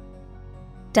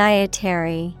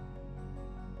 dietary.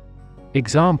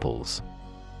 Examples: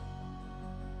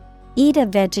 Eat a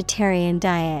vegetarian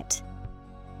diet.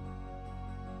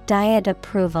 Diet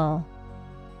approval.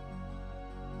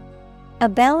 A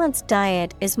balanced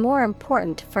diet is more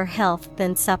important for health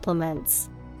than supplements.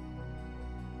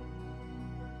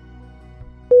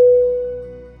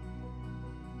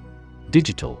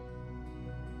 Digital.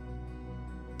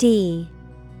 D-I-G-I-T-A-L.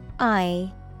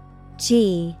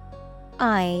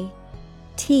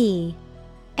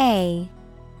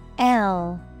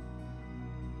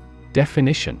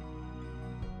 Definition: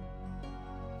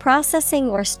 processing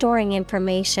or storing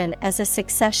information as a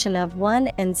succession of 1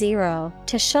 and 0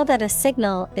 to show that a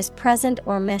signal is present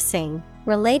or missing,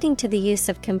 relating to the use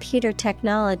of computer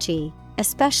technology,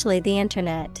 especially the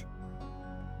Internet.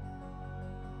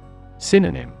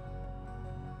 Synonym: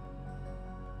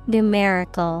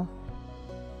 numerical,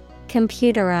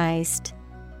 computerized,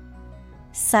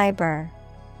 cyber.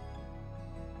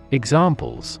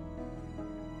 Examples: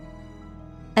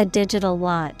 a digital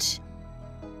watch,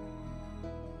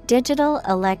 digital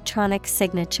electronic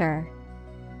signature.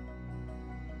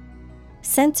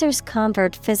 Sensors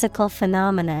convert physical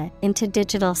phenomena into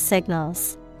digital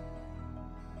signals.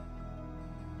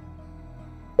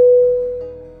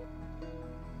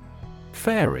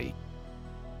 Fairy.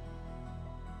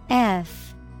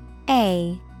 F-A-I-R-Y.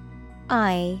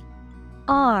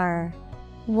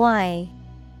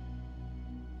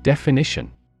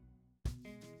 Definition: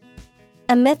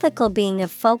 a mythical being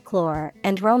of folklore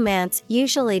and romance,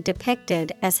 usually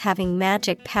depicted as having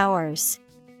magic powers.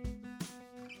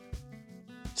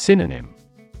 Synonym: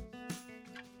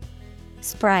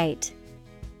 sprite,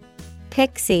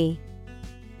 pixie,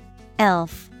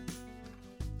 elf.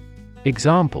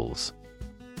 Examples: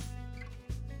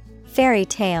 fairy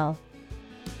tale,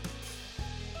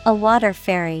 a water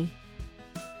fairy.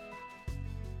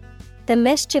 The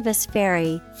mischievous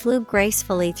fairy flew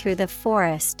gracefully through the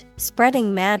forest,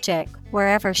 spreading magic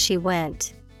wherever she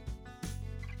went.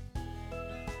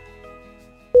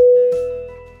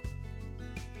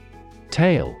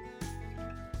 Tale.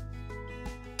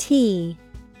 T-A-L-E.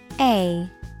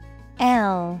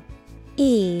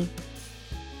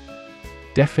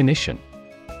 Definition: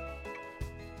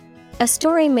 a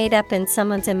story made up in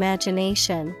someone's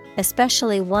imagination,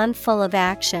 especially one full of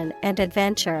action and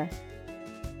adventure.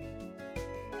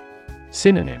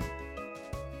 Synonym: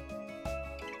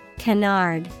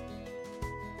 canard,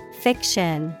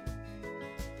 fiction,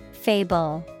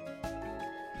 fable.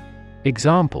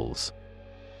 Examples: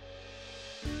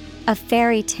 a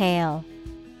fairy tale,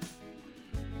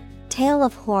 tale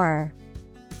of horror.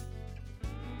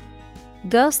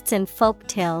 Ghosts in folk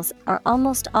tales are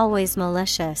almost always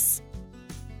malicious.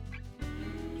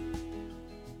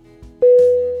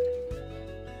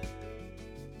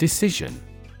 Decision.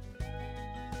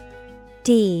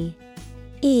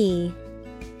 D-E-C-I-S-I-O-N.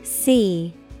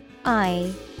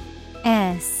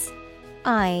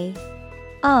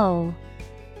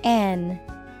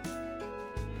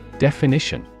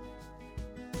 Definition: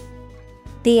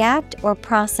 the act or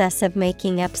process of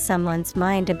making up someone's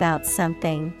mind about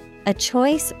something, a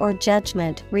choice or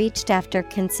judgment reached after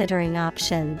considering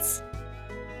options.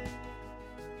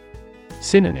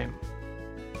 Synonym: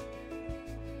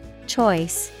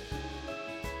 choice,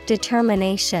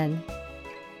 determination,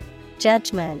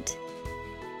 judgment.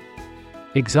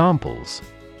 Examples: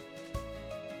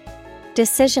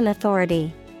 decision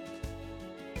authority,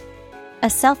 a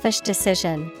selfish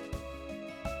decision.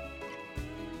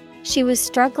 She was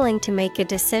struggling to make a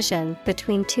decision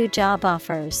between 2 job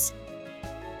offers.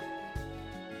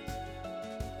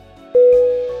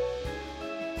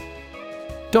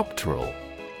 Doctoral.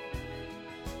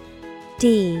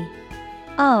 D-O-C-T-O-R-A-L.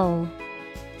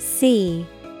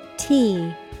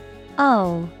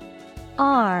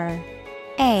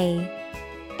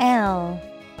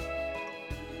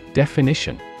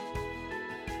 Definition: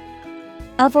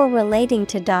 of or relating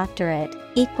to doctorate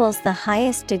equals the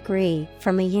highest degree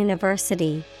from a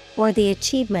university, or the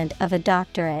achievement of a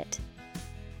doctorate.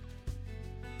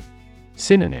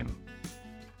 Synonym: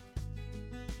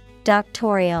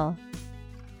 doctoral.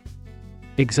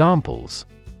 Examples: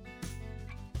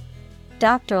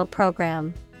 doctoral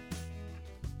program,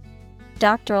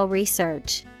 doctoral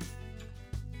research.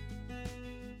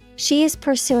 She is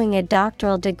pursuing a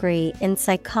doctoral degree in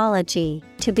psychology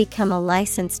to become a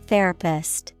licensed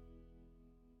therapist.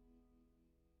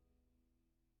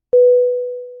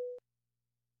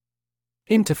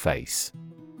 Interface.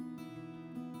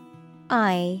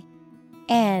 I-N-T-E-R-F-A-C-E.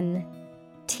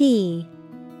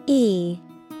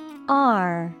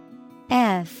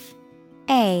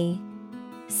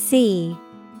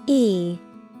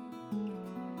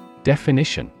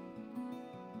 Definition: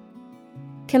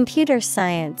 computer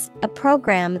science, a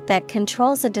program that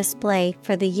controls a display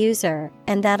for the user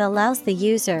and that allows the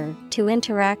user to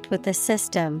interact with the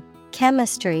system.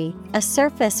 Chemistry, a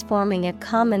surface forming a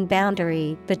common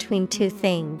boundary between 2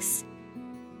 things.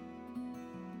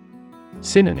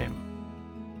 Synonym: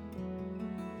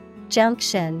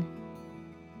 junction,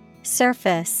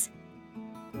 surface,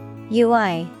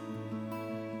 UI.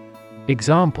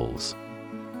 Examples: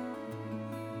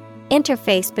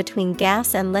 Interface between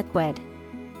gas and liquid.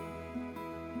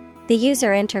 The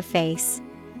user interface.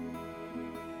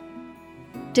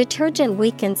 Detergent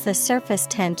weakens the surface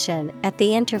tension at the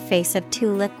interface of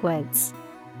two liquids.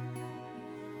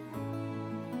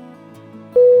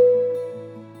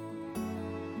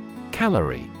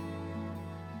 Calorie.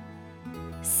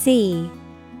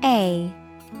 CALORIE.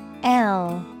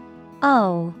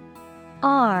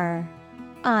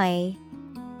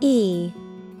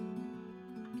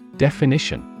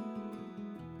 Definition: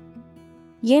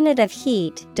 Unit of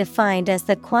heat defined as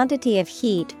the quantity of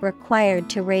heat required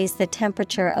to raise the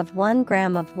temperature of 1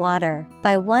 gram of water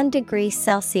by 1 degree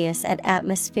Celsius at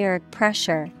atmospheric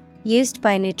pressure, used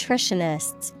by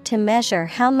nutritionists to measure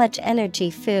how much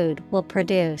energy food will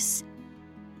produce.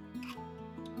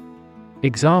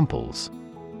 Examples: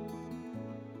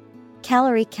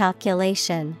 Calorie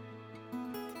calculation.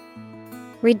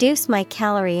 Reduce my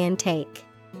calorie intake.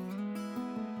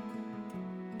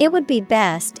 It would be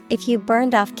best if you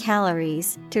burned off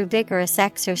calories through vigorous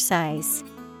exercise.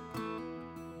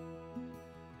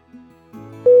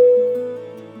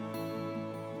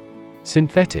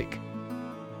 Synthetic.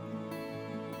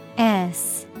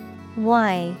 SYNTHETIC.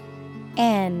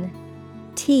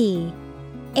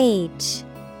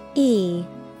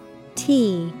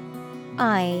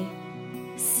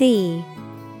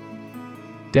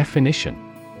 Definition: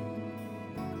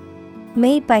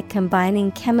 Made by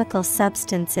combining chemical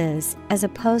substances as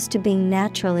opposed to being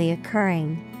naturally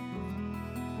occurring.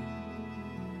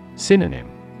 Synonym: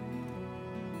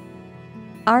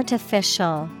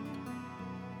 Artificial,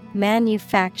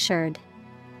 manufactured,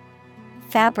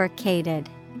 fabricated.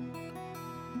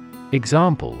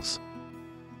 Examples: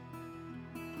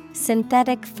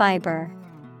 Synthetic fiber,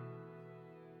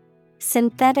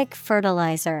 synthetic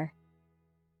fertilizer.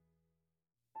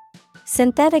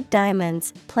 Synthetic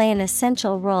diamonds play an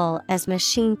essential role as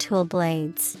machine tool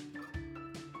blades.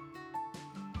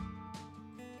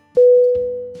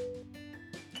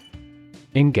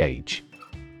 Engage.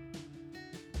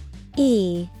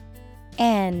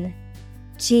 ENGAGE.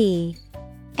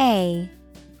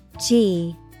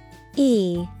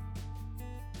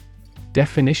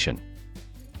 Definition: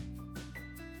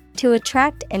 To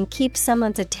attract and keep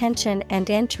someone's attention and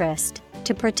interest,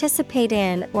 to participate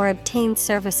in or obtain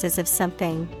services of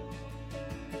something.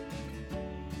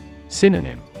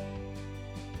 Synonym: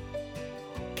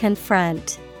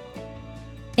 Confront,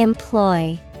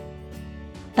 employ,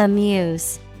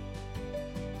 amuse.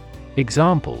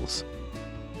 Examples: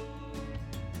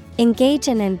 Engage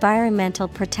in environmental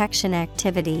protection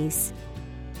activities.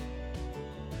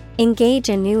 Engage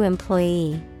a new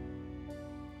employee.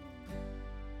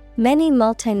 Many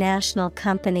multinational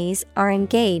companies are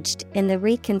engaged in the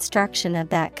reconstruction of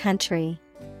that country.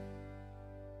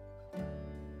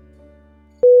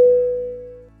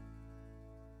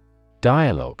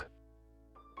 Dialogue.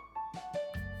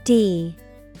 DIALOGUE.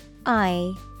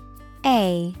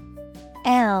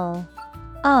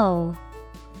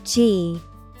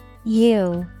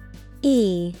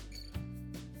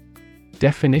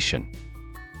 Definition: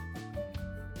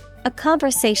 A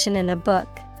conversation in a book,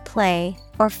 play,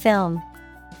 or film.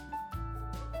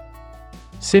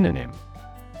 Synonym: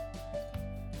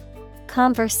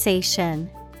 Conversation,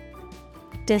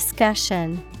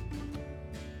 discussion,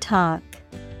 talk.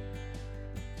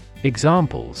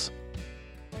 Examples: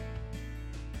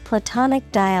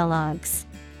 Platonic dialogues.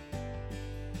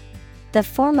 The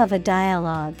form of a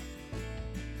dialogue.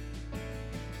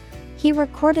 He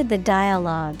recorded the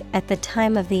dialogue at the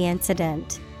time of the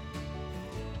incident.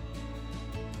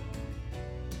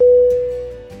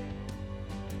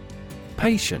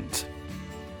 Patient.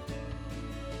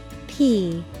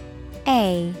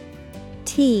 PATIENT.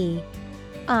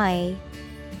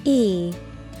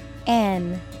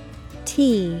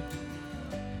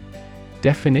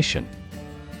 Definition: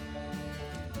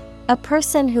 A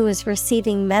person who is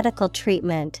receiving medical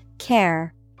treatment,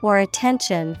 care, or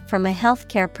attention from a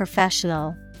healthcare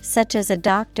professional, such as a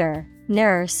doctor,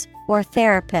 nurse, or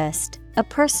therapist, a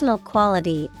personal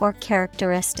quality or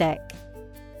characteristic.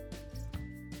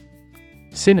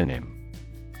 Synonym: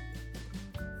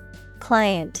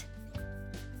 Client,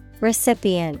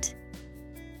 recipient,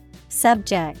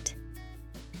 subject.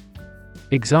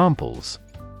 Examples: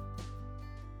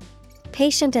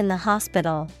 Patient in the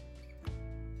hospital.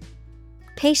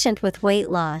 Patient with weight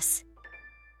loss.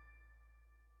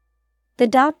 The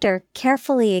doctor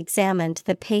carefully examined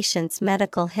the patient's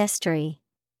medical history.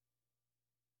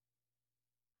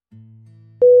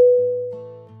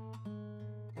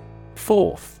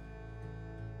 Fourth.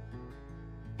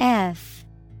 F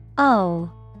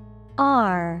O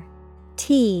R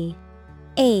T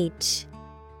H.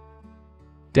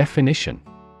 Definition: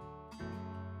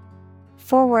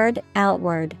 forward,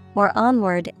 outward, or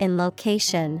onward in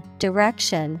location,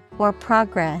 direction, or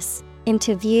progress,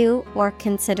 into view or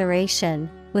consideration,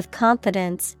 with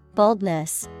confidence,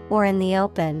 boldness, or in the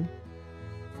open.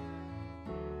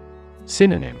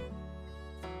 Synonym: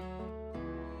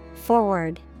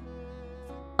 Forward,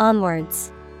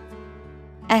 onwards,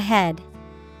 ahead.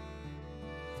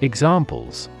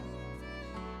 Examples: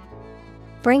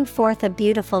 bring forth a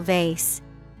beautiful vase.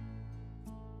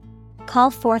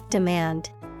 Call forth demand.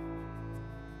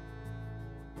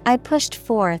 I pushed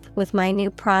forth with my new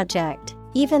project,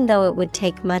 even though it would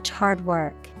take much hard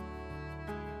work.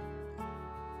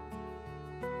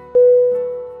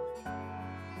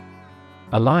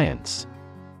 Alliance.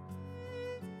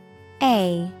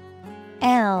 A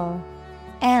L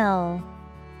L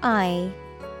I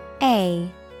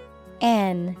A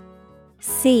N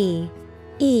C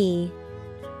E.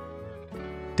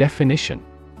 Definition: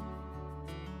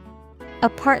 a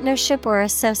partnership or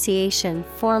association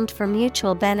formed for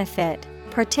mutual benefit,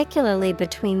 particularly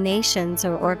between nations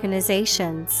or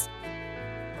organizations.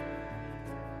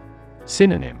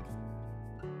 Synonym: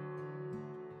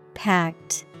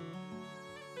 pact,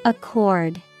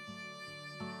 accord,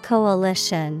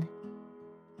 coalition.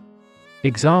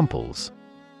 Examples: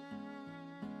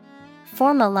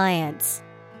 form alliance.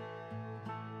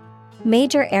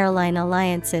 Major airline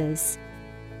alliances.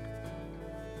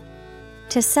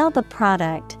 To sell the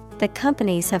product, the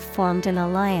companies have formed an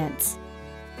alliance.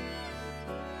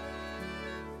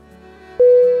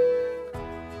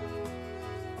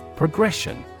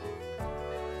 Progression.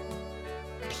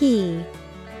 P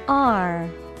R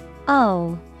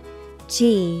O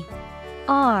G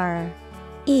R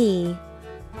E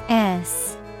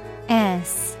S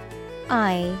S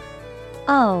I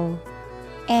O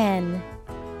N.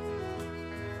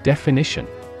 Definition: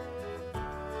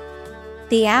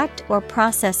 the act or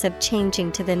process of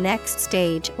changing to the next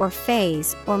stage or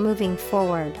phase or moving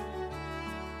forward.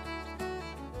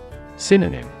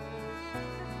 Synonym: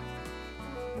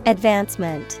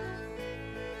 advancement,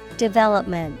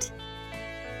 development,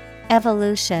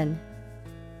 evolution.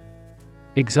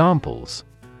 Examples: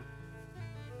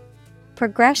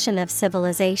 progression of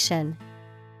civilization.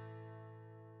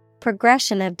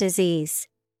 Progression of disease.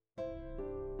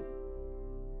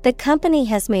 The company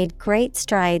has made great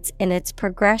strides in its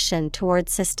progression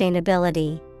towards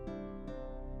sustainability.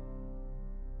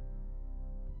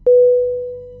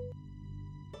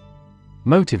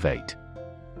 Motivate.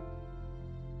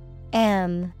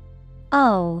 M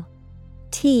O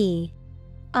T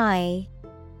I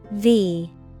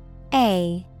V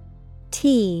A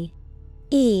T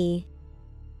E.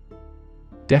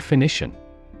 Definition: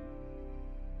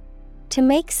 to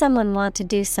make someone want to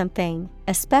do something,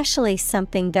 especially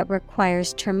something that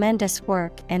requires tremendous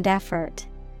work and effort.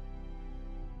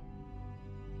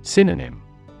 Synonym: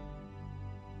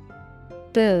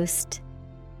 boost,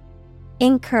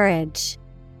 encourage,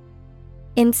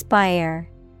 inspire.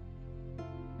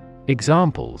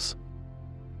 Examples: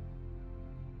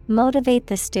 motivate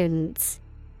the students.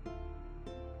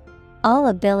 All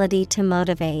ability to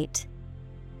motivate.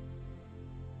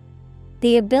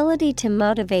 The ability to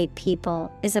motivate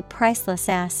people is a priceless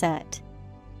asset.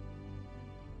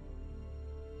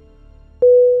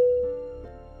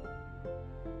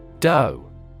 Doe.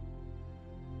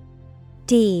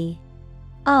 D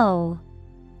O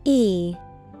E.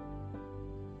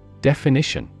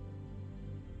 Definition: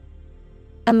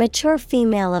 a mature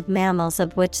female of mammals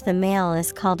of which the male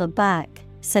is called a buck,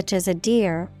 such as a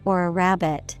deer or a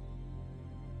rabbit.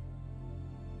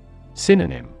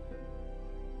 Synonym: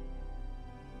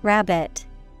 rabbit,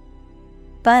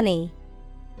 bunny,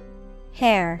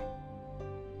 hare.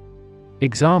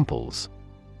 Examples: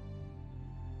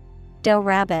 doe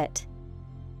rabbit,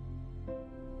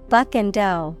 buck and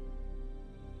doe.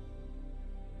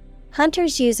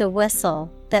 Hunters use a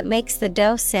whistle that makes the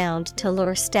doe sound to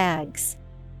lure stags.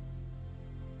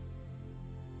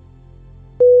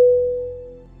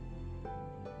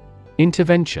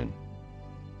 Intervention.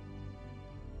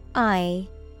 I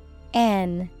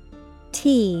N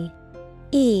T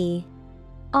E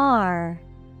R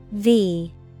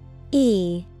V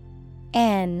E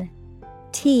N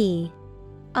T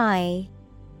I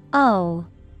O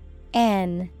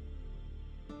N.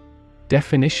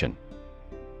 Definition: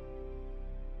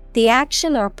 the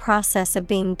action or process of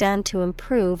being done to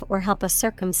improve or help a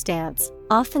circumstance,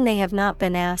 often they have not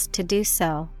been asked to do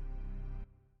so.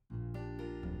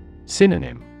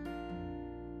 Synonym: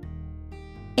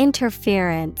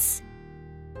 interference,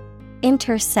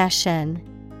 intercession,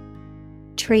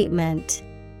 treatment.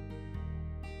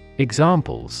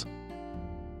 Examples: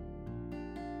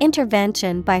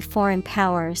 Intervention by foreign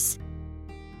powers.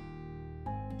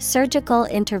 Surgical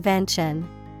intervention.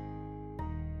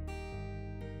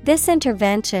 This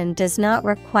intervention does not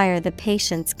require the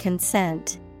patient's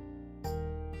consent.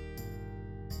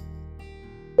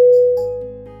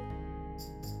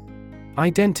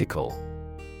 Identical.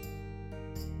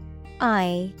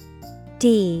 I-D-E-N-T-I-C-A-L.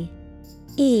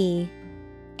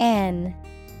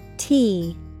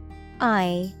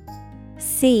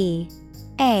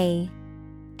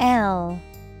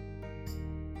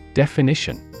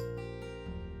 Definition: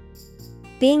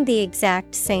 being the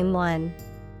exact same one.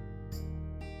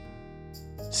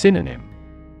 Synonym: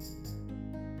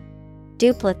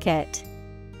 Duplicate,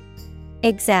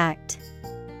 exact,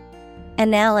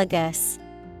 analogous.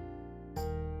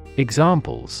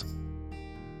 Examples: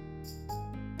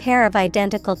 Pair of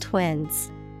identical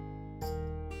twins.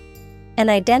 An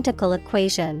identical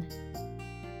equation.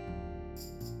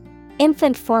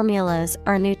 Infant formulas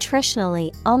are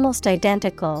nutritionally almost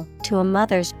identical to a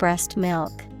mother's breast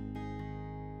milk.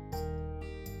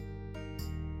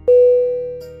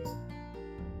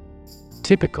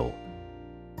 Typical.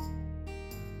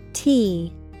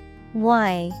 T-Y-P-I-C-A-L.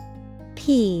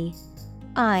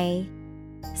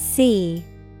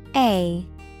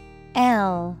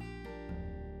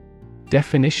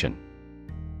 Definition: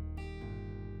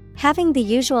 having the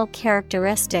usual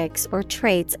characteristics or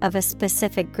traits of a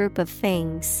specific group of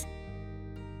things.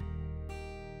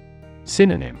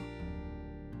 Synonym: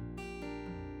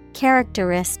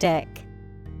 Characteristic,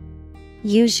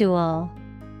 usual,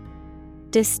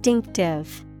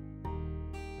 distinctive.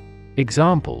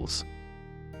 Examples: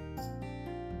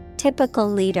 Typical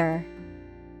leader.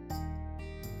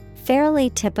 Fairly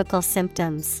typical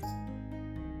symptoms.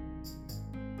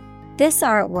 This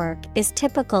artwork is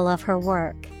typical of her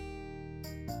work.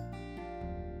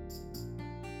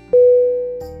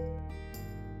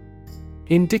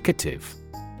 Indicative.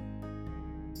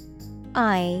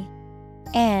 I-N-D-I-C-A-T-I-V-E.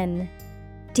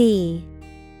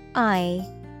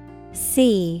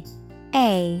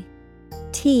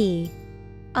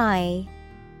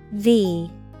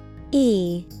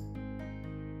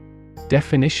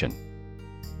 Definition: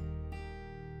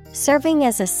 serving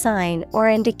as a sign or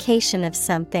indication of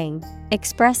something,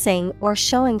 expressing or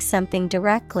showing something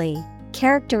directly,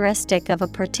 characteristic of a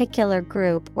particular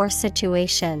group or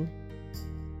situation.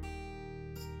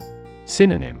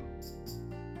 Synonym: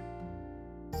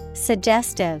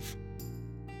 Suggestive,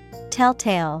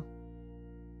 telltale,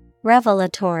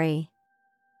 revelatory.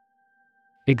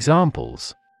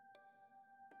 Examples: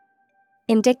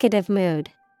 Indicative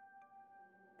mood.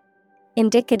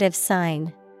 Indicative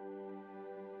sign.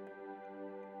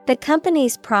 The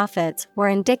company's profits were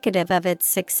indicative of its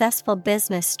successful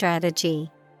business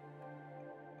strategy.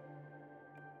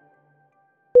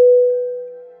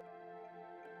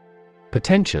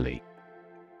 Potentially. Potentially.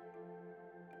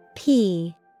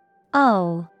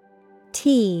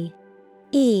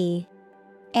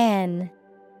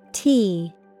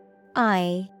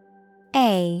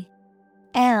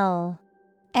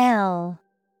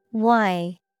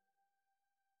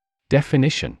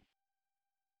 Definition: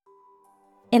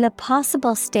 in a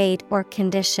possible state or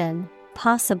condition,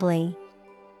 possibly.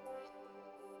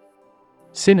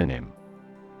 Synonym: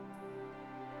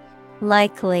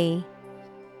 Likely,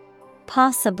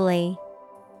 possibly,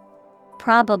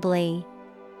 probably.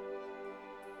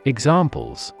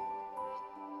 Examples: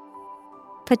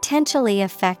 potentially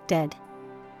affected.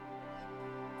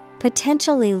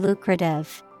 Potentially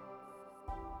lucrative.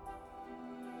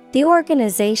 The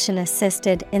organization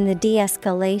assisted in the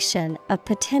de-escalation of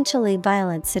potentially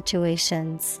violent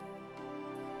situations.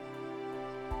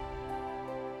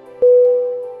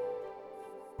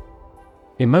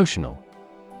 Emotional.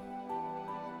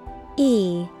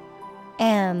 E-M-O-T-I-O-N-A-L.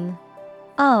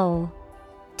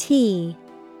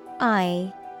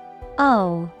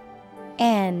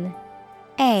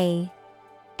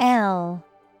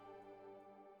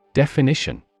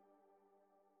 Definition: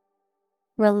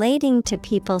 relating to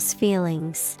people's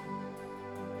feelings.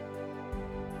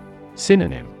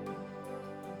 Synonym: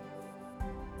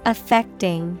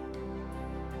 affecting,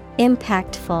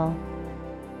 impactful,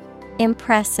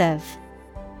 impressive.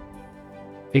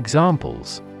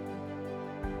 Examples: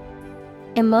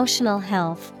 emotional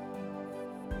health.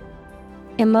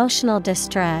 Emotional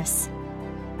distress.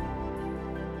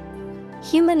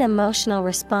 Human emotional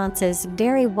responses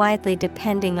vary widely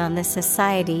depending on the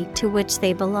society to which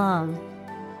they belong.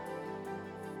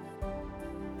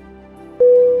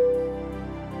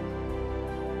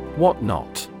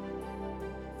 Whatnot.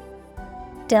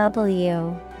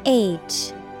 W-H-A-T-N-O-T.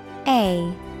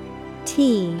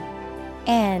 T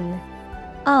N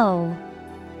O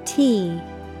T.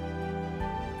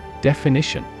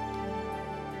 Definition: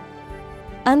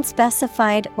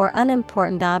 unspecified or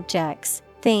unimportant objects,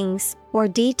 things, or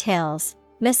details,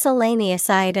 miscellaneous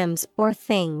items or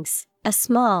things, a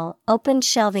small, open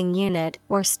shelving unit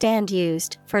or stand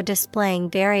used for displaying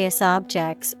various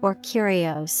objects or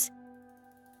curios.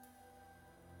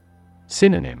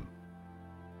 Synonym: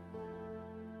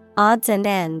 Odds and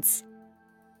ends,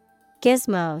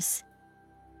 gizmos,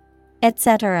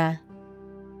 etc.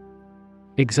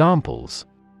 Examples: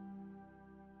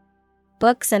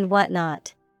 books and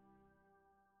whatnot,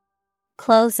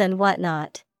 clothes and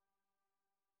whatnot.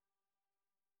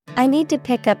 I need to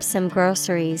pick up some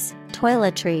groceries,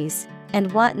 toiletries,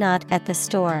 and whatnot at the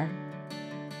store.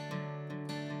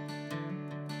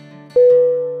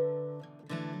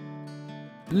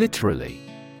 Literally. Literally.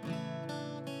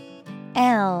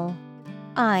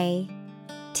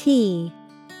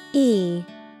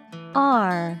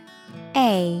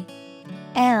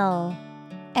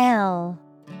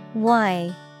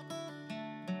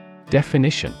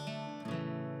 Definition: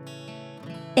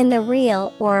 in the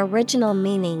real or original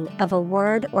meaning of a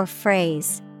word or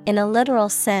phrase, in a literal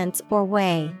sense or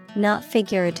way, not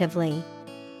figuratively.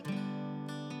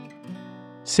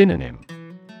 Synonym: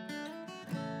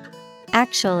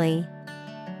 actually,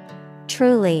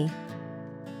 truly,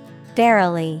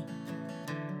 verily.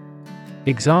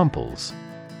 Examples: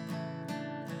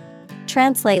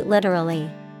 translate literally,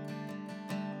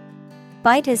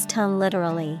 bite his tongue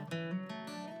literally.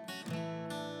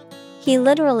 He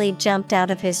literally jumped out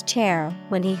of his chair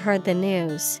when he heard the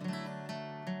news.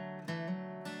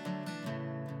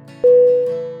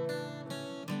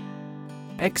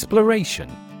 Exploration.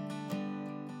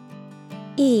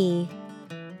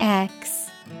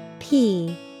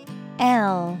 Exploration.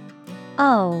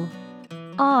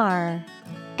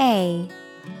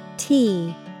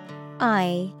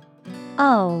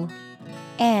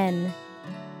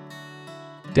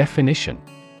 Definition: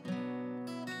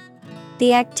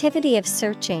 the activity of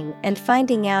searching and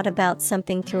finding out about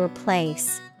something through a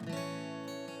place.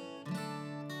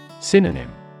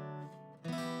 Synonym: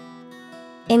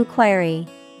 inquiry,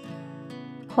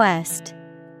 quest,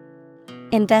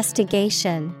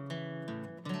 investigation.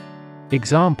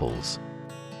 Examples: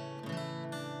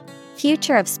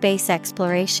 future of space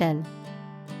exploration,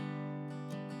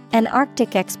 an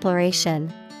Arctic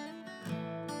exploration.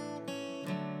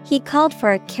 He called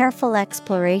for a careful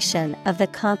exploration of the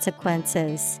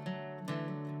consequences.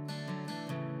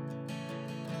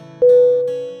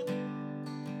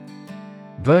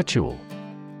 Virtual.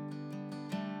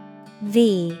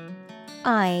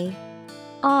 VIRTUAL.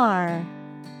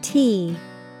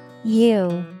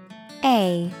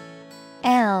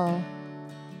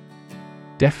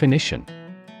 Definition: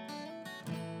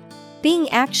 being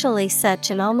actually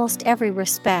such in almost every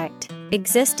respect,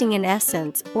 existing in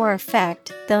essence or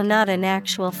effect, though not an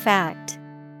actual fact.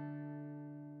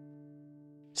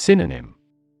 Synonym: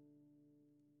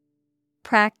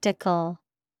 practical.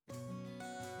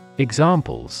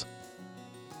 Examples: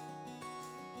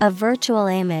 a virtual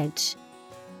image,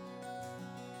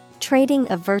 trading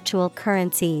of virtual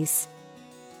currencies.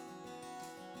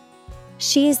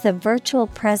 She is the virtual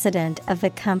president of the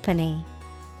company.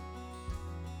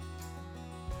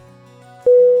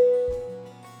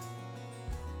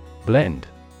 Blend.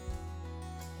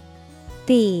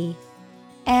 BLEND.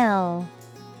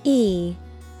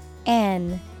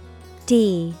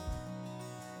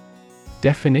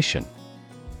 Definition: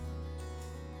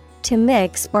 to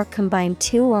mix or combine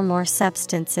two or more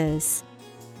substances.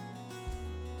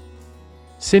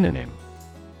 Synonym: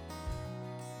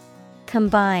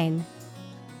 combine,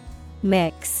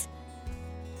 mix,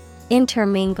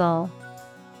 intermingle.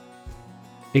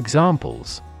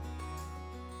 Examples: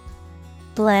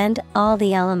 blend all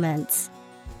the elements,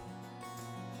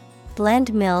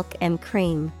 blend milk and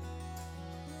cream.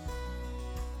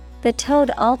 The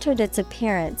toad altered its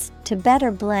appearance to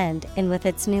better blend in with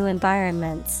its new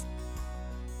environments.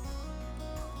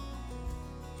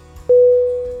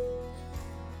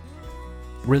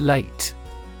 Relate.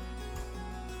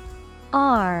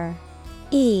 RELATE.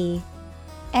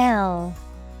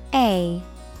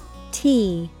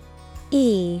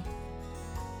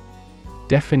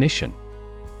 Definition: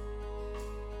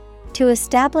 to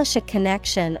establish a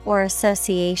connection or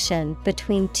association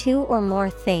between two or more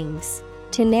things,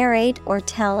 to narrate or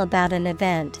tell about an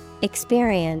event,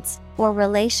 experience, or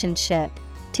relationship,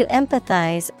 to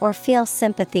empathize or feel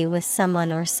sympathy with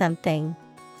someone or something.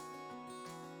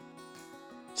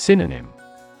 Synonym: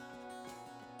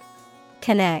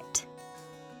 connect,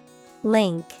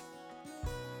 link,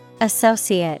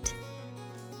 associate.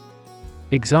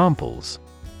 Examples: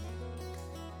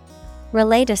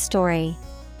 relate a story,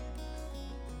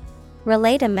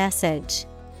 relate a message.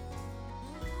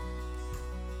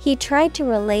 He tried to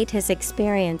relate his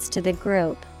experience to the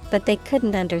group, but they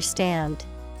couldn't understand.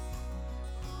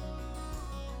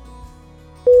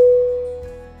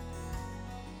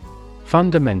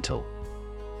 Fundamental.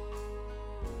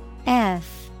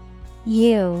 Fundamental.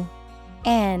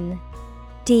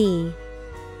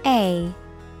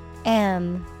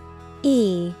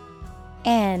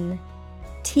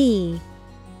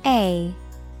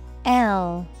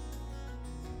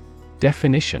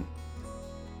 Definition: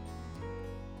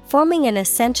 forming an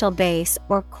essential base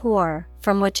or core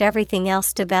from which everything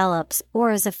else develops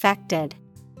or is affected.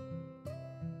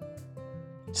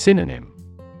 Synonym: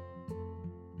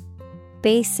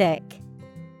 Basic,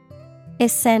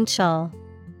 essential,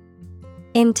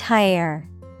 entire.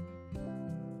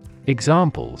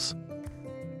 Examples: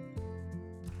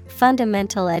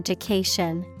 fundamental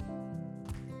education,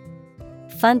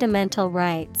 fundamental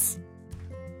rights.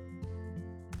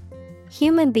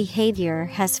 Human behavior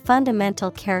has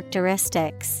fundamental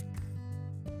characteristics.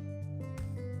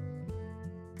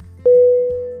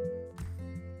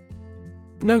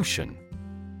 Notion.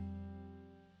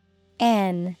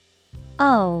 N-O-T-I-O-N.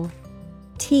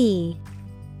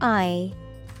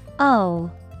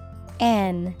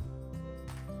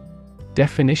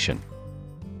 Definition: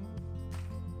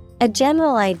 a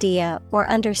general idea or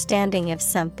understanding of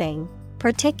something,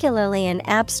 particularly an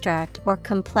abstract or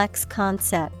complex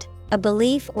concept, a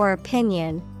belief or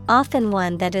opinion, often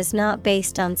one that is not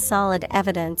based on solid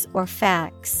evidence or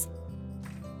facts.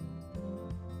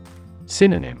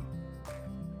 Synonym: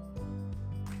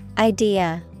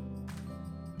 idea,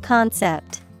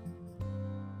 concept,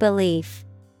 belief.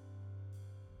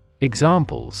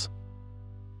 Examples: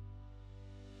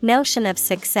 notion of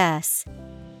success,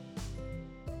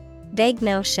 vague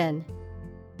notion.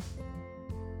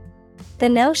 The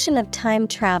notion of time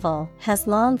travel has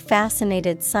long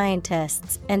fascinated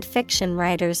scientists and fiction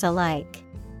writers alike.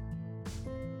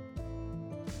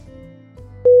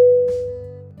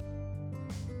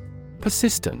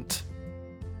 Persistent.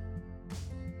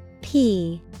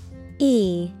 P-E-R-S-I-S-T-E-N-T.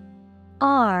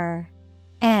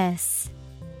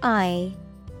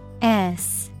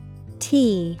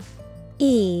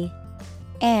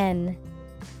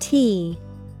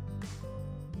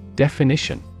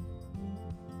 Definition: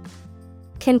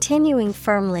 continuing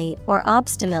firmly or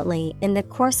obstinately in the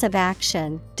course of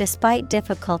action, despite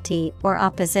difficulty or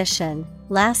opposition,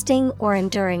 lasting or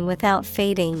enduring without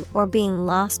fading or being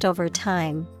lost over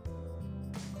time.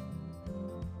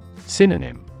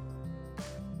 Synonym: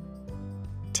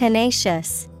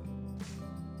 tenacious,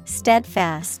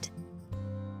 steadfast,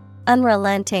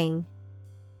 unrelenting.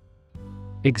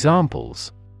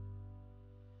 Examples: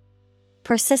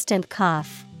 persistent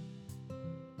cough,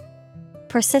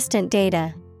 persistent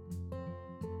data.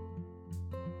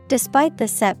 Despite the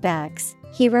setbacks,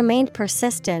 he remained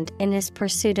persistent in his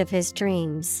pursuit of his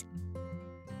dreams.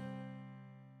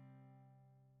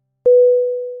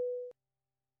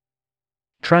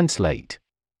 Translate.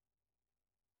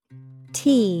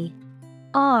 T-R-A-N-S-L-A-T-E.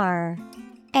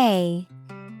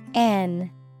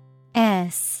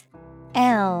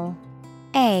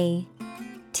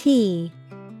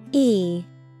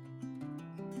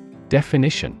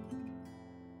 Definition: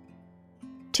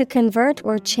 to convert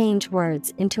or change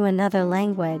words into another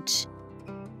language.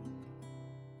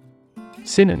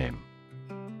 Synonym: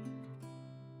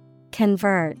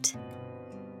 convert,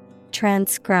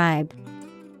 transcribe,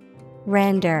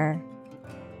 render.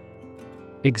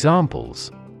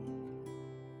 Examples: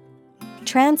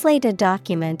 translate a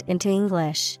document into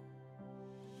English.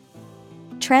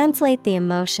 Translate the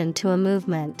emotion to a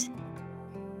movement.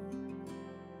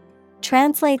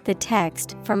 Translate the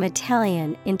text from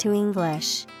Italian into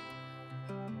English.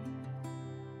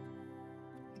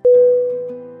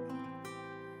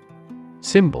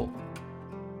 Symbol.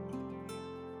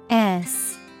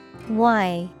 S-Y-M-B-O-L.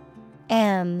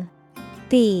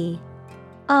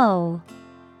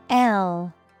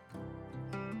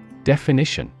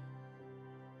 Definition: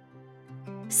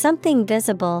 something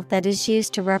visible that is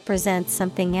used to represent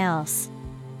something else.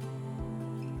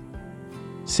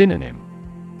 Synonym: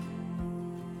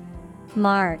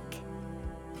 mark,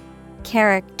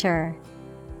 character,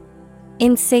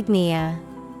 insignia.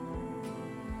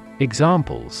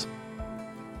 Examples: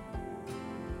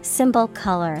 symbol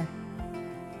color,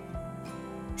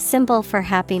 symbol for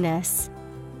happiness.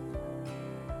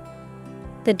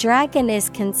 The dragon is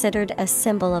considered a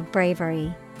symbol of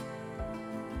bravery.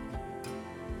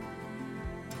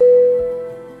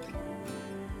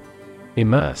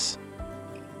 Immerse.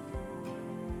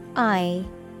 I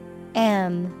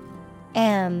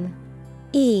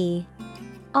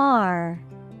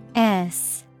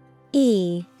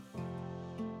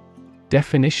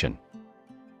Definition: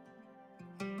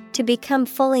 to become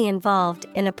fully involved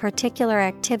in a particular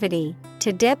activity,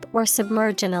 to dip or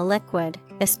submerge in a liquid,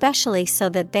 especially so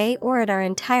that they or it are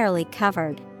entirely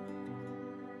covered.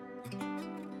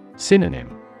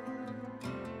 Synonym: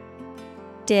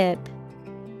 Dip,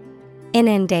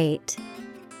 inundate,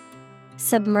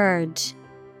 submerge.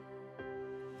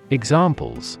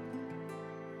 Examples: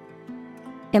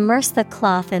 immerse the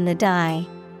cloth in the dye.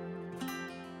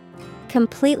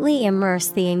 Completely immerse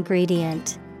the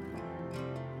ingredient.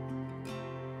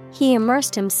 He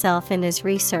immersed himself in his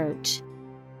research.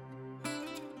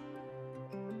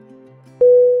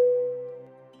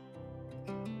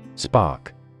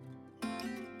 Spark.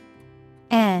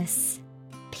 S-P-A-R-K.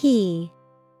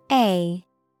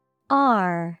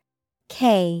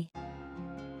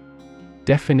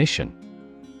 Definition: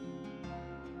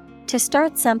 to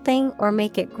start something or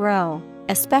make it grow,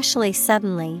 especially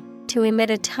suddenly, to emit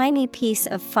a tiny piece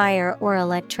of fire or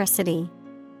electricity.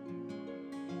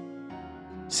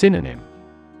 Synonym: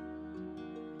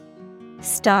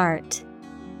 Start,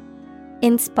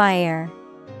 inspire,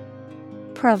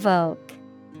 provoke.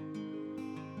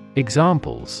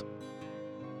 Examples: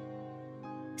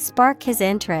 spark his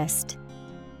interest.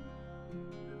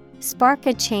 Spark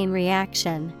a chain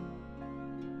reaction.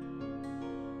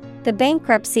 The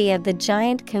bankruptcy of the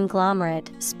giant conglomerate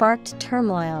sparked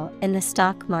turmoil in the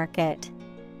stock market.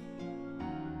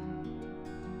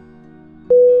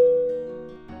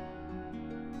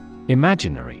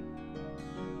 Imaginary.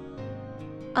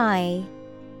 I-M-A-G-I-N-A-R-Y.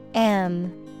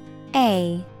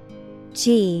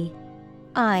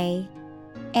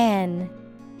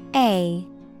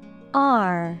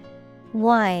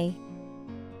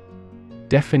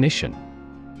 Definition: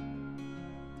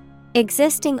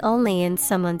 existing only in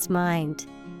someone's mind.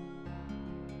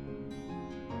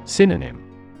 Synonym: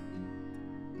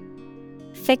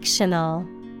 fictional,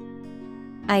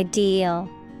 ideal,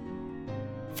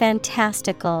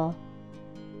 fantastical.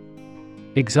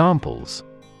 Examples: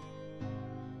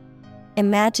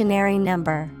 imaginary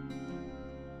number.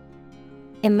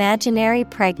 Imaginary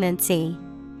pregnancy.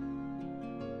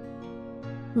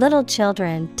 Little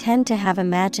children tend to have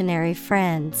imaginary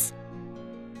friends.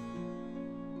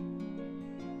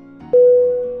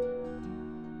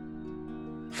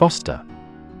 Foster.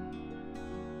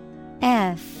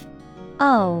 F-O-S-T-E-R.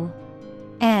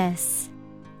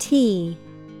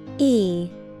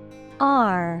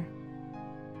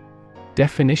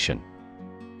 Definition: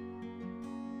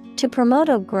 to promote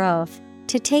a growth,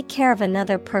 to take care of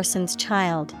another person's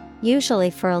child, usually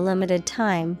for a limited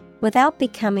time, without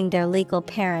becoming their legal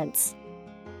parents.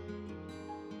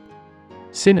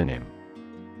 Synonym: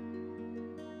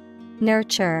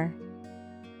 nurture,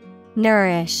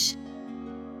 nourish,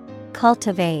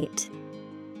 cultivate.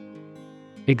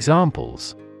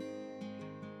 Examples: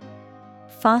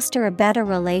 foster a better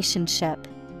relationship.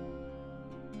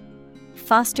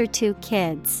 Foster 2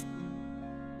 kids.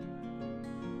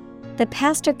 The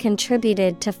pastor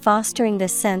contributed to fostering the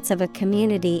sense of a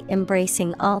community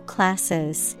embracing all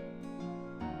classes.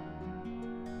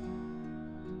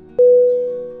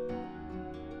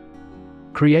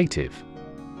 Creative.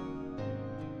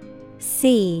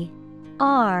 C-R-E-A-T-I-V-E.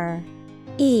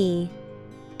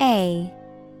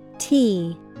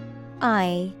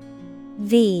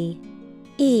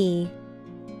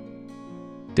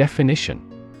 Definition: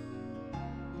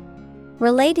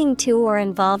 relating to or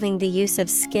involving the use of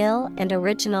skill and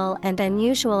original and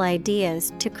unusual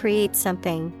ideas to create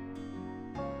something.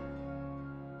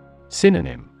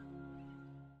 Synonym: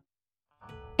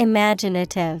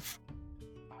 imaginative,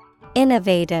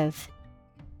 innovative,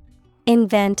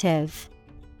 inventive.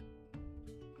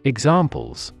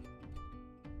 Examples: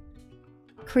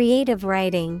 creative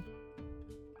writing.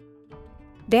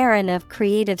 Barren of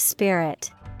creative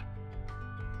spirit.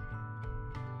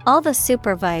 All the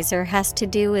supervisor has to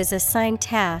do is assign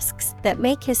tasks that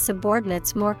make his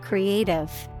subordinates more creative.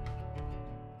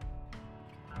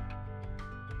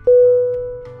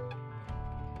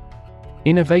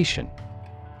 Innovation.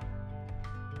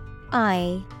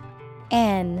 I-N-N-O-V-A-T-I-O-N.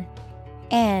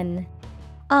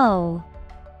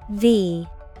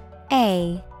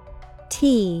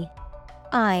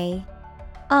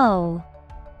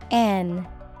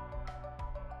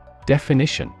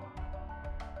 Definition: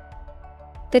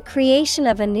 the creation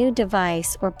of a new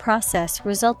device or process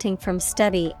resulting from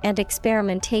study and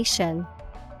experimentation.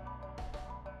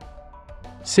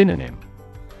 Synonym: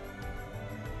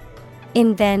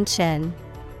 invention,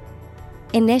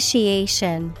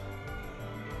 initiation,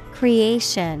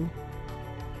 creation.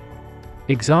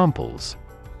 Examples: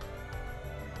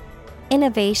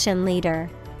 innovation leader,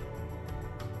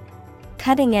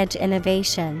 cutting-edge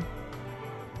innovation.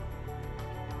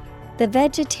 The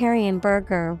vegetarian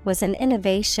burger was an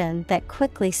innovation that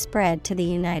quickly spread to the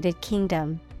United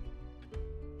Kingdom.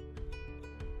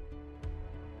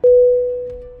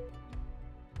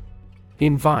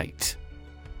 Invite.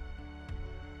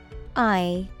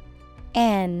 I-N-V-I-T-E.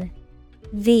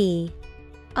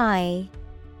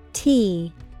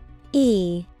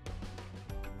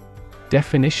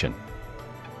 Definition: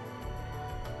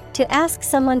 to ask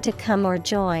someone to come or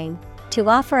join, to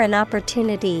offer an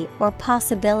opportunity or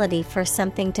possibility for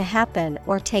something to happen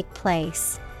or take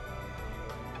place.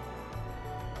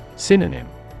 Synonym: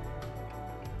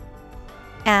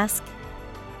 Ask,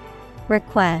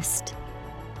 request,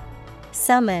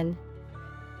 summon.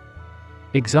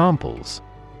 Examples: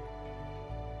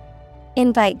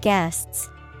 invite guests,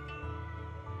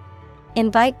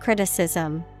 invite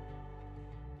criticism.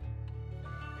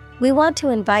 We want to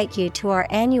invite you to our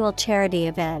annual charity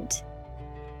event.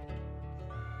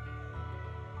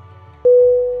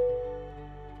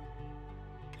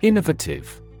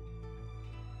 Innovative.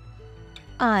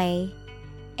 I-N-N-O-V-A-T-I-V-E.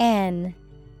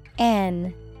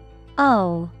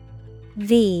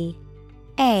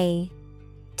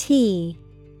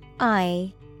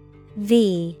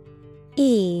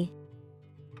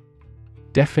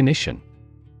 Definition: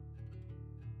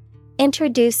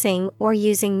 introducing or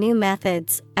using new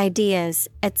methods, ideas,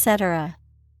 etc.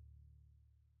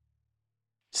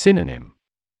 Synonym: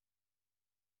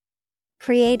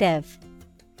 creative,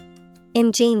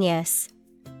 ingenious,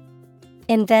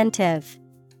 inventive.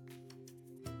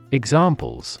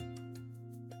 Examples: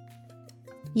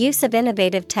 use of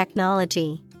innovative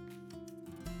technology,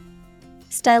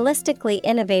 stylistically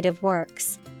innovative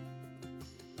works.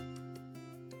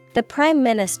 The Prime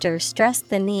Minister stressed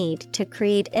the need to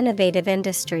create innovative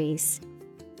industries.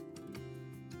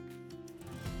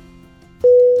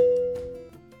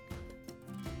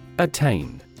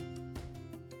 Attain.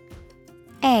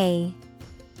 A-T-T-A-I-N.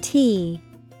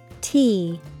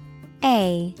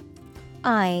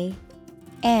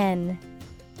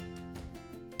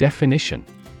 Definition: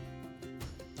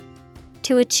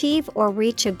 to achieve or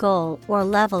reach a goal or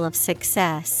level of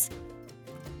success.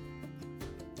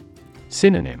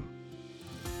 Synonym: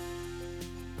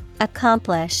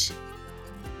 accomplish,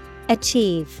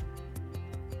 achieve,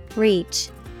 reach.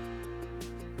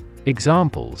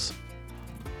 Examples: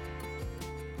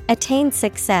 attain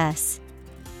success,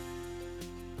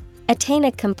 attain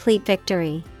a complete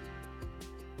victory.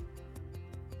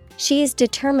 She is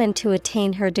determined to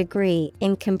attain her degree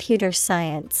in computer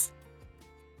science.